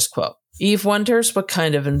status quo. Eve wonders what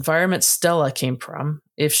kind of environment Stella came from,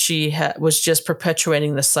 if she was just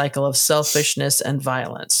perpetuating the cycle of selfishness and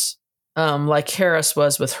violence, like Harris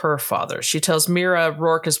was with her father. She tells Mira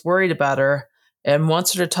Roarke is worried about her and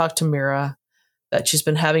wants her to talk to Mira, that she's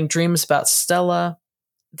been having dreams about Stella,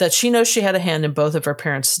 that she knows she had a hand in both of her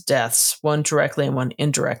parents' deaths, one directly and one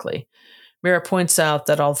indirectly. Mira points out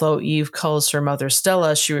that although Eve calls her mother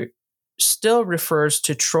Stella, she still refers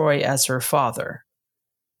to Troy as her father.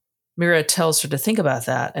 Mira tells her to think about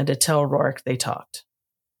that and to tell Roarke they talked.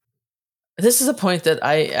 This is a point that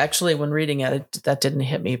I actually, when reading it, that didn't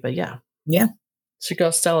hit me, but yeah. Yeah. She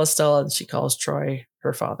goes Stella, and she calls Troy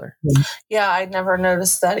her father. Yeah, I'd never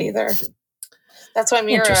noticed that either. That's why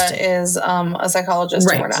Mira is a psychologist,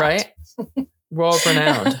 right? And we're not. Right, world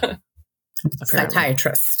renowned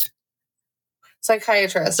psychiatrist.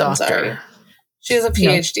 Doctor. I'm sorry. She has a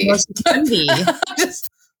PhD. No, MD.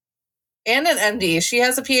 And an MD. She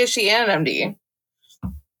has a PhD and an MD.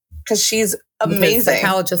 Because she's amazing. Because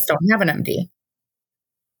psychologists don't have an MD.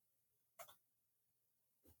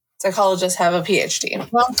 Psychologists have a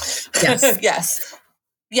PhD. Well, yes.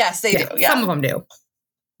 Yes, they do. Yeah. Some of them do.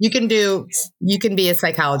 You can be a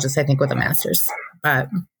psychologist, I think, with a master's. But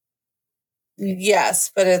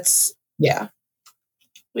yes, but it's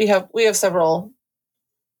We have several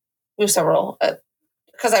because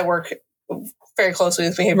I work very closely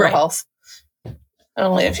with behavioral health. And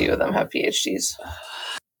only a few of them have PhDs.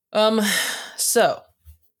 So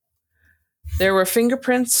there were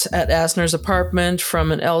fingerprints at Asner's apartment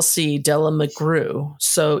from an LC, Della McGrew.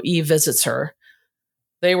 So Eve visits her.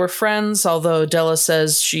 They were friends, although Della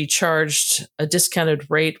says she charged a discounted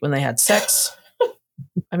rate when they had sex.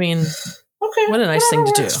 I mean, okay, what a nice thing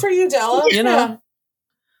to do. For you, Della. You know?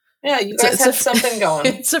 Yeah, you guys have something going.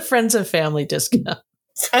 It's a friends and family discount.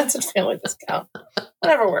 Friends and family discount.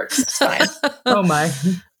 Whatever works. It's fine. Oh my.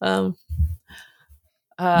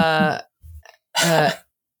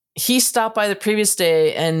 He stopped by the previous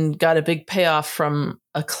day and got a big payoff from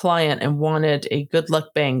a client and wanted a good luck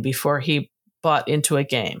bang before he bought into a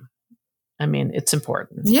game. I mean, it's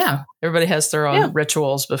important. Yeah. Everybody has their own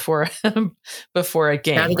rituals before a game.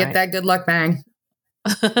 Gotta get that good luck bang.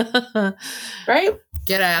 Right?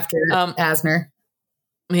 Get after Asner.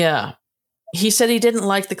 Yeah. He said he didn't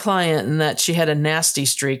like the client and that she had a nasty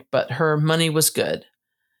streak, but her money was good.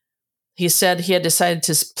 He said he had decided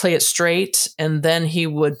to play it straight and then he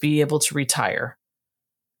would be able to retire.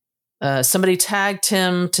 Somebody tagged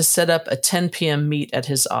him to set up a 10 p.m. meet at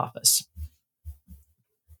his office.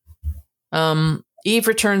 Eve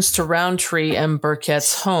returns to Roundtree and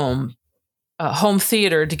Burkett's home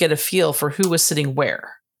theater to get a feel for who was sitting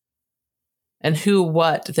where and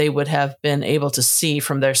what they would have been able to see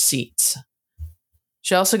from their seats.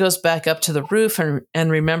 She also goes back up to the roof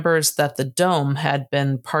and remembers that the dome had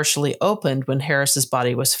been partially opened when Harris's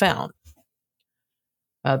body was found.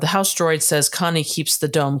 The house droid says Connie keeps the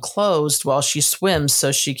dome closed while she swims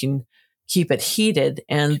so she can keep it heated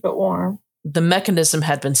and keep it warm. The mechanism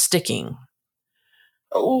had been sticking.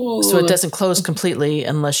 Ooh. So it doesn't close completely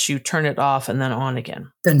unless you turn it off and then on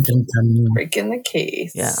again. Dun, dun, dun. Breaking the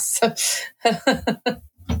case. Yeah.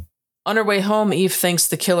 On her way home, Eve thinks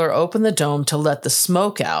the killer opened the dome to let the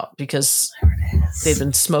smoke out because they'd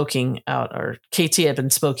been smoking out, or KT had been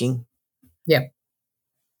smoking. Yeah.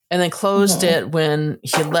 And then closed it when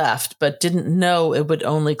he left, but didn't know it would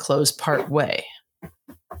only close part way.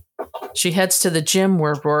 She heads to the gym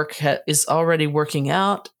where Roarke is already working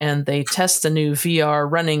out, and they test the new VR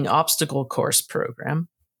running obstacle course program.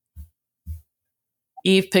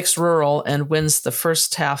 Eve picks rural and wins the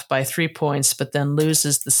first half by 3 points, but then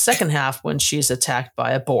loses the second half when she's attacked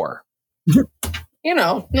by a boar. You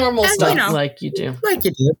know, normal stuff. You know, like you do. Like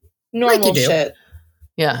you do. Normal shit.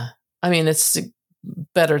 Yeah. I mean, it's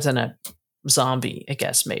better than a zombie, I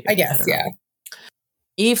guess, maybe. I guess, yeah.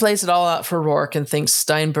 Eve lays it all out for Roarke and thinks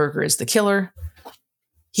Steinberger is the killer.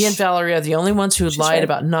 He and Valerie are the only ones who lied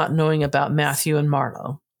about not knowing about Matthew and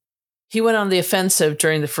Marlo. He went on the offensive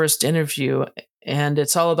during the first interview, and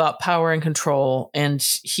it's all about power and control, and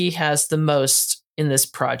he has the most in this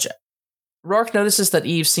project. Roarke notices that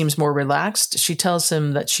Eve seems more relaxed. She tells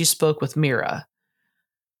him that she spoke with Mira.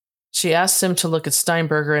 She asks him to look at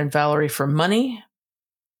Steinberger and Valerie for money,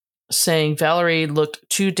 saying Valerie looked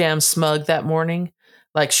too damn smug that morning,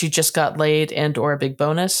 like she just got laid and or a big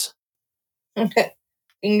bonus. Ding,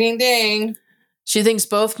 ding, ding. She thinks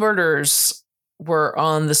both murders were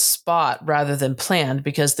on the spot rather than planned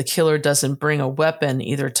because the killer doesn't bring a weapon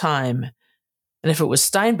either time. And if it was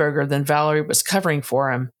Steinberger, then Valerie was covering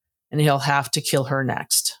for him, and he'll have to kill her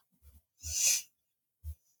next.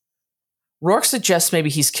 Roarke suggests maybe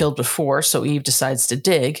he's killed before, so Eve decides to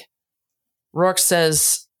dig. Roarke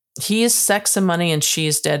says he is sex and money and she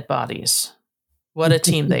is dead bodies. What a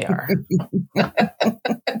team they are.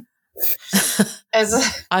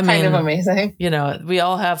 It's kind of amazing. You know, we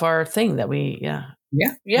all have our thing that we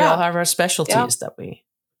We all have our specialties that we,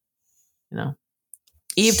 you know.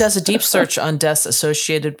 Eve does a deep search on deaths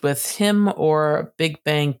associated with him or Big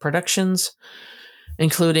Bang Productions,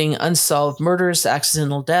 including unsolved murders,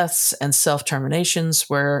 accidental deaths, and self-terminations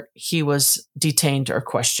where he was detained or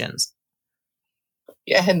questioned.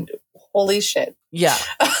 Yeah, and Holy shit. Yeah.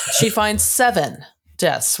 She finds 7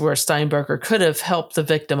 deaths where Steinberger could have helped the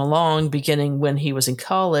victim along, beginning when he was in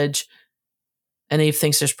college. And Eve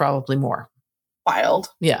thinks there's probably more. Wild.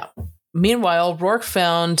 Yeah. Meanwhile, Roarke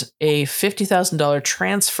found a $50,000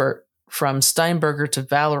 transfer from Steinberger to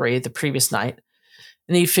Valerie the previous night.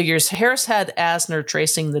 And he figures Harris had Asner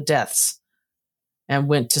tracing the deaths and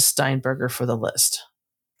went to Steinberger for the list.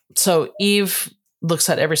 So Eve looks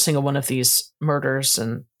at every single one of these murders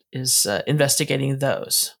and is investigating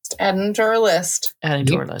those. Adding to her list. Adding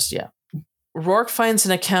to her list, yeah. Roarke finds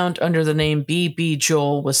an account under the name B.B.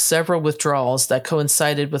 Joel with several withdrawals that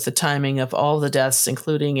coincided with the timing of all the deaths,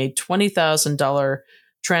 including a $20,000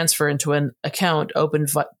 transfer into an account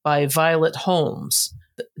opened by Violet Holmes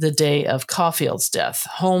the day of Caulfield's death.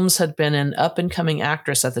 Holmes had been an up-and-coming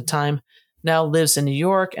actress at the time, now lives in New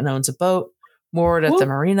York and owns a boat moored at the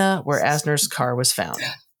marina where Asner's car was found.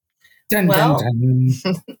 Dun, well, dun,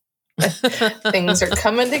 dun. Things are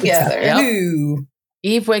coming together. Yep.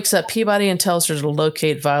 Eve wakes up Peabody and tells her to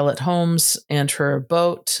locate Violet Holmes and her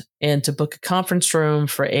boat and to book a conference room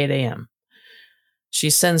for 8 a.m. She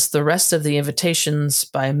sends the rest of the invitations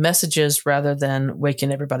by messages rather than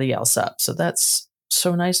waking everybody else up. So that's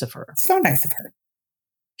so nice of her. So nice of her.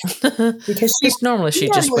 Because normally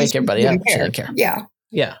she'd just wake everybody up. She didn't care. Yeah.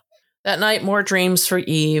 Yeah. That night, more dreams for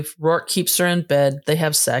Eve. Roarke keeps her in bed. They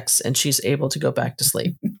have sex, and she's able to go back to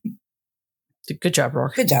sleep. Good job,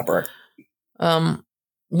 Roarke. Good job, Roarke.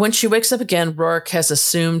 When she wakes up again, Roarke has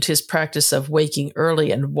assumed his practice of waking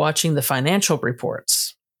early and watching the financial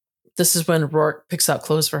reports. This is when Roarke picks out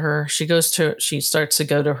clothes for her. She starts to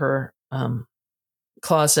go to her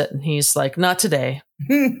closet, and he's like, "Not today."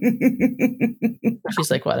 She's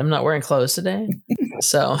like, "What? I'm not wearing clothes today."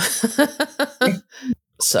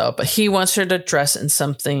 But he wants her to dress in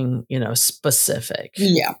something, specific.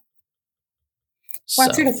 Yeah.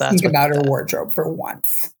 Wants her to think about her wardrobe for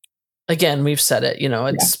once. Again, we've said it,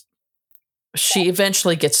 she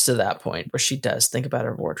eventually gets to that point where she does think about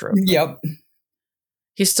her wardrobe. Yep.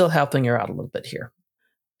 He's still helping her out a little bit here.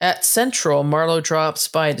 At Central, Marlo drops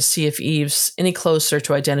by to see if Eve's any closer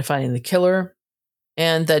to identifying the killer,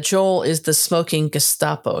 and that Joel is the smoking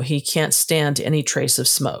Gestapo. He can't stand any trace of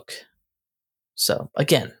smoke. So,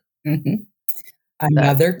 again. Mm-hmm.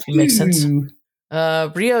 Another clue. Makes sense.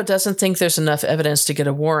 Rio doesn't think there's enough evidence to get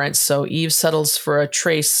a warrant, so Eve settles for a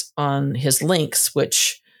trace on his links,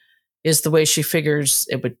 which is the way she figured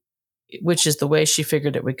it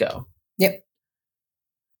would go. Yep.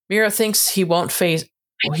 Mira thinks he won't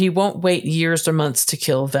wait years or months to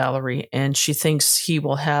kill Valerie, and she thinks he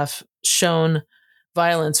will have shown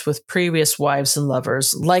violence with previous wives and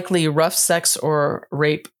lovers, likely rough sex or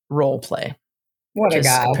rape role play. What a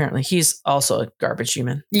guy. Apparently he's also a garbage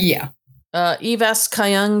human. Yeah. Eve asks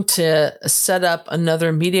Kayung to set up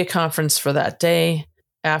another media conference for that day.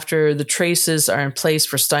 After the traces are in place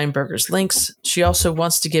for Steinberger's links, she also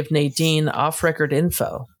wants to give Nadine off-record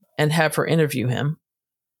info and have her interview him.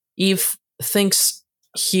 Eve thinks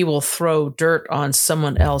he will throw dirt on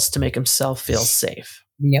someone else to make himself feel safe.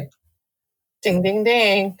 Yep. Ding, ding,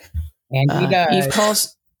 ding. And he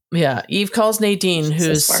does. Eve calls Nadine,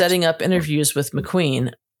 who's setting up interviews with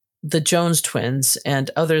McQueen, the Jones twins,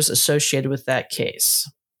 and others associated with that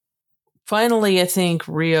case. Finally, I think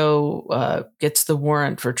Rio gets the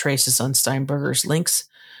warrant for traces on Steinberger's links.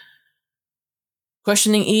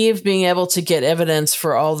 Questioning Eve being able to get evidence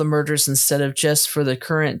for all the murders instead of just for the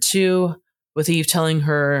current 2, with Eve telling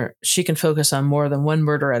her she can focus on more than one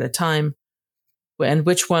murder at a time, and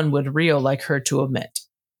which one would Rio like her to omit.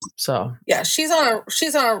 So yeah, she's on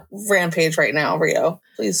a rampage right now, Rio.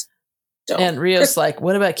 Please don't. And Rio's like,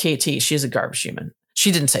 what about KT? She's a garbage human.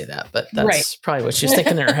 She didn't say that, but that's probably what she's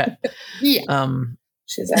thinking in her head. Yeah.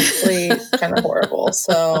 She's actually kind of horrible.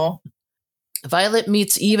 So Violet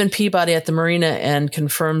meets Eve and Peabody at the marina and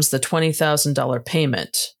confirms the $20,000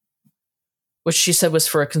 payment, which she said was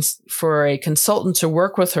for a consultant to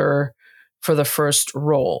work with her for the first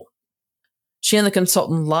role. She and the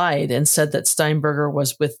consultant lied and said that Steinberger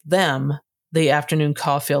was with them the afternoon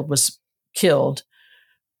Caulfield was killed.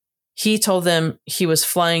 He told them he was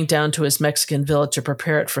flying down to his Mexican village to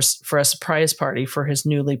prepare it for a surprise party for his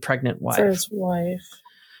newly pregnant wife. For his wife.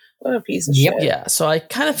 What a piece of shit. Yeah, so I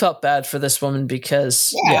kind of felt bad for this woman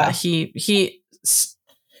because, she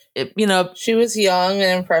was young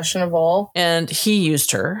and impressionable. And he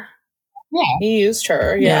used her. Yeah. He used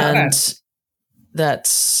her, yeah. And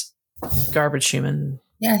that's garbage human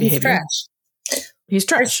behavior. He's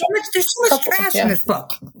trash. There's so much trash in this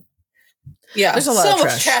book. Yeah, there's a lot of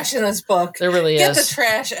much trash in this book. There really Get is. the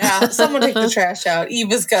trash out. Someone take the trash out.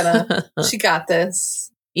 Eve is she got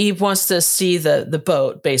this. Eve wants to see the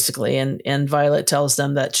boat, basically, and Violet tells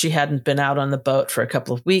them that she hadn't been out on the boat for a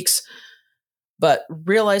couple of weeks, but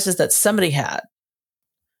realizes that somebody had,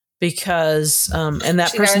 because and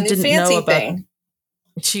that person didn't know about. Thing.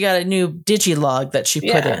 She got a new digilog that she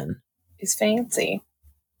put in. It's fancy.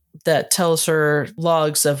 That tells her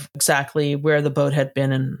logs of exactly where the boat had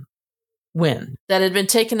been and when. That had been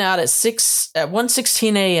taken out at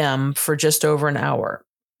 1:16 a.m. for just over an hour.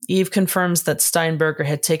 Eve confirms that Steinberger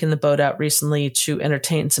had taken the boat out recently to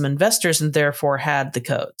entertain some investors and therefore had the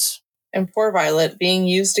codes. And poor Violet being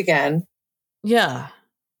used again. Yeah.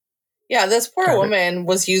 Yeah, this poor woman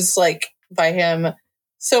was used by him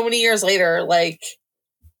so many years later.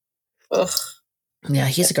 Ugh. Yeah,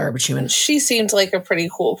 he's a garbage human. She seemed like a pretty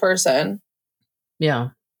cool person. Yeah.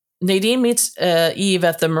 Nadine meets Eve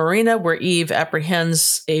at the marina, where Eve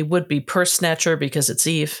apprehends a would-be purse snatcher because it's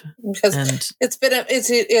Eve. Because it's been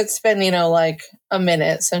a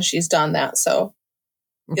minute since she's done that. So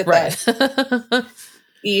get that,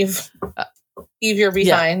 Eve. Eve, you're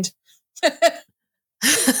behind.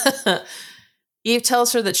 Yeah. Eve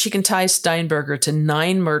tells her that she can tie Steinberger to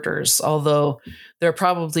 9 murders, although there are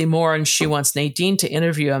probably more, and she wants Nadine to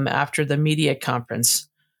interview him after the media conference,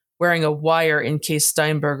 wearing a wire in case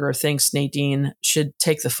Steinberger thinks Nadine should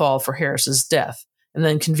take the fall for Harris's death, and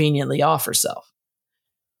then conveniently off herself.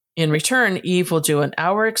 In return, Eve will do an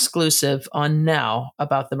hour exclusive on Now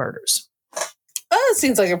about the murders. It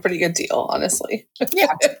seems like a pretty good deal, honestly.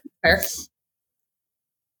 Yeah, fair.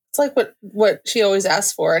 It's like what she always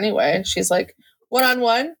asks for anyway. She's like,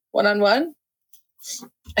 one-on-one.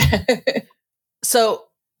 So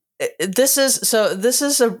this is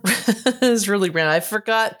is really random. I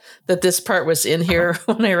forgot that this part was in here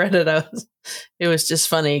when I read it. It was just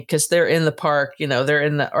funny because they're in the park,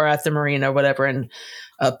 they're or at the marina or whatever, and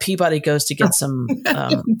Peabody goes to get some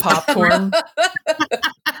popcorn.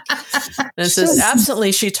 And it says,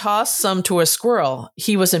 absently, she tossed some to a squirrel.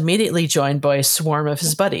 He was immediately joined by a swarm of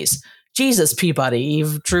his buddies. Jesus, Peabody.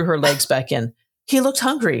 Eve drew her legs back in. He looked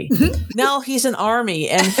hungry. Now he's an army,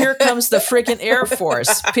 and here comes the friggin' Air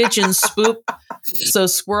Force. Pigeons swoop. So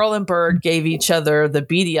squirrel and bird gave each other the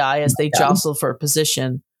beady eye as they jostled for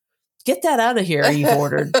position. Get that out of here, Eve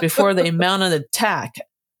ordered, before they mount an attack.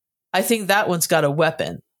 I think that one's got a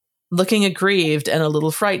weapon. Looking aggrieved and a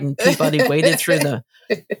little frightened, Peabody waded through the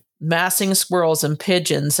massing squirrels and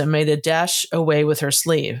pigeons and made a dash away with her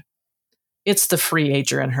sleeve. It's the free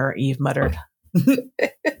ager in her, Eve muttered.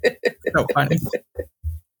 So funny.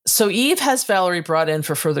 So Eve has Valerie brought in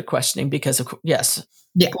for further questioning because of yes.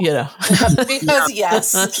 Yeah. Because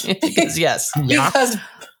yes. Because yes. Because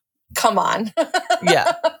come on.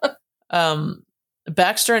 Yeah.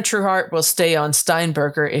 Baxter and Trueheart will stay on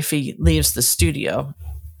Steinberger if he leaves the studio.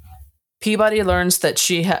 Peabody learns that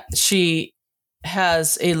she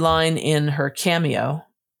has a line in her cameo.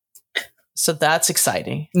 So that's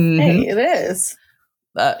exciting. Mm-hmm. Hey, it is.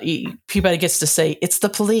 Peabody gets to say, it's the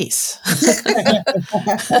police.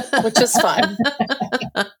 Which is fun.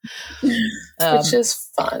 Which is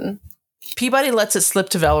fun. Peabody lets it slip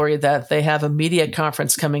to Valerie that they have a media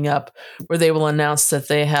conference coming up where they will announce that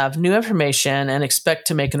they have new information and expect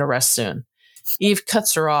to make an arrest soon. Eve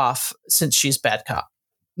cuts her off since she's bad cop.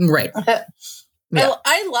 Right. Yeah.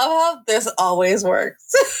 I love how this always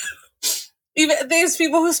works. Even these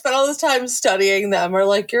people who spend all this time studying them are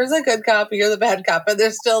like, you're the good cop, you're the bad cop, and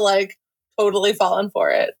they're still totally falling for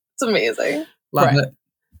it. It's amazing. Love it.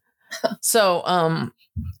 So,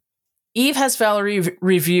 Eve has Valerie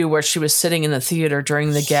review where she was sitting in the theater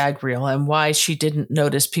during the gag reel and why she didn't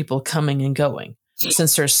notice people coming and going,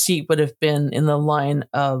 since her seat would have been in the line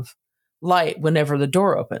of light whenever the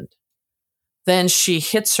door opened. Then she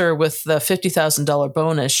hits her with the $50,000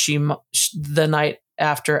 bonus the night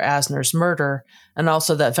after Asner's murder, and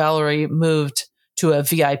also that Valerie moved to a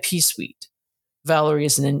VIP suite. Valerie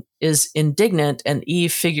is indignant, and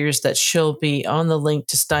Eve figures that she'll be on the link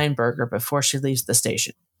to Steinberger before she leaves the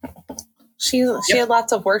station. She had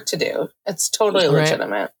lots of work to do. It's totally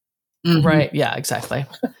legitimate. Mm-hmm. Right. Yeah, exactly.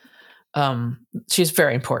 She's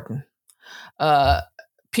very important.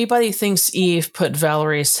 Peabody thinks Eve put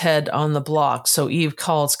Valerie's head on the block, so Eve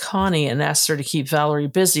calls Connie and asks her to keep Valerie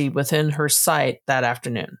busy within her sight that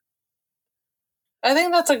afternoon. I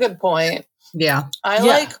think that's a good point. Yeah.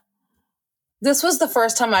 This was the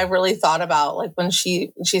first time I really thought about, when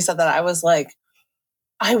she said that, I was like,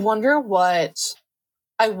 I wonder what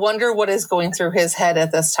is going through his head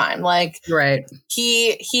at this time. Right.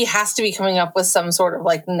 He has to be coming up with some sort of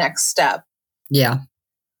next step. Yeah.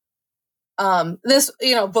 This,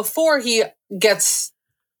 before he gets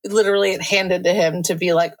literally it handed to him to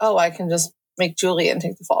be like, oh, I can just make Julian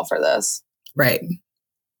take the fall for this. Right.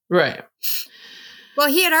 Right. Well,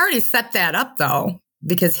 he had already set that up, though,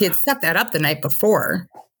 because he had set that up the night before.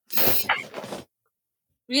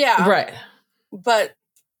 Yeah. Right. But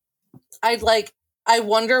I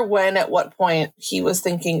wonder at what point he was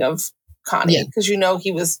thinking of Connie. Because,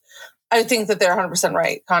 he was, I think that they're 100%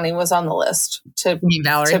 right. Connie was on the list to be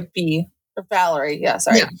Valerie. Yeah,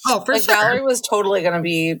 sorry. Yeah. Oh, for sure. Valerie was totally going to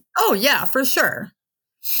be. Oh, yeah, for sure.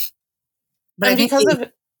 But I think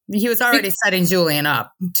he was already setting Julian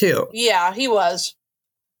up, too. Yeah, he was.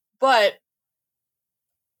 But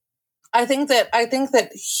I think that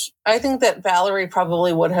Valerie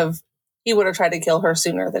probably would have tried to kill her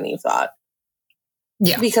sooner than he thought.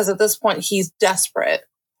 Yeah. Because at this point he's desperate.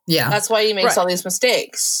 Yeah. That's why he makes all these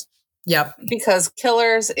mistakes. Yep. Because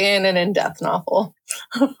killers in an in-depth novel.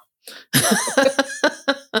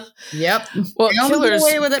 Yep. Well, killers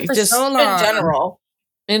away with it for so long.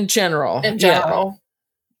 In general.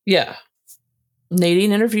 Yeah.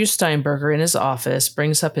 Nadine interviews Steinberger in his office,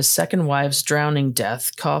 brings up his second wife's drowning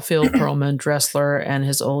death, Caulfield, Perlman, Dressler, and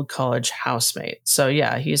his old college housemate. So,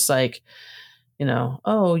 yeah, he's like,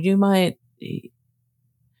 oh, you might...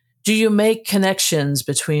 Do you make connections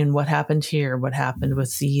between what happened here, what happened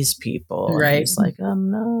with these people? Right. And he's like,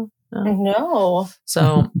 no.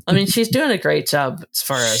 So, I mean, she's doing a great job as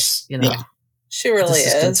far as, she really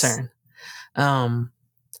is concerned.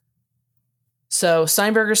 So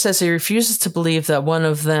Steinberger says he refuses to believe that one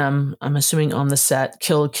of them, I'm assuming on the set,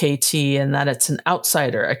 killed KT and that it's an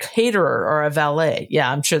outsider, a caterer, or a valet. Yeah,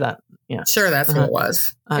 I'm sure that. Yeah, sure, that's what it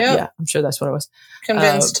was. Yeah, I'm sure that's what it was.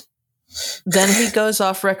 Convinced. Then he goes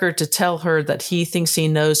off record to tell her that he thinks he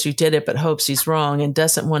knows who did it, but hopes he's wrong and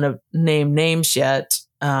doesn't want to name names yet.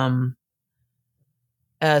 As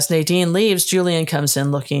Nadine leaves, Julian comes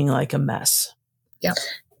in looking like a mess. Yep.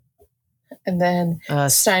 And then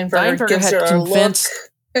Steinberger gives her convinced,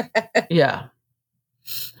 a look. Yeah.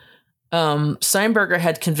 Steinberger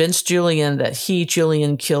had convinced Julian that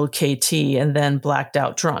Julian killed KT and then blacked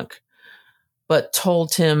out drunk, but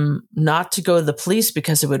told him not to go to the police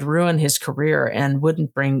because it would ruin his career and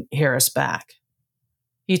wouldn't bring Harris back.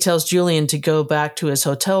 He tells Julian to go back to his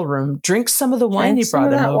hotel room, drink some of the wine he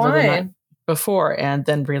brought him over the night before, and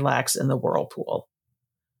then relax in the whirlpool.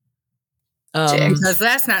 Because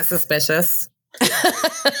that's not suspicious.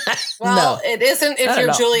 Well, no. It isn't if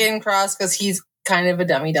you're Julian Cross, because he's kind of a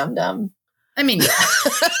dummy dum-dum. I mean, he's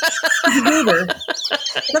a goober.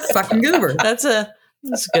 That's a fucking goober. That's a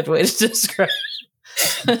good way to describe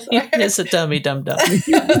it. He is a dummy dum-dum.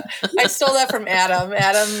 I stole that from Adam.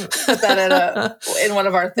 Adam put that in one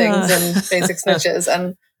of our things in Basic Snitches,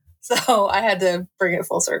 and so I had to bring it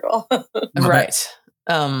full circle. Right.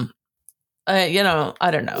 I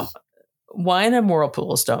don't know. Wine and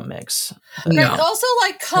whirlpools don't mix. No. And also,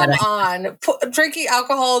 come on. Drinking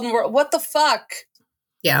alcohol and what the fuck?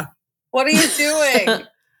 Yeah. What are you doing?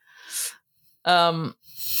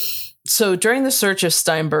 So during the search of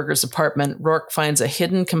Steinberger's apartment, Roarke finds a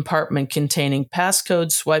hidden compartment containing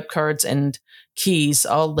passcodes, swipe cards, and keys,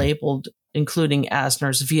 all labeled, including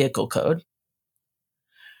Asner's vehicle code.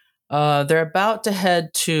 They're about to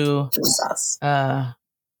head to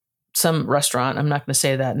some restaurant, I'm not going to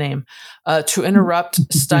say that name, to interrupt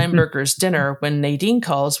Steinberger's dinner when Nadine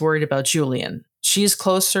calls, worried about Julian. She's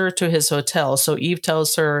closer to his hotel, so Eve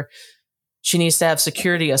tells her she needs to have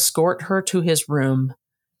security escort her to his room,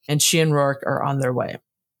 and she and Roarke are on their way.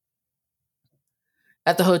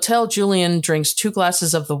 At the hotel, Julian drinks 2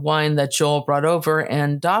 glasses of the wine that Joel brought over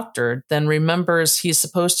and doctored, then remembers he's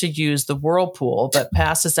supposed to use the whirlpool, but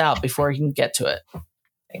passes out before he can get to it.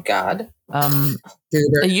 Thank God.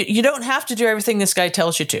 You don't have to do everything this guy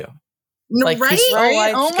tells you to. Right?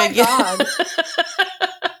 Oh my God.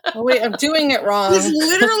 Oh, wait, I'm doing it wrong. He's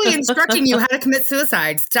literally instructing you how to commit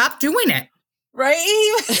suicide. Stop doing it. Right?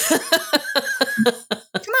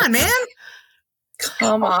 Come on, man.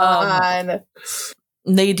 Come on.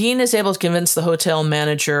 Nadine is able to convince the hotel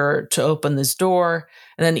manager to open this door,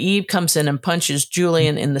 and then Eve comes in and punches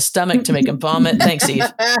Julian in the stomach to make him vomit. Thanks, Eve.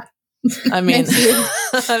 I mean,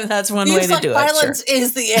 that's one way to do it. Violence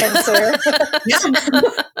is the answer.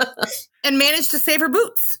 And managed to save her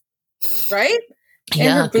boots. Right? And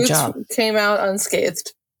yeah, her boots came out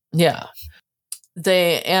unscathed. Yeah.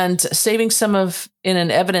 And saving some in an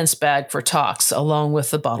evidence bag for talks, along with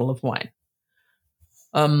the bottle of wine.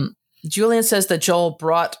 Julian says that Joel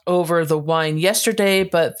brought over the wine yesterday,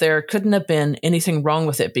 but there couldn't have been anything wrong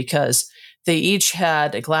with it because they each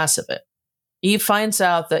had a glass of it. Eve finds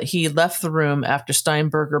out that he left the room after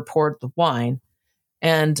Steinberger poured the wine,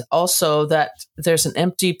 and also that there's an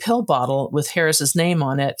empty pill bottle with Harris's name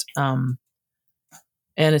on it, and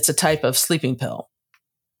it's a type of sleeping pill.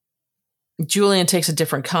 Julian takes a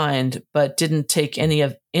different kind, but didn't take any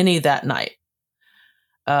that night.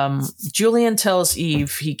 Julian tells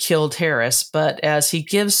Eve he killed Harris, but as he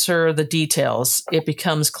gives her the details, it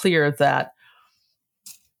becomes clear that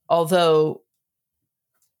although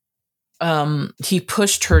he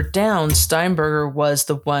pushed her down, Steinberger was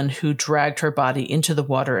the one who dragged her body into the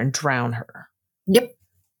water and drowned her. Yep.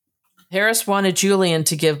 Harris wanted Julian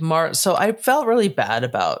to give so I felt really bad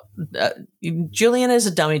about Julian is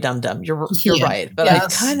a dummy dum-dum. You're right, but I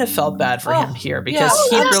kind of felt bad for him here because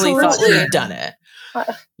he really thought he had done it.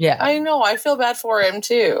 Yeah, I know. I feel bad for him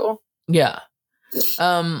too. Yeah.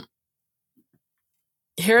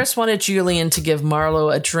 Harris wanted Julian to give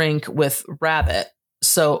Marlo a drink with rabbit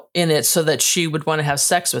so that she would want to have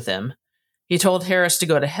sex with him. He told Harris to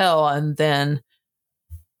go to hell, and then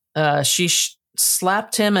she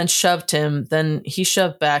slapped him and shoved him. Then he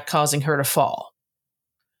shoved back, causing her to fall.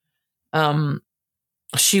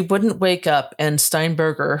 She wouldn't wake up, and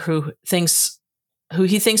Steinberger, who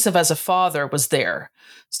he thinks of as a father, was there.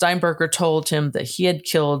 Steinberger told him that he had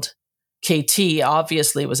killed KT.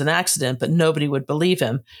 Obviously, it was an accident, but nobody would believe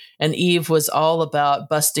him. And Eve was all about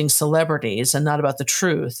busting celebrities and not about the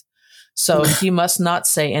truth. So he must not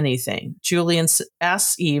say anything. Julian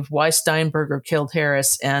asks Eve why Steinberger killed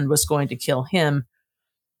Harris and was going to kill him.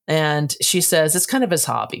 And she says it's kind of his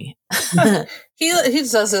hobby. He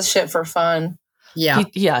does this shit for fun. Yeah.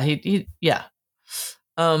 Yeah.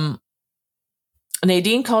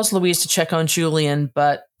 Nadine calls Louise to check on Julian,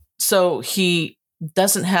 but so he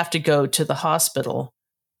doesn't have to go to the hospital.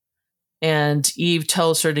 And Eve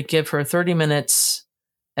tells her to give her 30 minutes,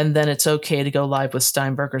 and then it's okay to go live with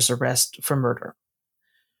Steinberger's arrest for murder.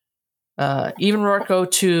 Eve and Roarke go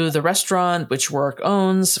to the restaurant, which Roarke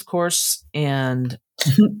owns, of course, and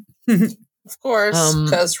of course,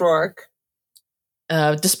 because Roarke.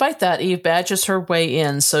 Despite that, Eve badges her way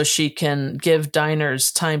in so she can give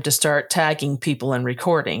diners time to start tagging people and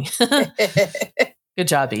recording. Good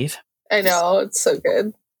job, Eve. I know, it's so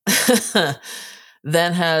good.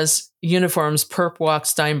 Then has uniforms perp walk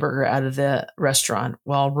Steinberger out of the restaurant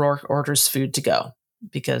while Roarke orders food to go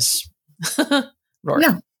because Roarke.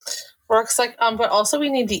 Yeah. Roarke's like, but also we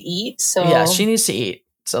need to eat. So yeah, she needs to eat.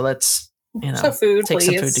 So let's, take some food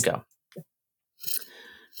to go.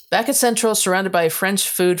 Back at Central, surrounded by French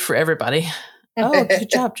food for everybody. Oh, good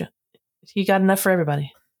job, John. He got enough for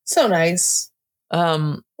everybody. So nice.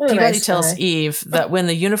 Peabody tells Eve that when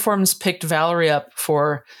the uniforms picked Valerie up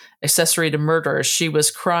for accessory to murder, she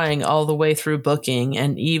was crying all the way through booking,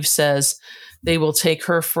 and Eve says they will take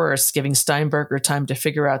her first, giving Steinberger time to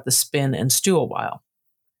figure out the spin and stew a while.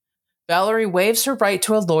 Valerie waives her right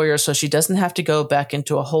to a lawyer so she doesn't have to go back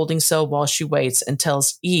into a holding cell while she waits, and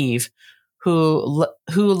tells Eve who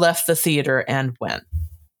left the theater and when.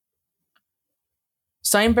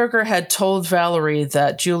 Steinberger had told Valerie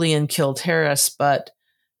that Julian killed Harris, but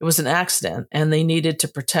it was an accident and they needed to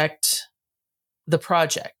protect the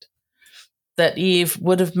project. That Eve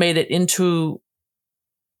would have made it into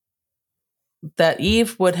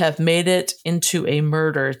a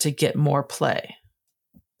murder to get more play.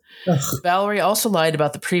 Ugh. Valerie also lied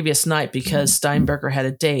about the previous night because Steinberger had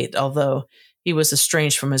a date. Although he was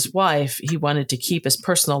estranged from his wife, he wanted to keep his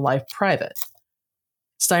personal life private.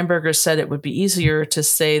 Steinberger said it would be easier to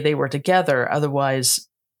say they were together, otherwise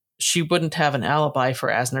she wouldn't have an alibi for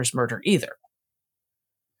Asner's murder either.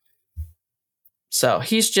 So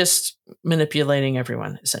he's just manipulating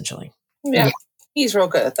everyone, essentially. Yeah, he's real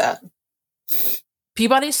good at that.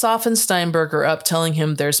 Peabody softens Steinberger up, telling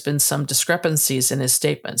him there's been some discrepancies in his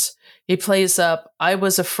statements. He plays up, I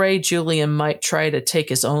was afraid Julian might try to take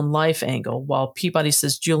his own life angle, while Peabody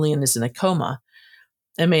says Julian is in a coma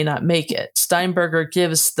and may not make it. Steinberger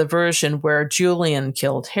gives the version where Julian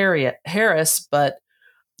killed Harris, but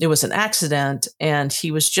it was an accident and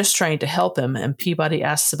he was just trying to help him, and Peabody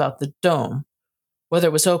asks about the dome, whether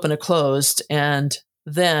it was open or closed, and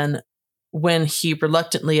then when he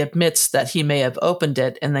reluctantly admits that he may have opened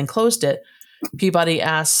it and then closed it, Peabody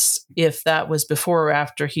asks if that was before or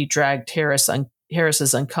after he dragged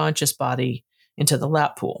Harris's unconscious body into the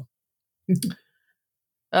lap pool.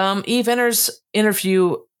 Eve enters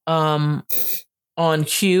interview on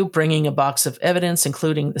cue, bringing a box of evidence,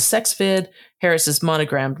 including the sex vid, Harris's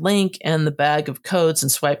monogrammed link, and the bag of codes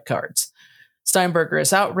and swipe cards. Steinberger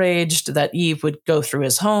is outraged that Eve would go through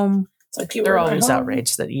his home. Like they're always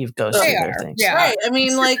outraged that Eve goes through their things. Yeah. Right. I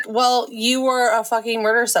mean, well, you were a fucking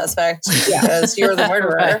murder suspect because you're the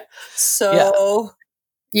murderer. Right. So,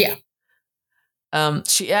 yeah.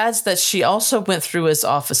 She adds that she also went through his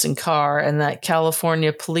office and car, and that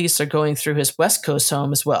California police are going through his West Coast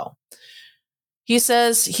home as well. He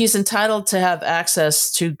says he's entitled to have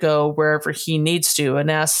access to go wherever he needs to, and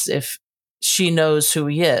asks if she knows who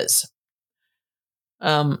he is.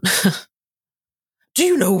 Do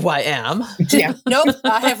you know who I am? Yeah. Nope,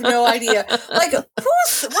 I have no idea. Like,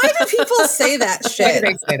 why do people say that shit? Why do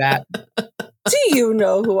they say that? Do you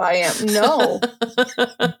know who I am? No.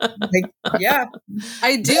 Like, yeah.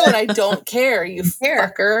 I do, and I don't care, you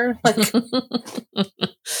fucker. Like,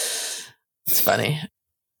 it's funny.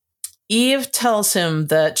 Eve tells him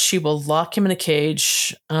that she will lock him in a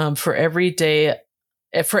cage for every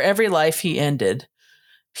life he ended.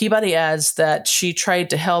 Peabody adds that she tried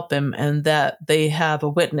to help him and that they have a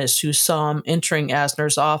witness who saw him entering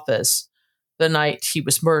Asner's office the night he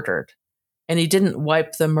was murdered. And he didn't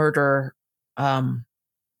wipe the murder.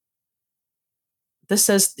 This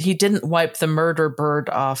says he didn't wipe the murder bird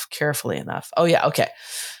off carefully enough. Oh, yeah. Okay.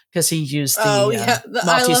 Because he used the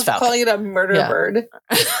Maltese falcon. Calling it a murder bird.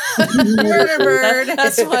 Murder bird.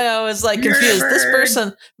 That's why I was like confused. This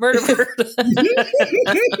person, murder bird.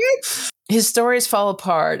 His stories fall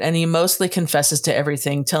apart, and he mostly confesses to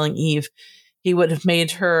everything, telling Eve he would have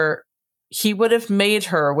made her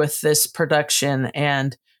with this production,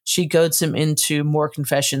 and she goads him into more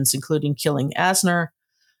confessions, including killing Asner,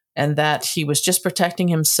 and that he was just protecting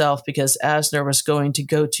himself because Asner was going to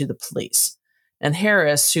go to the police. And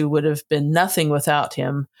Harris, who would have been nothing without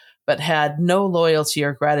him, but had no loyalty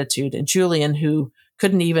or gratitude, and Julian, who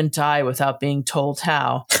couldn't even die without being told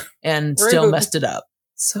how, and still messed it up.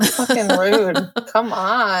 So fucking rude. Come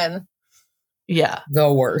on. Yeah.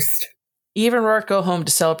 The worst. Eve and Roarke go home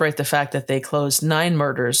to celebrate the fact that they closed 9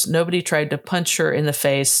 murders. Nobody tried to punch her in the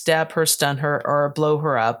face, stab her, stun her, or blow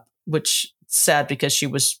her up, which is sad because she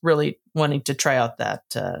was really wanting to try out that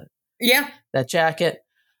jacket.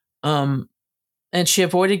 And she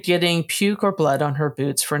avoided getting puke or blood on her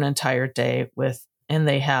boots for an entire day and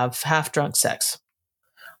they have half-drunk sex.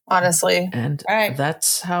 Honestly. And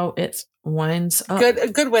that's how it winds up. A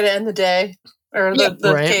good way to end the day or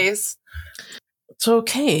the case. So,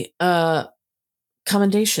 okay.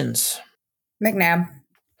 Commendations. McNab.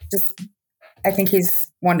 I think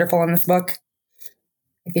he's wonderful in this book.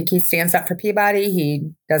 I think he stands up for Peabody.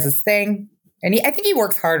 He does his thing. And I think he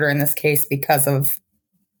works harder in this case because of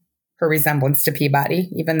her resemblance to Peabody,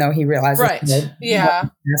 even though he realizes what an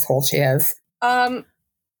asshole she is. I'm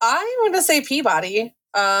going to say Peabody.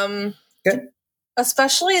 Good.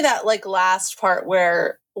 Especially that like last part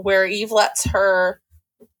where Eve lets her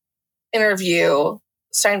interview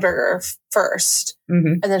Steinberger first,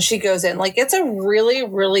 and then she goes in. Like, it's a really,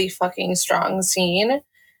 really fucking strong scene,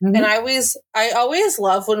 and I always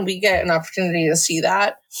love when we get an opportunity to see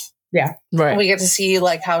that. Yeah, right. And we get to see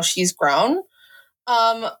like how she's grown,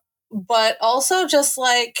 but also just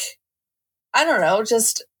like, I don't know,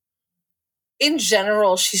 just in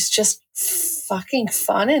general, she's just fucking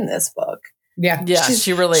fun in this book. Yeah,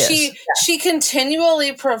 she really is. She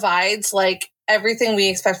continually provides like everything we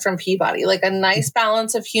expect from Peabody, like a nice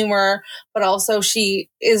balance of humor, but also she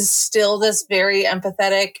is still this very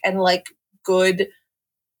empathetic and like good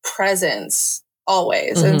presence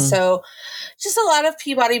always. And so just a lot of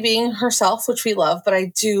Peabody being herself, which we love, but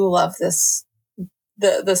I do love this,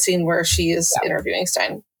 the scene where she is interviewing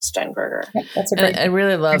Steinberger. Yeah, that's a great I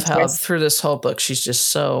really love how through this whole book, she's just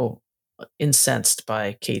so incensed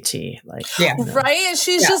by KT. Like, right. And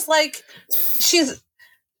she's just like, she's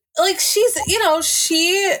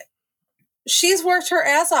worked her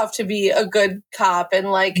ass off to be a good cop.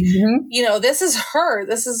 And like, this is her.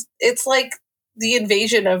 It's like the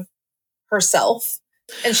invasion of herself.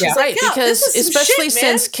 And she's like, because especially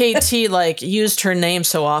shit, since KT like used her name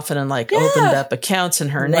so often and like opened up accounts in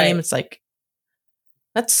her name, it's like,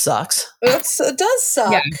 that sucks. It does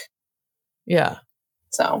suck. Yeah.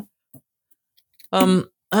 So, I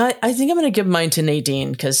think I'm going to give mine to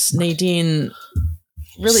Nadine because Nadine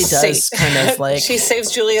really does kind of like she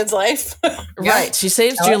saves Julian's life. Right. She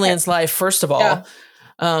saves Julian's life, first of all.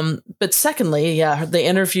 But secondly, the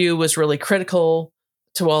interview was really critical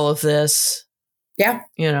to all of this. Yeah.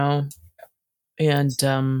 And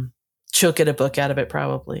she'll get a book out of it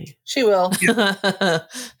probably. She will.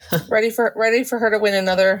 Ready for her to win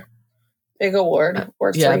another big award.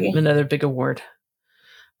 Another big award.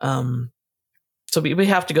 So we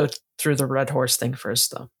have to go through the Red Horse thing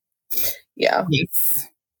first, though. Yeah. Yes.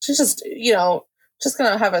 She's just, just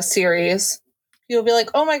going to have a series. You'll be like,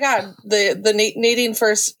 oh my God, the Nadine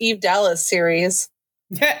First Eve Dallas series.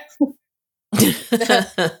 Yeah.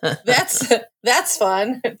 That's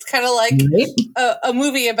fun. It's kind of like a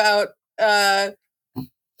movie about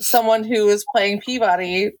someone who is playing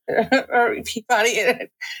Peabody or Peabody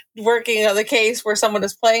working on the case where someone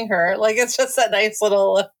is playing her. Like, it's just that nice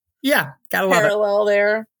little Yeah, gotta love parallel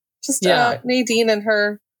there. Just Nadine and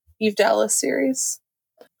her Eve Dallas series.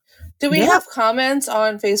 Do we have comments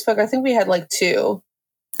on Facebook? I think we had like 2.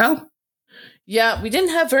 Oh. Yeah, we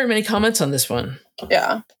didn't have very many comments on this one.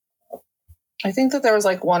 Yeah. I think that there was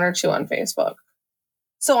like 1 or 2 on Facebook.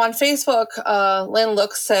 So on Facebook, Lynn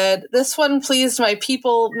Look said, "This one pleased my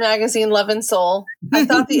People magazine love and soul. I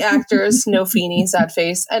thought the actors, no Feeney, sad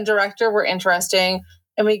face, and director were interesting,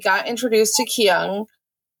 and we got introduced to Kyung.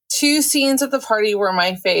 2 scenes at the party were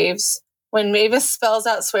my faves. When Mavis spells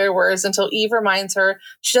out swear words until Eve reminds her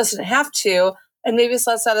she doesn't have to, and Mavis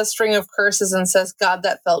lets out a string of curses and says, 'God,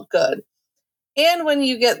 that felt good.' And when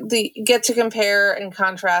you get to compare and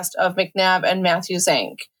contrast of McNab and Matthew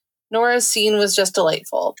Zank. Nora's scene was just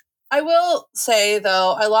delightful. I will say,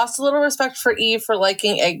 though, I lost a little respect for Eve for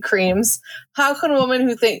liking egg creams. How can a woman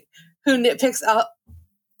who nitpicks out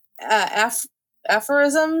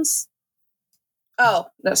aphorisms? Oh,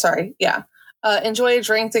 no, sorry. Yeah. Enjoy a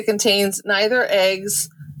drink that contains neither eggs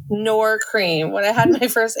nor cream. When I had my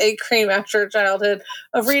first egg cream after childhood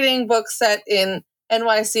of reading books set in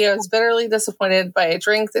NYC, I was bitterly disappointed by a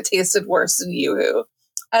drink that tasted worse than Yoo-hoo.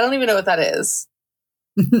 I don't even know what that is.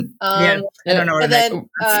 I don't know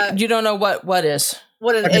what you don't know what is?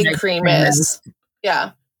 What an egg cream is.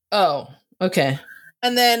 Yeah. Oh, okay.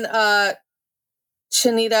 And then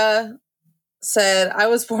Shanita said, "I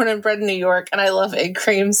was born and bred in New York, and I love egg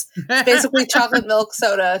creams. Basically chocolate milk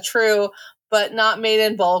soda, true, but not made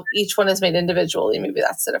in bulk. Each one is made individually. Maybe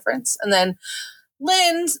that's the difference." And then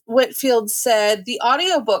Lynn Whitfield said, "The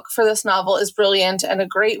audiobook for this novel is brilliant and a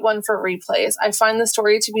great one for replays. I find the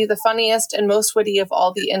story to be the funniest and most witty of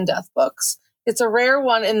all the in-depth books. It's a rare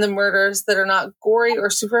one in the murders that are not gory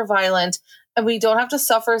or super violent, and we don't have to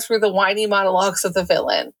suffer through the whiny monologues of the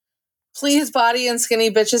villain. Pleasebody and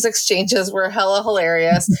Skinny Bitch's exchanges were hella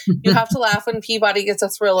hilarious. You have to laugh when Peabody gets a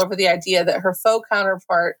thrill over the idea that her faux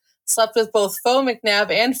counterpart slept with both faux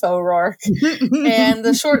McNab and faux Roarke. And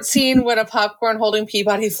the short scene when a popcorn holding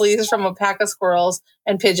Peabody flees from a pack of squirrels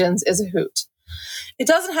and pigeons is a hoot. It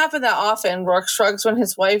doesn't happen that often." Roarke shrugs when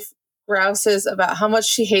his wife grouses about how much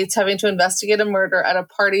she hates having to investigate a murder at a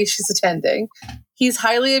party she's attending. He's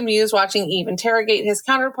highly amused watching Eve interrogate his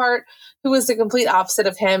counterpart, who is the complete opposite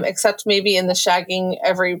of him, except maybe in the shagging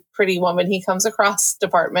every pretty woman he comes across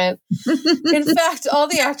department. In fact, all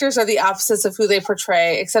the actors are the opposites of who they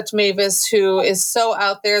portray, except Mavis, who is so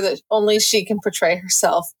out there that only she can portray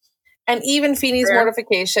herself. And even Feeney's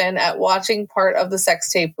mortification at watching part of the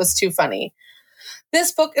sex tape was too funny.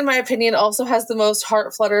 This book, in my opinion, also has the most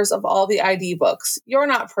heart flutters of all the ID books. You're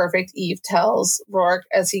not perfect, Eve tells Roarke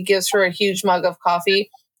as he gives her a huge mug of coffee,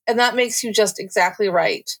 and that makes you just exactly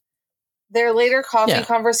right. Their later coffee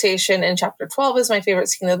conversation in chapter 12 is my favorite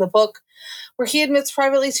scene of the book, where he admits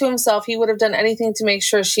privately to himself he would have done anything to make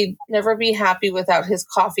sure she'd never be happy without his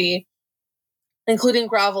coffee, including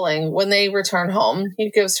groveling when they return home. He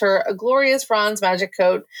gives her a glorious bronze magic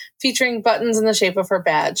coat featuring buttons in the shape of her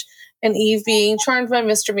badge, and Eve being charmed by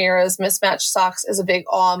Mr. Mira's mismatched socks is a big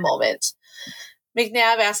awe moment.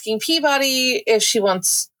 McNab's asking if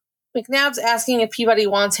Peabody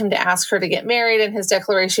wants him to ask her to get married, and his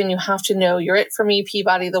declaration, "You have to know you're it for me,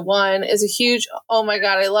 Peabody the one," is a huge, "oh my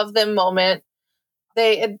God, I love them" moment.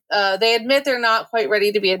 They admit they're not quite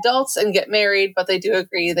ready to be adults and get married, but they do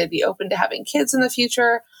agree they'd be open to having kids in the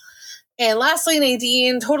future. And lastly,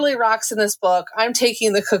 Nadine totally rocks in this book. "I'm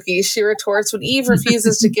taking the cookies," she retorts when Eve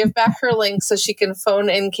refuses to give back her link so she can phone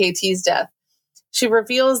in KT's death. She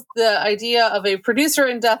reveals the idea of a producer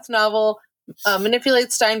in death novel,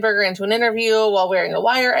 manipulates Steinberger into an interview while wearing a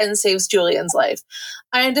wire, and saves Julian's life.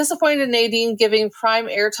 I am disappointed in Nadine giving prime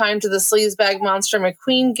airtime to the sleazebag monster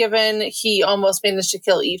McQueen, given he almost managed to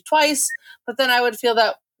kill Eve twice, but then I would feel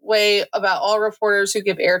that way about all reporters who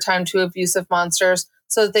give airtime to abusive monsters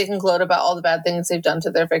so that they can gloat about all the bad things they've done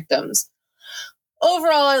to their victims.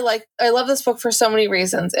 Overall, I love this book for so many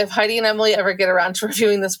reasons. If Heidi and Emily ever get around to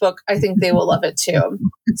reviewing this book, I think they will love it too.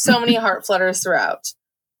 So many heart flutters throughout.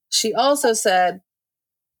 She also said,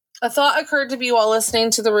 "A thought occurred to me while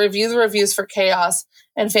listening to the reviews for Chaos,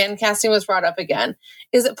 and fan casting was brought up again.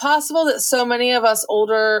 Is it possible that so many of us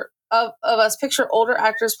picture older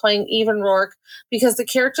actors playing Eve and Roarke because the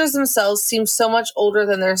characters themselves seem so much older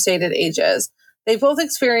than their stated ages? They both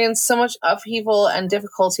experienced so much upheaval and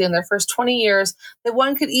difficulty in their first 20 years that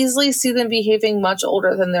one could easily see them behaving much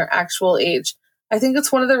older than their actual age. I think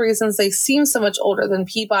it's one of the reasons they seem so much older than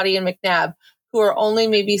Peabody and McNab, who are only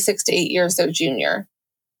maybe 6 to 8 years their junior."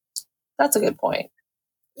 That's a good point.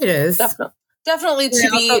 It is. Definitely to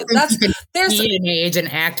be, there's an age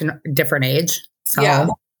and act in a different age. So. Yeah.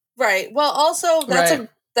 Right. Well, also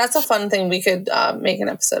that's a fun thing we could make an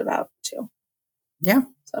episode about too. Yeah.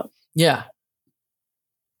 So yeah.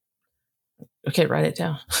 Okay, write it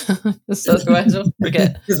down. So otherwise we'll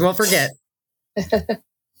forget. Because we'll forget.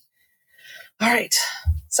 All right.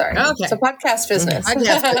 Sorry. Okay. So podcast business.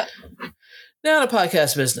 Now to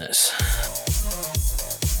podcast business.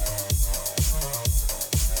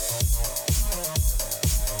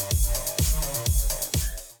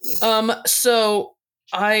 So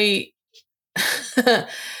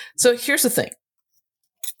so here's the thing.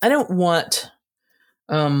 I don't want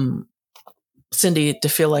Cindy to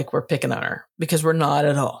feel like we're picking on her, because we're not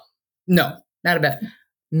at all. No, not a bit.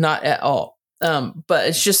 Not at all. But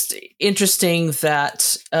it's just interesting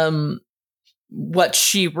that what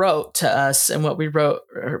she wrote to us and what we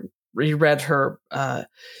read her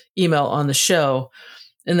email on the show,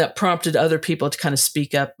 and that prompted other people to kind of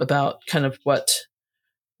speak up about kind of what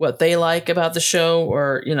they like about the show,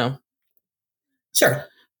 or, you know. Sure.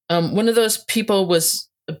 One of those people was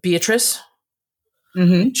Beatrice.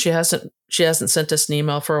 Mm-hmm. She hasn't sent us an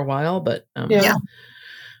email for a while, but yeah.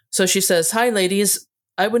 So she says, "Hi, ladies.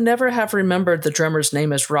 I would never have remembered the drummer's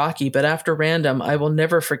name as Rocky, but after Random, I will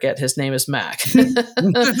never forget his name is Mac.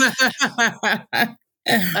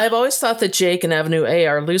 I've always thought that Jake and Avenue A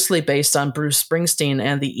are loosely based on Bruce Springsteen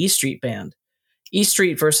and the E Street Band. E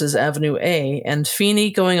Street versus Avenue A, and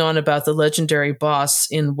Feeney going on about the legendary boss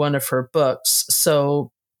in one of her books.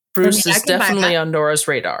 So Bruce is definitely on Nora's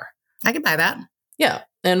radar. I can buy that. Yeah.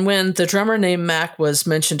 And when the drummer named Mac was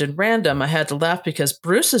mentioned in Random, I had to laugh because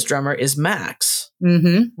Bruce's drummer is Max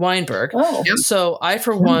Weinberg. Oh. So I,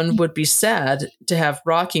 for one, would be sad to have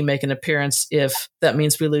Rocky make an appearance if that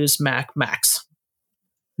means we lose Max.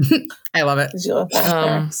 I love it.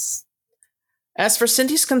 As for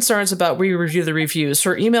Cindy's concerns about we review the reviews,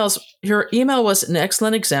 her email was an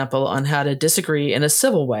excellent example on how to disagree in a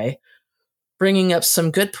civil way, bringing up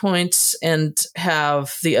some good points and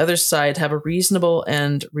have the other side have a reasonable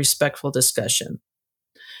and respectful discussion.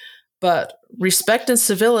 But respect and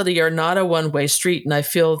civility are not a one-way street, and I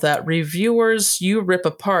feel that reviewers you rip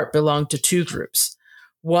apart belong to two groups.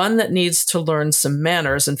 One that needs to learn some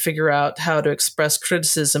manners and figure out how to express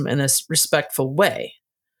criticism in a respectful way.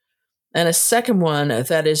 And a second one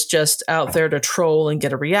that is just out there to troll and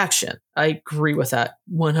get a reaction. I agree with that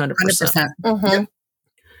 100%. 100%. Mm-hmm.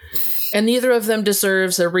 And neither of them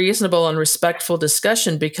deserves a reasonable and respectful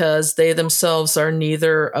discussion because they themselves are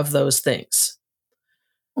neither of those things.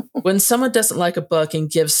 When someone doesn't like a book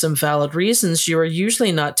and gives some valid reasons, you are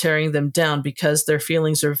usually not tearing them down because their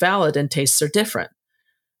feelings are valid and tastes are different.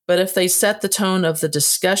 But if they set the tone of the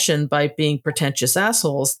discussion by being pretentious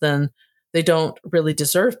assholes, then they don't really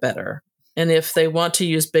deserve better. And if they want to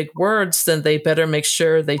use big words, then they better make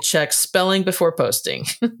sure they check spelling before posting.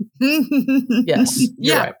 Yes,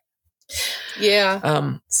 you're right.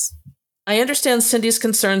 Yeah. I understand Cindy's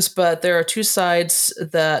concerns, but there are two sides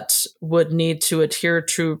that would need to adhere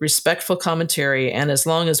to respectful commentary. And as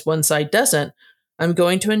long as one side doesn't, I'm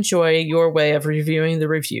going to enjoy your way of reviewing the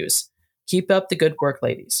reviews. Keep up the good work,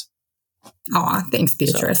 ladies. Aw, thanks,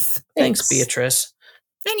 Beatrice. So, thanks, Beatrice.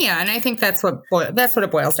 And yeah, and I think that's what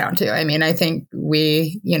it boils down to. I mean, I think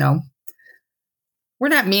we're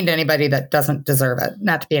not mean to anybody that doesn't deserve it.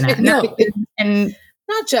 Not to be an ass. No. And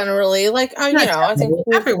not generally. Like, I think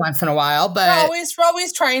every once in a while, but we're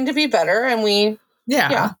always trying to be better, and we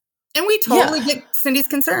and we totally get Cindy's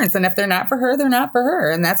concerns. And if they're not for her, they're not for her,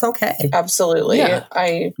 and that's okay. Absolutely. Yeah.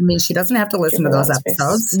 I mean, she doesn't have to listen to those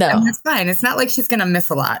episodes. No, and that's fine. It's not like she's going to miss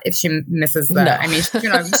a lot if she misses that. No. I mean, she's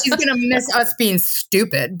going to miss us being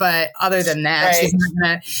stupid, but other than that,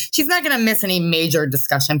 she's not going to miss any major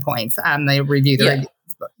discussion points on the review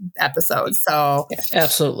episodes. So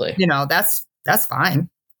absolutely, that's fine.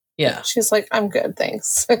 Yeah, she's like, I'm good,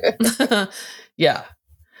 thanks. Yeah.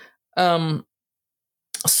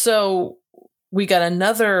 So we got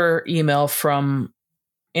another email from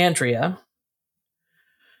Andrea,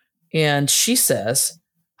 and she says,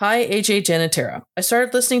 "Hi, AJ, Jen, and Tara. I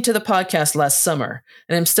started listening to the podcast last summer,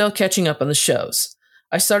 and I'm still catching up on the shows.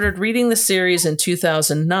 I started reading the series in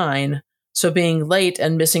 2009, so being late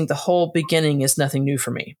and missing the whole beginning is nothing new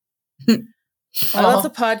for me. I love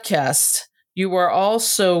the podcast. You are all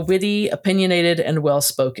so witty, opinionated, and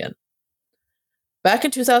well-spoken. Back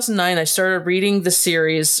in 2009, I started reading the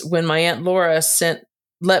series when my Aunt Laura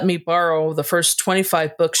let me borrow the first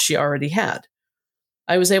 25 books she already had.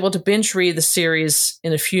 I was able to binge read the series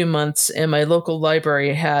in a few months, and my local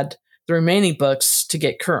library had the remaining books to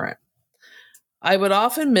get current. I would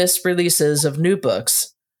often miss releases of new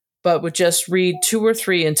books, but would just read 2 or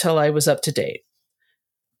 3 until I was up to date.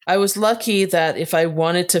 I was lucky that if I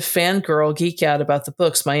wanted to fangirl geek out about the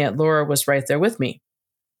books, my Aunt Laura was right there with me.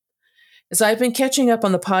 As I've been catching up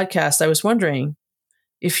on the podcast, I was wondering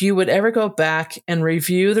if you would ever go back and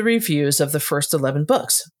review the reviews of the first 11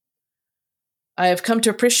 books. I have come to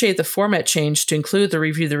appreciate the format change to include the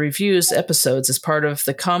Review the Reviews episodes as part of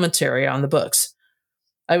the commentary on the books.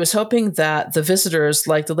 I was hoping that the visitors,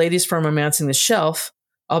 like the ladies from Romancing the Shelf,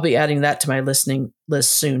 I'll be adding that to my listening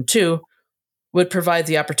list soon too, would provide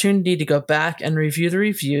the opportunity to go back and review the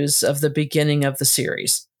reviews of the beginning of the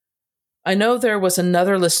series. I know there was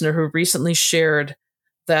another listener who recently shared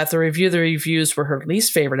that the Review the Reviews were her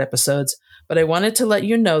least favorite episodes, but I wanted to let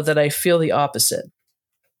you know that I feel the opposite.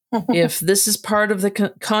 If this is part of the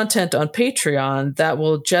content on Patreon, that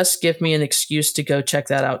will just give me an excuse to go check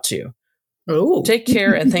that out too. Ooh. Take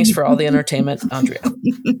care, and thanks for all the entertainment, Andrea.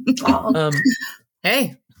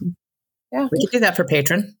 Hey. Yeah. We could do that for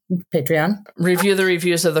Patreon. Review the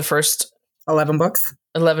reviews of the first 11 books.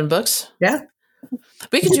 11 books? Yeah.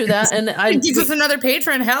 We could do that. And it gives us another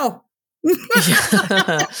patron, hell.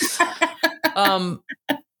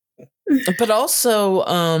 But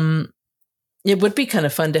also, it would be kind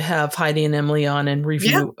of fun to have Heidi and Emily on and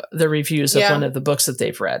review the reviews of one of the books that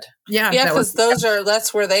they've read. Yeah, because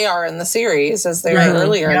that's where they are in the series, as they were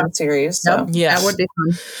earlier in the series. So that would be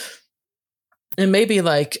fun. And maybe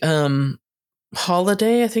like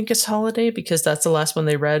Holiday, I think it's Holiday, because that's the last one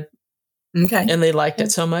they read. Okay. And they liked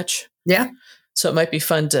it so much. Yeah. So it might be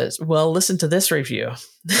fun to, listen to this review.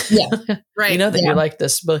 Yeah. Right. You know that you like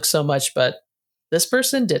this book so much, but this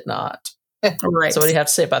person did not. Right. So what do you have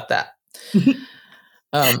to say about that? And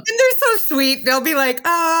they're so sweet. They'll be like,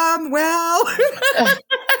 well.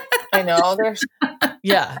 I know.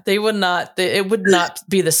 Yeah, they would not. It would not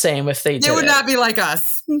be the same if they did. They would not be like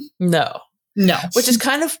us. No. Which is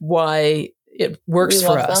kind of why it works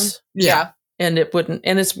for us. Them. Yeah. And it wouldn't.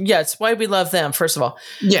 And it's why we love them, first of all.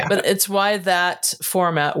 Yeah. But it's why that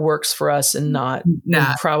format works for us and not. And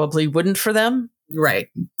probably wouldn't for them. Right.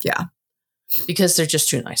 Yeah. Because they're just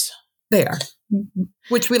too nice. They are.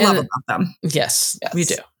 Which we love about them. Yes, we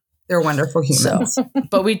do. They're wonderful humans. So,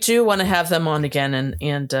 but we do want to have them on again, and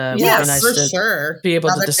would be nice for to sure. Be able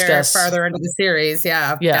to discuss farther into the series.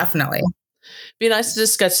 Yeah, definitely. Be nice to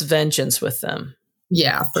discuss vengeance with them.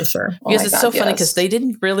 Yeah, for sure. Because it's so funny because they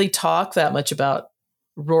didn't really talk that much about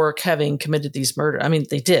Roarke having committed these murders. I mean,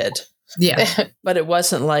 they did. Yeah, but it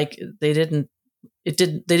wasn't like they didn't. They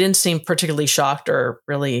didn't seem particularly shocked or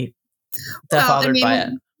really that bothered by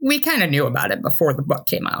it. We kind of knew about it before the book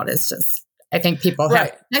came out. It's just, I think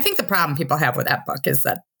I think the problem people have with that book is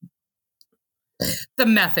that the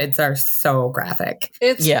methods are so graphic.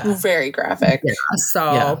 It's very graphic. Yeah,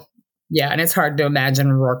 so, and it's hard to imagine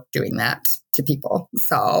Roarke doing that to people.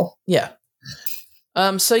 So,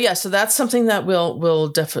 So that's something that we'll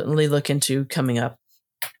definitely look into coming up.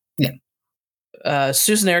 Yeah.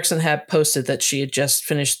 Susan Erickson had posted that she had just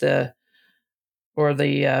finished the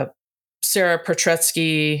Sarah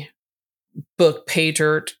Petretsky book Pay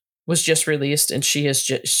Dirt was just released, and she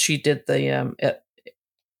did the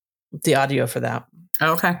audio for that.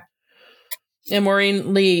 Okay. And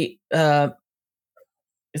Maureen Lee,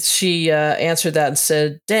 she answered that and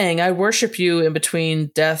said, "Dang, I worship you in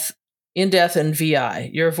death and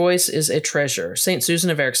VI. Your voice is a treasure." Saint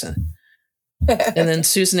Susan of Erickson. And then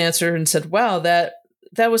Susan answered and said, "Wow, that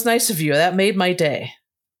was nice of you. That made my day."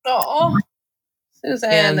 Oh,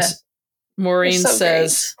 Susan. And Maureen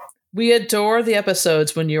says, great. "We adore the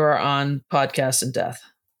episodes when you are on Podcast and Death."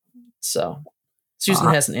 So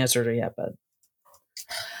Susan hasn't answered her yet, but.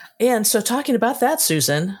 And so talking about that,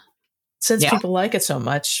 Susan, since people like it so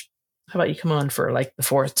much, how about you come on for like the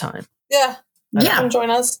 4th time? Yeah. Come join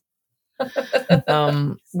us.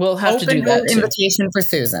 We'll have to do that. Invitation for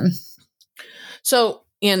Susan. So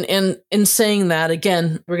in saying that,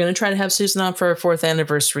 again, we're going to try to have Susan on for our 4th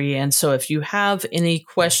anniversary. And so if you have any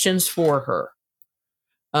questions for her,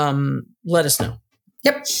 let us know.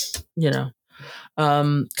 Yep.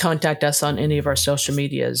 Contact us on any of our social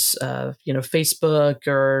medias, Facebook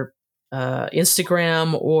or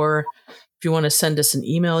Instagram, or if you want to send us an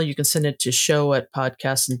email, you can send it to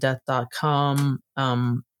show@podcastanddeath.com.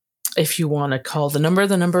 If you want to call the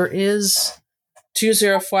number is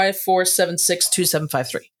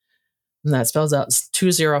 205-476-2753. And that spells out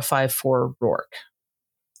 2054 Roarke.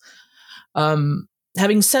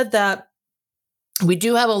 Having said that, we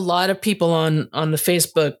do have a lot of people on the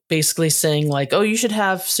Facebook basically saying like, "Oh, you should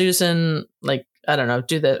have Susan, like, I don't know,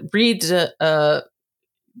 read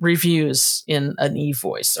reviews in an Eve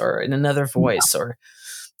voice or in another voice or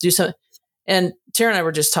do something." And Tara and I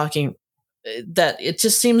were just talking that it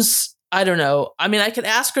just seems, I don't know. I mean, I could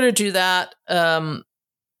ask her to do that.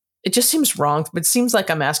 It just seems wrong, but it seems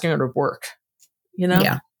like I'm asking her to work,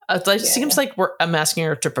 Yeah. It seems like I'm asking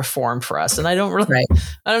her to perform for us, and I don't really,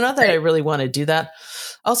 I don't know that I really want to do that.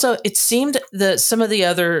 Also, it seemed that some of the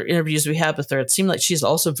other interviews we had with her, it seemed like she's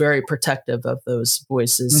also very protective of those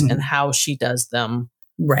voices and how she does them.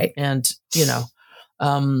 Right. And,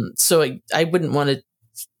 so I wouldn't want to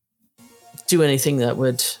do anything that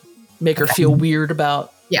would make her feel weird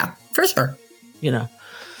about. Yeah, for sure.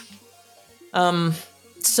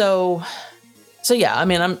 So yeah, I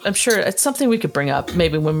mean, I'm sure it's something we could bring up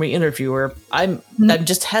maybe when we interview her. I'm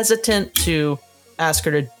just hesitant to ask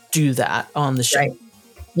her to do that on the show. Right.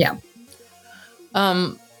 Yeah.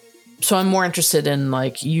 So I'm more interested in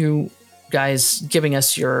like you guys giving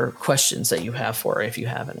us your questions that you have for her, if you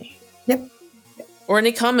have any. Yep. Or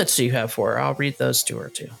any comments that you have for her. I'll read those to her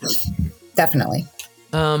too. Definitely.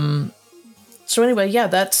 So anyway, yeah,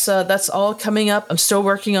 that's all coming up. I'm still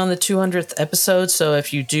working on the 200th episode. So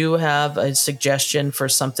if you do have a suggestion for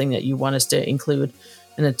something that you want us to include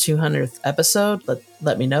in the 200th episode,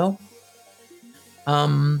 let me know.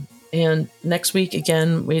 And next week,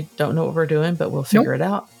 again, we don't know what we're doing, but we'll figure it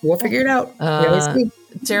out. We'll figure it out.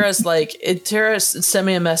 Tara sent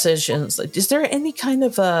me a message and it's like, is there any kind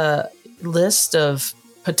of a list of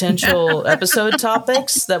potential episode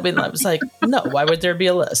topics that I was like, no, why would there be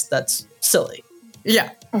a list? That's silly.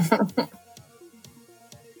 Yeah.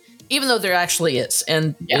 Even though there actually is.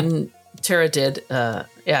 And Tara did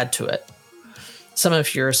add to it some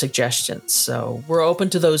of your suggestions. So we're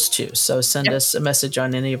open to those too. So send us a message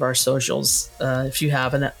on any of our socials if you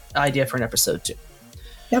have an idea for an episode too.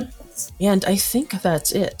 Yep. And I think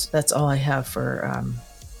that's it. That's all I have for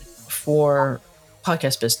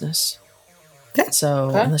podcast business. Okay.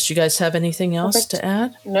 So unless you guys have anything else to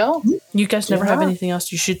add? No. You guys never have anything else?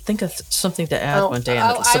 You should think of something to add one day and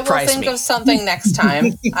it'll surprise me. I will think of something next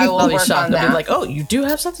time. I will work on that. I'll be like, oh, you do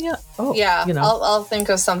have something else? Oh, yeah. I'll think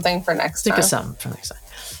of something for next time. Think of something for next time.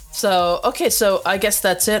 So, okay. So I guess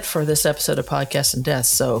that's it for this episode of Podcast and Death.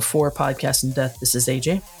 So for Podcast and Death, this is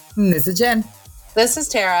AJ. This is Jen. This is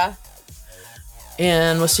Tara.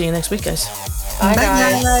 And we'll see you next week, guys. Bye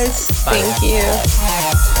guys. Bye. Thank you.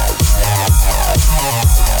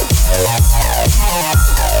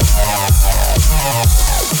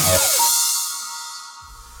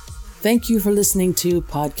 Thank you for listening to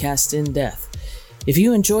Podcast in Death. If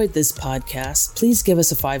you enjoyed this podcast, please give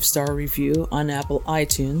us a 5-star review on Apple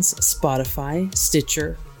iTunes, Spotify,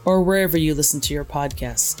 Stitcher, or wherever you listen to your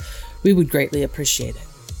podcasts. We would greatly appreciate it.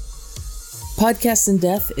 Podcast in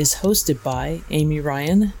Death is hosted by Amy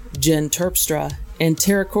Ryan, Jen Terpstra, and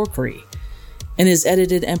Tara Corkery, and is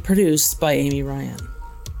edited and produced by Amy Ryan.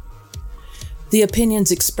 The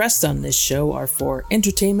opinions expressed on this show are for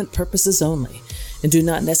entertainment purposes only, and do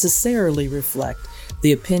not necessarily reflect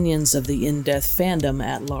the opinions of the In Death fandom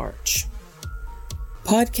at large.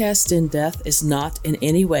 Podcast in Death is not in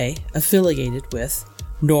any way affiliated with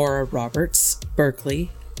Nora Roberts,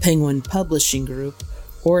 Berkeley, Penguin Publishing Group,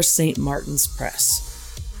 or St. Martin's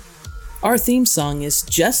Press. Our theme song is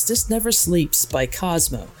Justice Never Sleeps by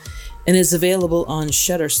Cosmo and is available on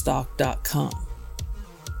Shutterstock.com.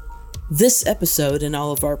 This episode and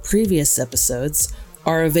all of our previous episodes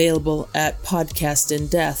are available at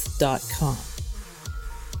podcastindeath.com.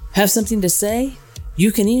 Have something to say?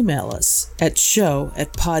 You can email us at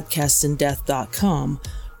show@podcastindeath.com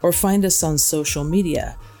or find us on social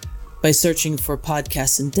media by searching for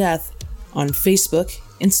Podcast in Death on Facebook,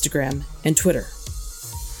 Instagram, and Twitter.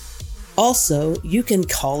 Also, you can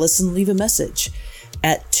call us and leave a message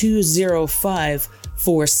at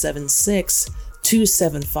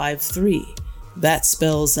 205-476-2753. That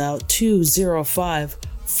spells out 205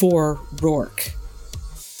 for Roarke.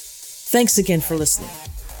 Thanks again for listening.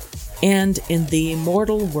 And in the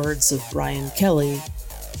immortal words of Brian Kelly,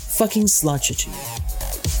 fucking slunch at you.